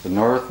 the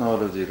North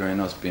Node of the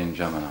Uranus being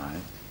Gemini,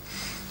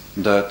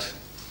 that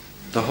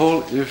the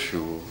whole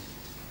issue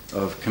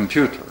of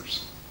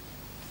computers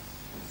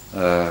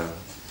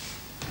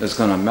is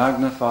going to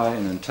magnify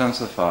and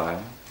intensify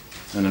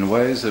and in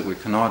ways that we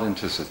cannot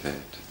anticipate.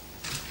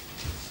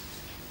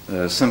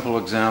 A simple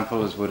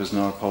example is what is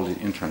now called the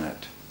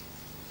Internet.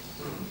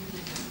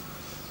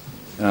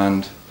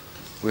 And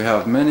we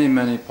have many,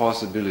 many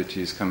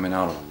possibilities coming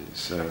out of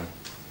these.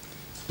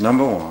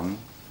 Number one,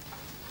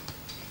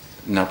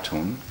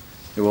 Neptune.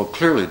 It will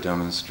clearly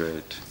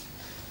demonstrate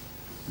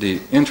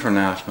the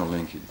international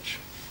linkage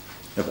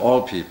of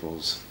all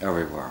peoples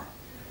everywhere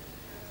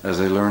as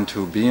they learn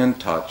to be in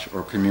touch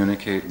or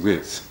communicate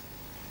with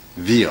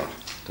via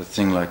the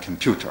thing like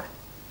computer,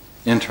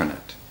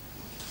 Internet.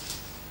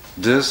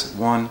 This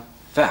one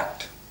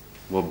fact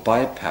will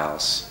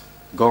bypass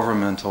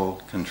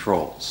governmental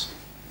controls.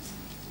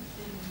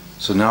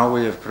 So now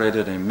we have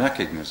created a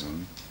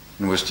mechanism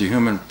in which the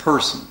human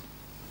person,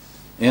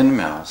 en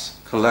masse,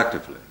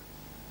 collectively,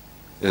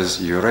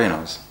 is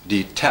Uranus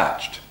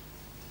detached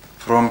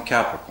from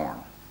Capricorn,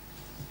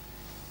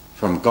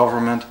 from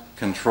government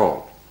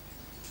control.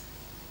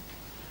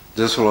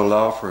 This will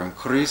allow for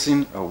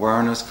increasing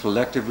awareness,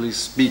 collectively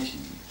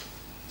speaking,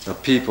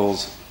 of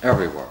peoples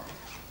everywhere.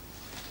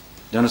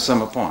 Do you understand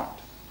my point?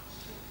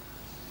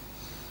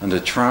 And the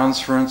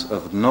transference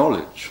of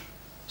knowledge,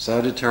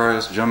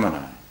 Sagittarius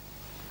Gemini,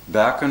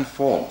 back and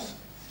forth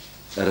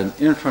at an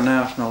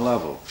international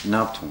level,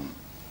 Neptune.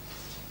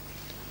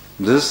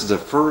 This is the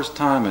first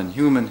time in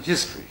human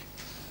history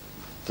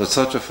that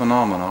such a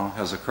phenomenon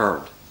has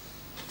occurred.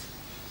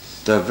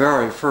 The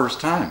very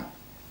first time.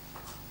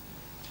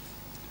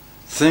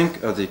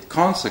 Think of the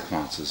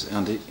consequences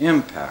and the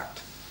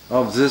impact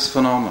of this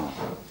phenomenon.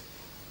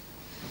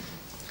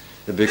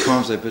 It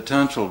becomes a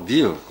potential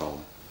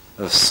vehicle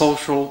of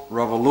social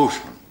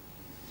revolution,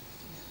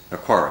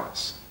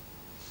 Aquarius,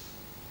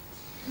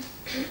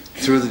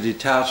 through the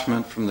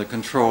detachment from the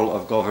control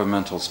of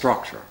governmental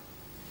structure.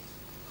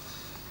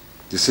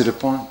 Do you see the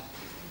point?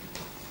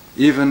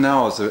 Even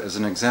now, as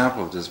an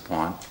example of this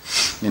point,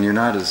 in the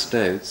United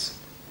States,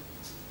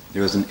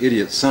 there was an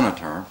idiot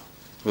senator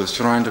who was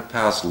trying to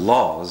pass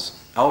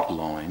laws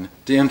outlawing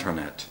the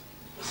Internet.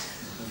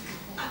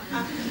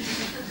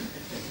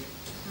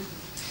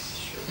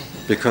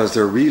 Because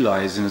they're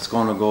realizing it's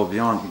going to go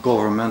beyond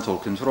governmental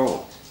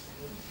control.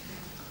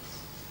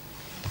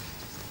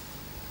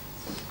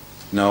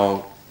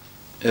 Now,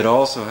 it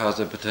also has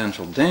a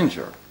potential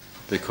danger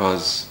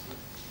because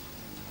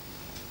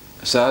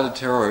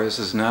Sagittarius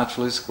is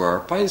naturally square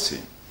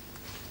Pisces.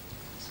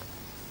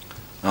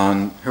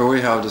 And here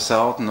we have the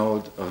south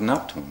node of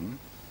Neptune,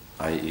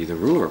 i.e. the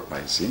ruler of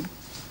Pisces.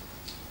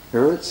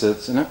 Here it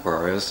sits in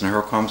Aquarius, and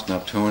here comes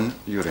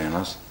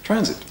Neptune-Uranus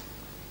transit.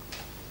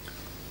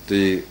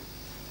 The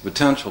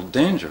potential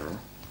danger,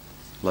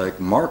 like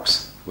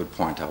Marx would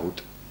point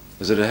out,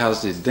 is that it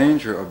has the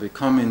danger of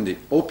becoming the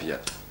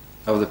opiate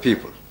of the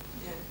people.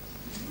 Yeah.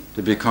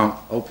 They become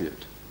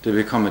opiate. They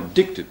become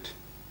addicted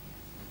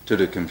to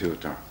the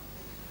computer.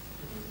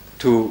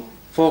 To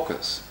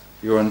focus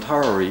your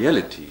entire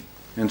reality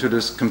into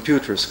this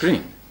computer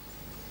screen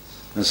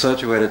in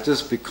such a way that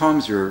this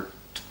becomes your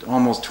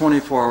almost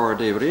 24-hour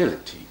day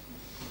reality.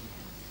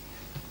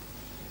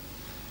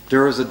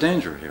 There is a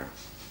danger here.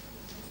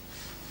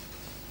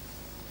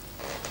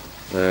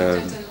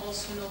 That then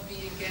also not be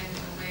again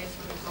a way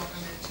for the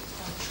government to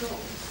control.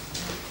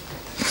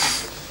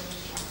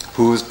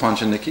 Who's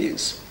punching the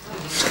keys?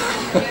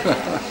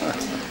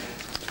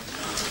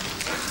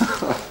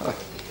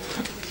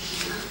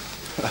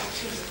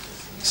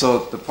 So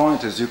the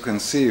point is, you can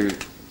see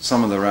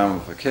some of the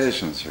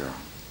ramifications here.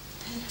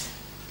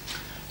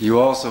 You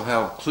also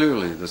have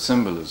clearly the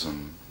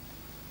symbolism,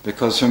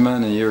 because for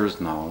many years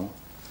now,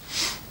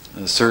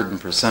 a certain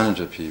percentage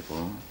of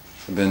people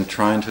have been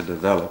trying to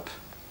develop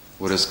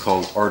what is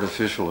called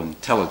artificial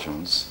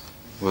intelligence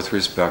with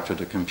respect to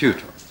the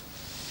computer.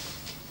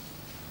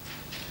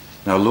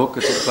 Now look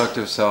at the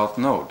collective south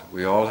node.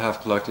 We all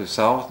have collective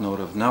south node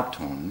of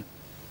Neptune,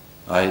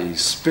 i.e.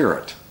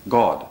 spirit,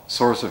 God,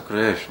 source of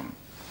creation,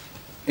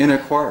 in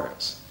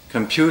Aquarius.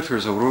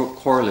 Computers will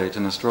correlate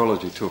in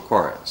astrology to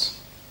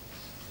Aquarius.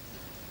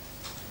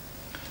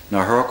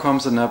 Now here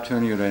comes the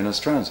Neptune-Uranus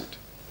transit.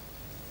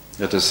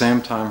 At the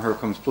same time, here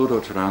comes Pluto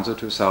transit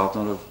to south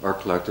node of our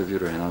collective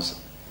Uranus,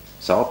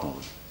 south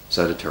node,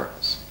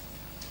 Sagittarius.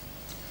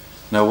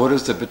 Now what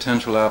is the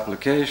potential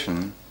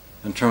application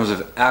in terms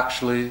of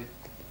actually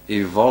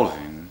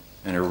evolving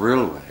in a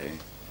real way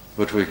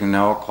what we can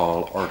now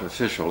call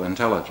artificial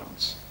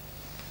intelligence?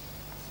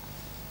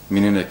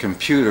 Meaning a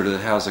computer that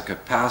has a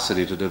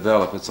capacity to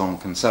develop its own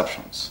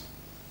conceptions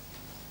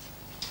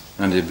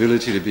and the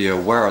ability to be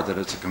aware that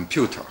it's a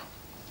computer.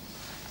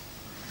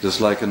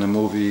 Just like in the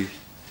movie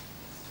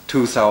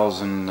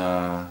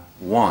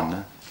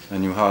 2001,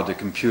 and you had a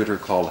computer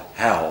called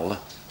HAL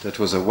that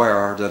was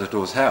aware that it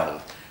was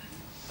HAL.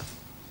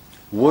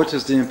 What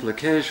is the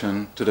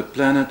implication to the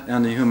planet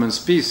and the human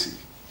species?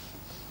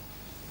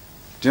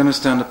 Do you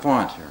understand the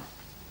point here?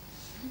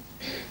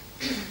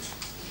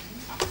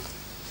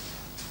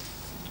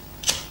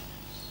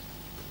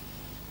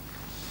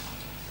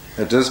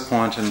 At this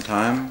point in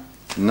time,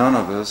 none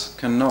of us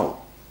can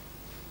know.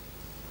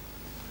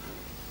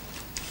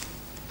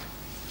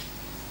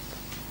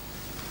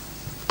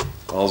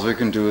 All we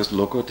can do is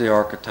look at the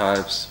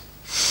archetypes.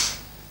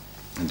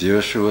 And the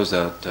issue is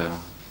that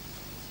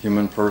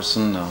human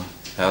person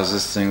has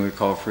this thing we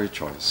call free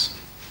choice.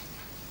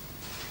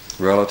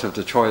 Relative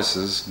to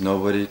choices,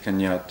 nobody can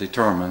yet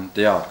determine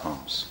the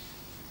outcomes.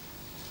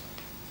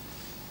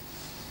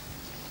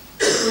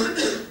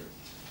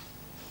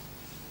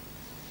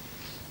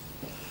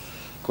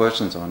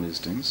 Questions on these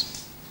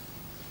things?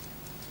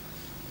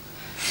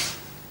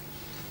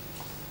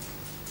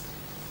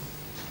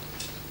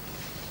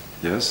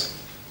 Yes?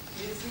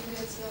 Do you think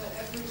that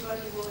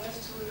everybody will have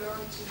to learn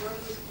to work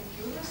with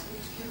computers in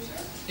the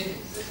future?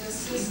 Is it a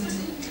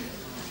necessity?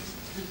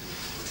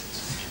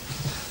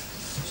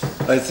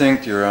 I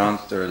think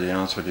the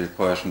answer to your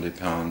question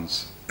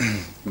depends,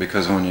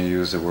 because when you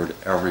use the word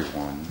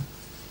everyone,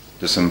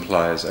 this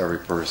implies every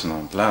person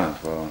on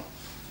planet. Well,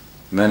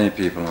 many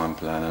people on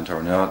planet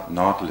are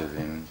not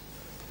living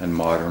in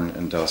modern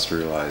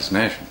industrialized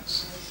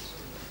nations.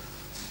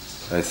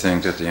 I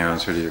think that the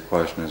answer to your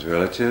question is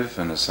relative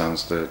in the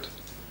sense that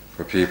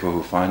for people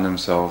who find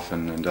themselves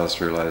in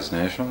industrialized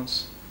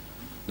nations,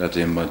 that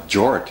the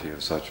majority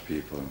of such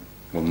people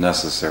will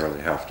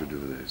necessarily have to do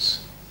this.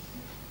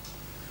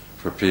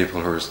 For people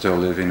who are still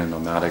living in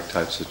nomadic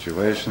type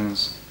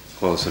situations,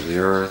 close to the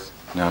earth,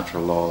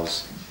 natural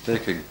laws, they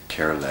could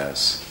care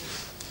less.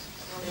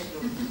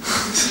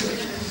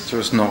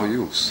 There's no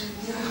use.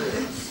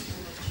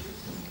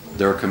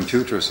 Their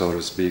computer, so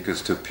to speak,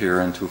 is to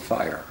peer into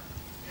fire.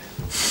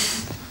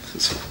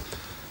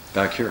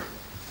 Back here.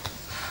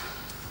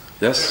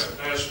 Yes?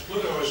 As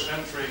Pluto is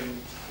entering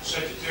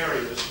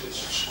Sagittarius, it's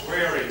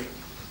squaring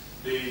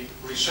the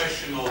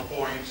recessional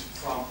point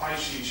from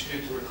Pisces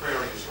into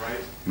Aquarius,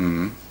 right?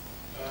 Mm-hmm.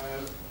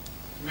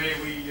 May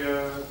we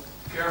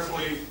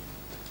carefully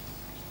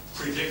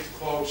predict,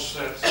 quotes,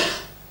 that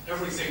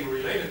everything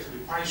related to the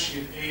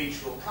Piscean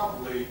age will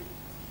probably,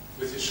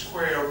 with this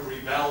square,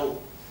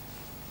 rebel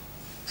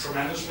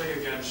tremendously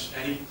against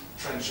any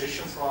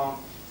transition from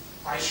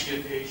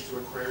Piscean age to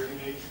Aquarian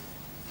age?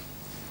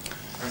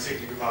 I'm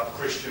thinking about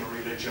Christian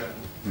religion.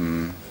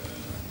 Mm.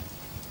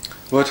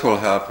 What will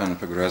happen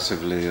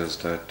progressively is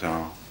that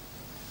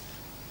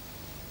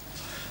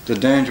the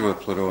danger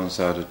with Pluto and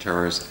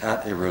Sagittarius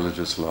at a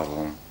religious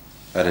level,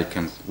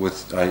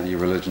 with i.e.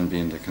 religion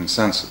being the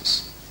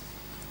consensus,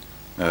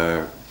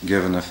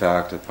 given the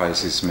fact that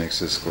Pisces makes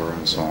this square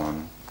and so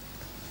on,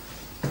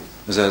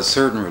 is that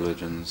certain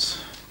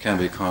religions can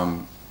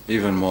become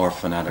even more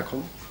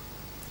fanatical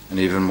and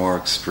even more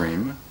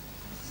extreme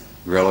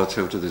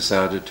relative to the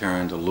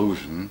Sagittarian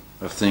delusion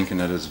of thinking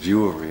that its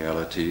view of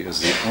reality is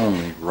the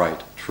only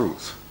right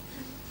truth.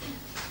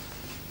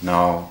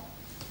 Now,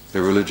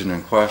 the religion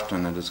in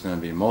question that is going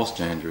to be most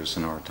dangerous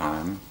in our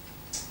time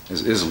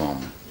is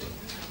Islam.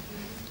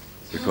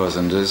 Because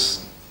in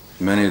this,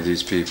 many of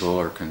these people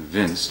are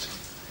convinced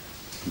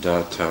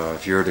that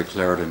if you're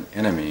declared an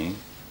enemy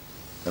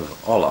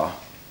of Allah,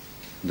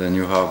 then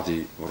you have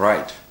the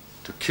right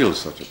to kill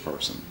such a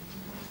person.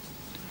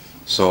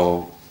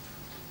 So,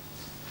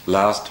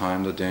 last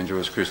time the danger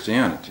was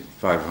Christianity,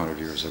 500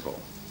 years ago.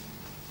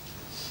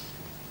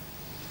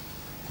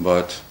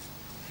 But,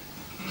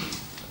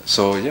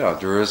 so yeah,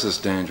 there is this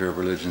danger of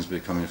religions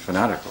becoming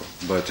fanatical.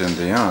 But in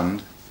the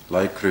end,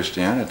 like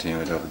Christianity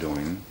ended up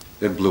doing,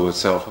 it blew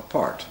itself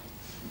apart.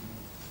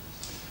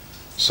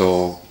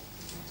 So,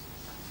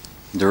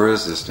 there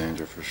is this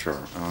danger for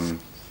sure.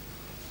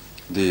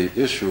 The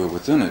issue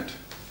within it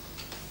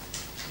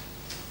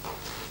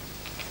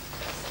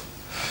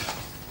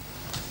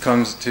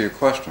comes to a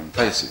question,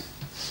 Pisces,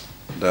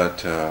 that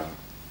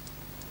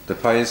the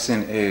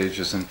Piscean age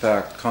is in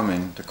fact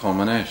coming to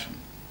culmination.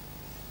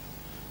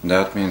 And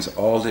that means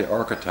all the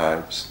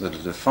archetypes that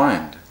have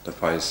defined the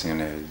Piscean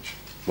age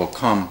will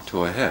come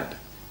to a head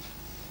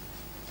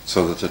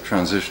so that the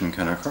transition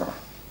can occur.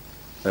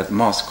 It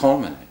must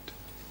culminate.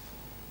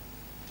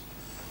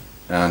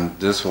 And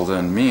this will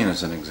then mean,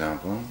 as an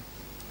example,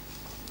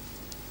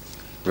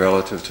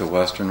 relative to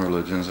Western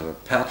religions of a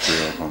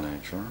patriarchal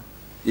nature,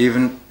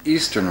 even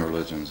Eastern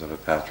religions of a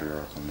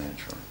patriarchal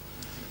nature,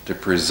 the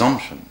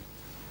presumption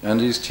and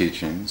these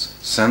teachings,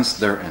 since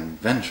their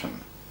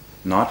invention,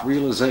 not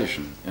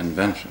realization,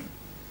 invention,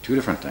 two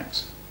different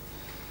things,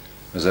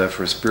 is that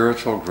for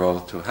spiritual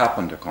growth to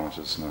happen to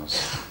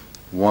consciousness,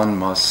 one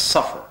must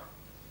suffer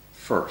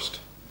first.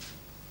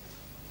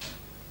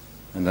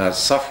 And that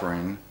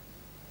suffering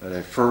at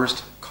a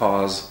first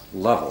cause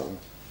level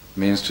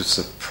means to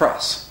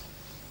suppress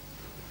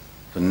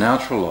the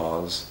natural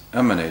laws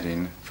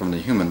emanating from the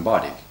human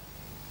body.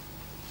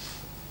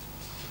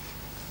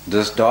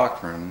 This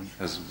doctrine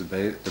has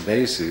the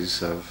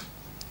basis of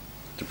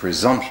the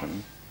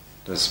presumption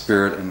that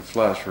spirit and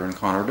flesh are in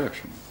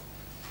contradiction,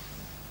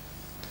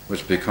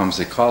 which becomes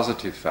a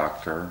causative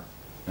factor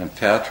in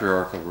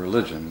patriarchal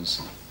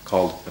religions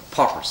called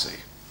hypocrisy.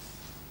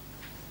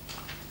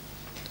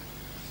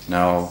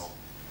 Now,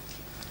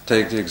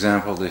 take the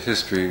example of the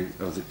history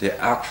of the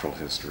actual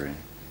history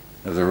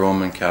of the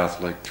Roman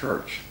Catholic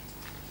Church.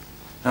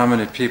 How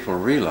many people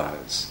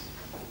realize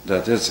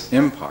that its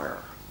empire,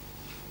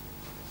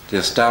 the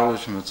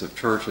establishments of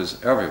churches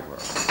everywhere,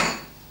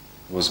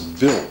 was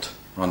built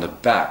on the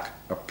back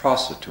of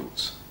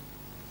prostitutes?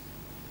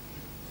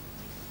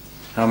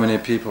 How many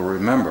people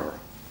remember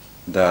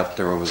that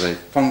there was a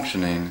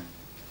functioning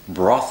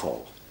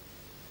brothel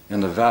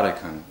in the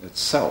Vatican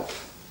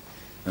itself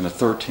in the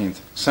 13th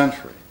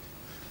century?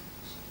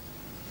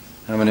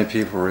 How many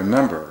people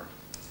remember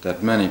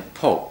that many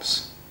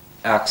popes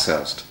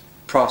accessed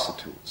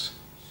prostitutes?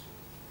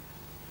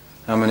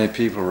 How many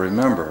people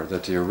remember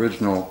that the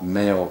original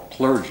male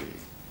clergy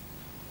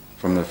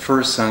from the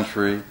 1st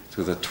century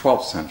to the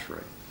 12th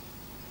century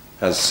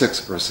has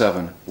 6 or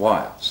 7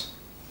 wives?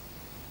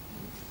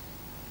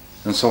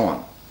 And so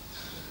on.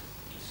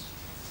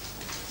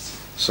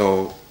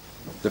 So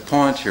the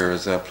point here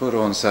is that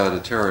Pluto and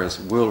Sagittarius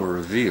will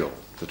reveal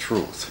the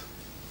truth.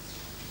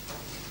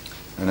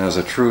 And as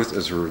the truth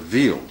is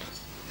revealed,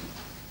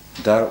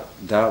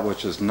 that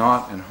which is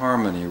not in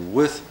harmony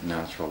with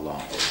natural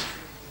laws,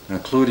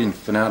 including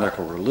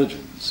fanatical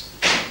religions,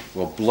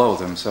 will blow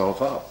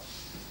themselves up.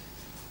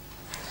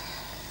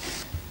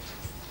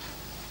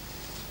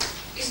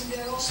 Isn't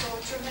there also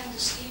a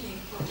tremendous healing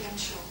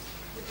potential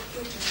with the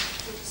Pluto,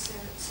 with the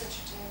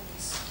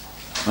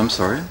Sagittarius? I'm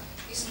sorry?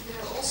 Isn't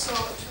there also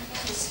a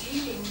tremendous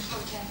healing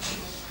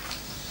potential?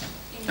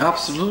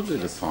 Absolutely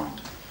the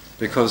point.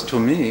 Because to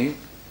me,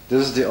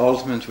 this is the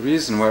ultimate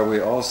reason why we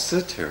all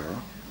sit here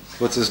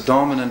with this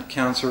dominant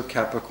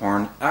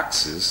Cancer-Capricorn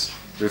axis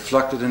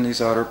reflected in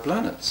these outer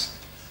planets.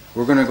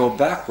 We're going to go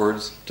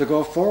backwards to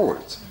go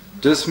forwards.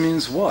 This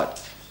means what?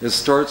 It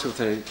starts with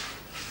an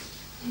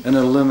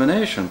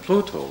elimination,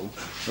 Pluto,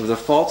 of the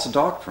false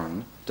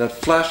doctrine that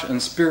flesh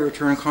and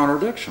spirit are in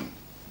contradiction.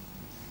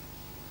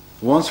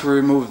 Once we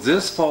remove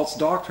this false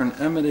doctrine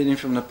emanating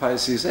from the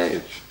Pisces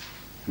age,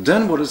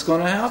 then what is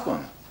going to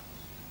happen?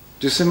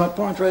 Do you see my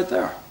point right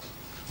there?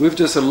 We've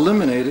just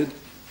eliminated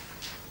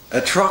a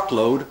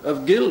truckload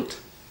of guilt.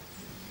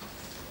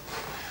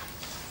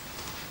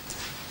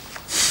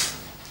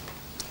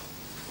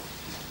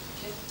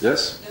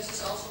 Yes? Does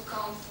this also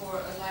count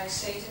for like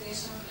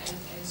Satanism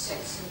and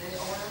sects in that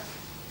order?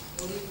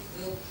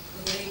 Will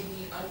they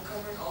be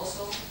uncovered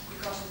also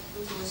because of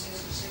Pluto and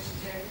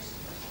Sagittarius?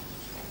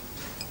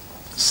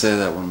 Say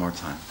that one more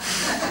time.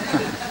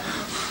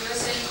 You're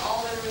saying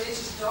all the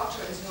religious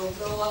doctrines will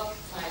blow up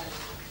finally.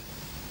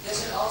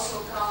 Does it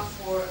also count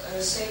for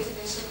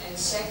Satanism and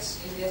sects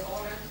in that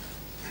order?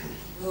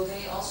 Will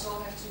they also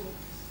have to...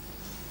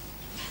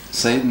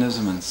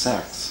 Satanism and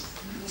sects?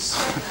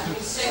 What?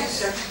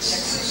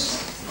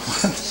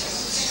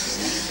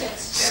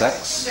 Sex?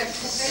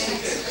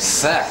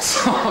 Sex?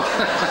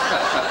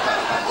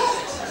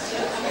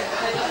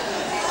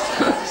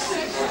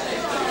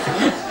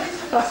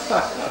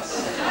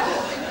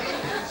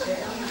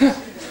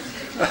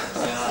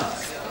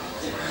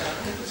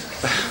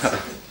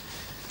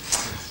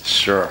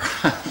 Sure.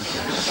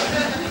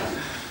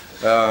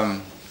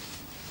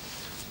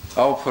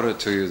 I'll put it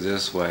to you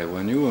this way.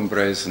 When you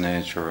embrace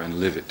nature and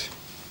live it,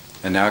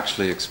 and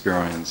actually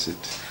experience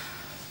it,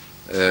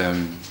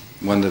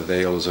 when the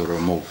veils are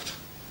removed,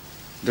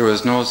 there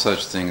is no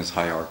such thing as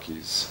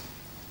hierarchies.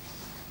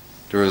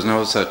 There is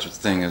no such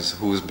thing as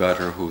who's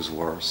better, who's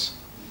worse.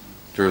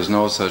 There is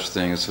no such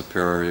thing as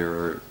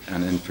superior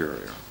and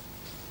inferior.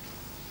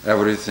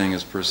 Everything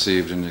is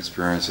perceived and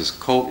experienced as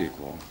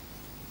co-equal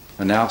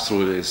and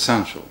absolutely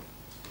essential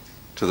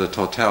to the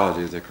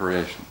totality of the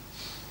creation.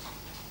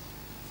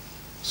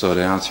 So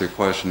to answer your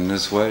question in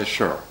this way,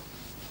 sure.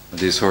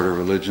 These sort of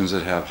religions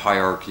that have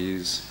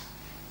hierarchies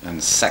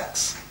and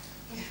sects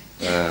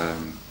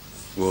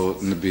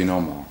will be no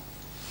more.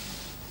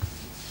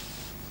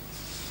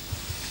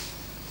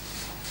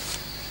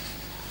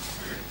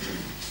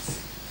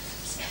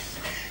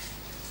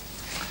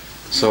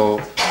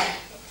 So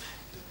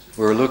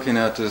we're looking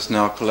at this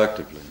now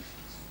collectively.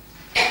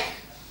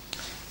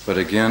 But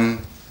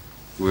again,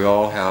 we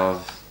all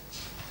have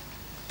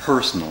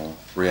personal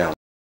reality.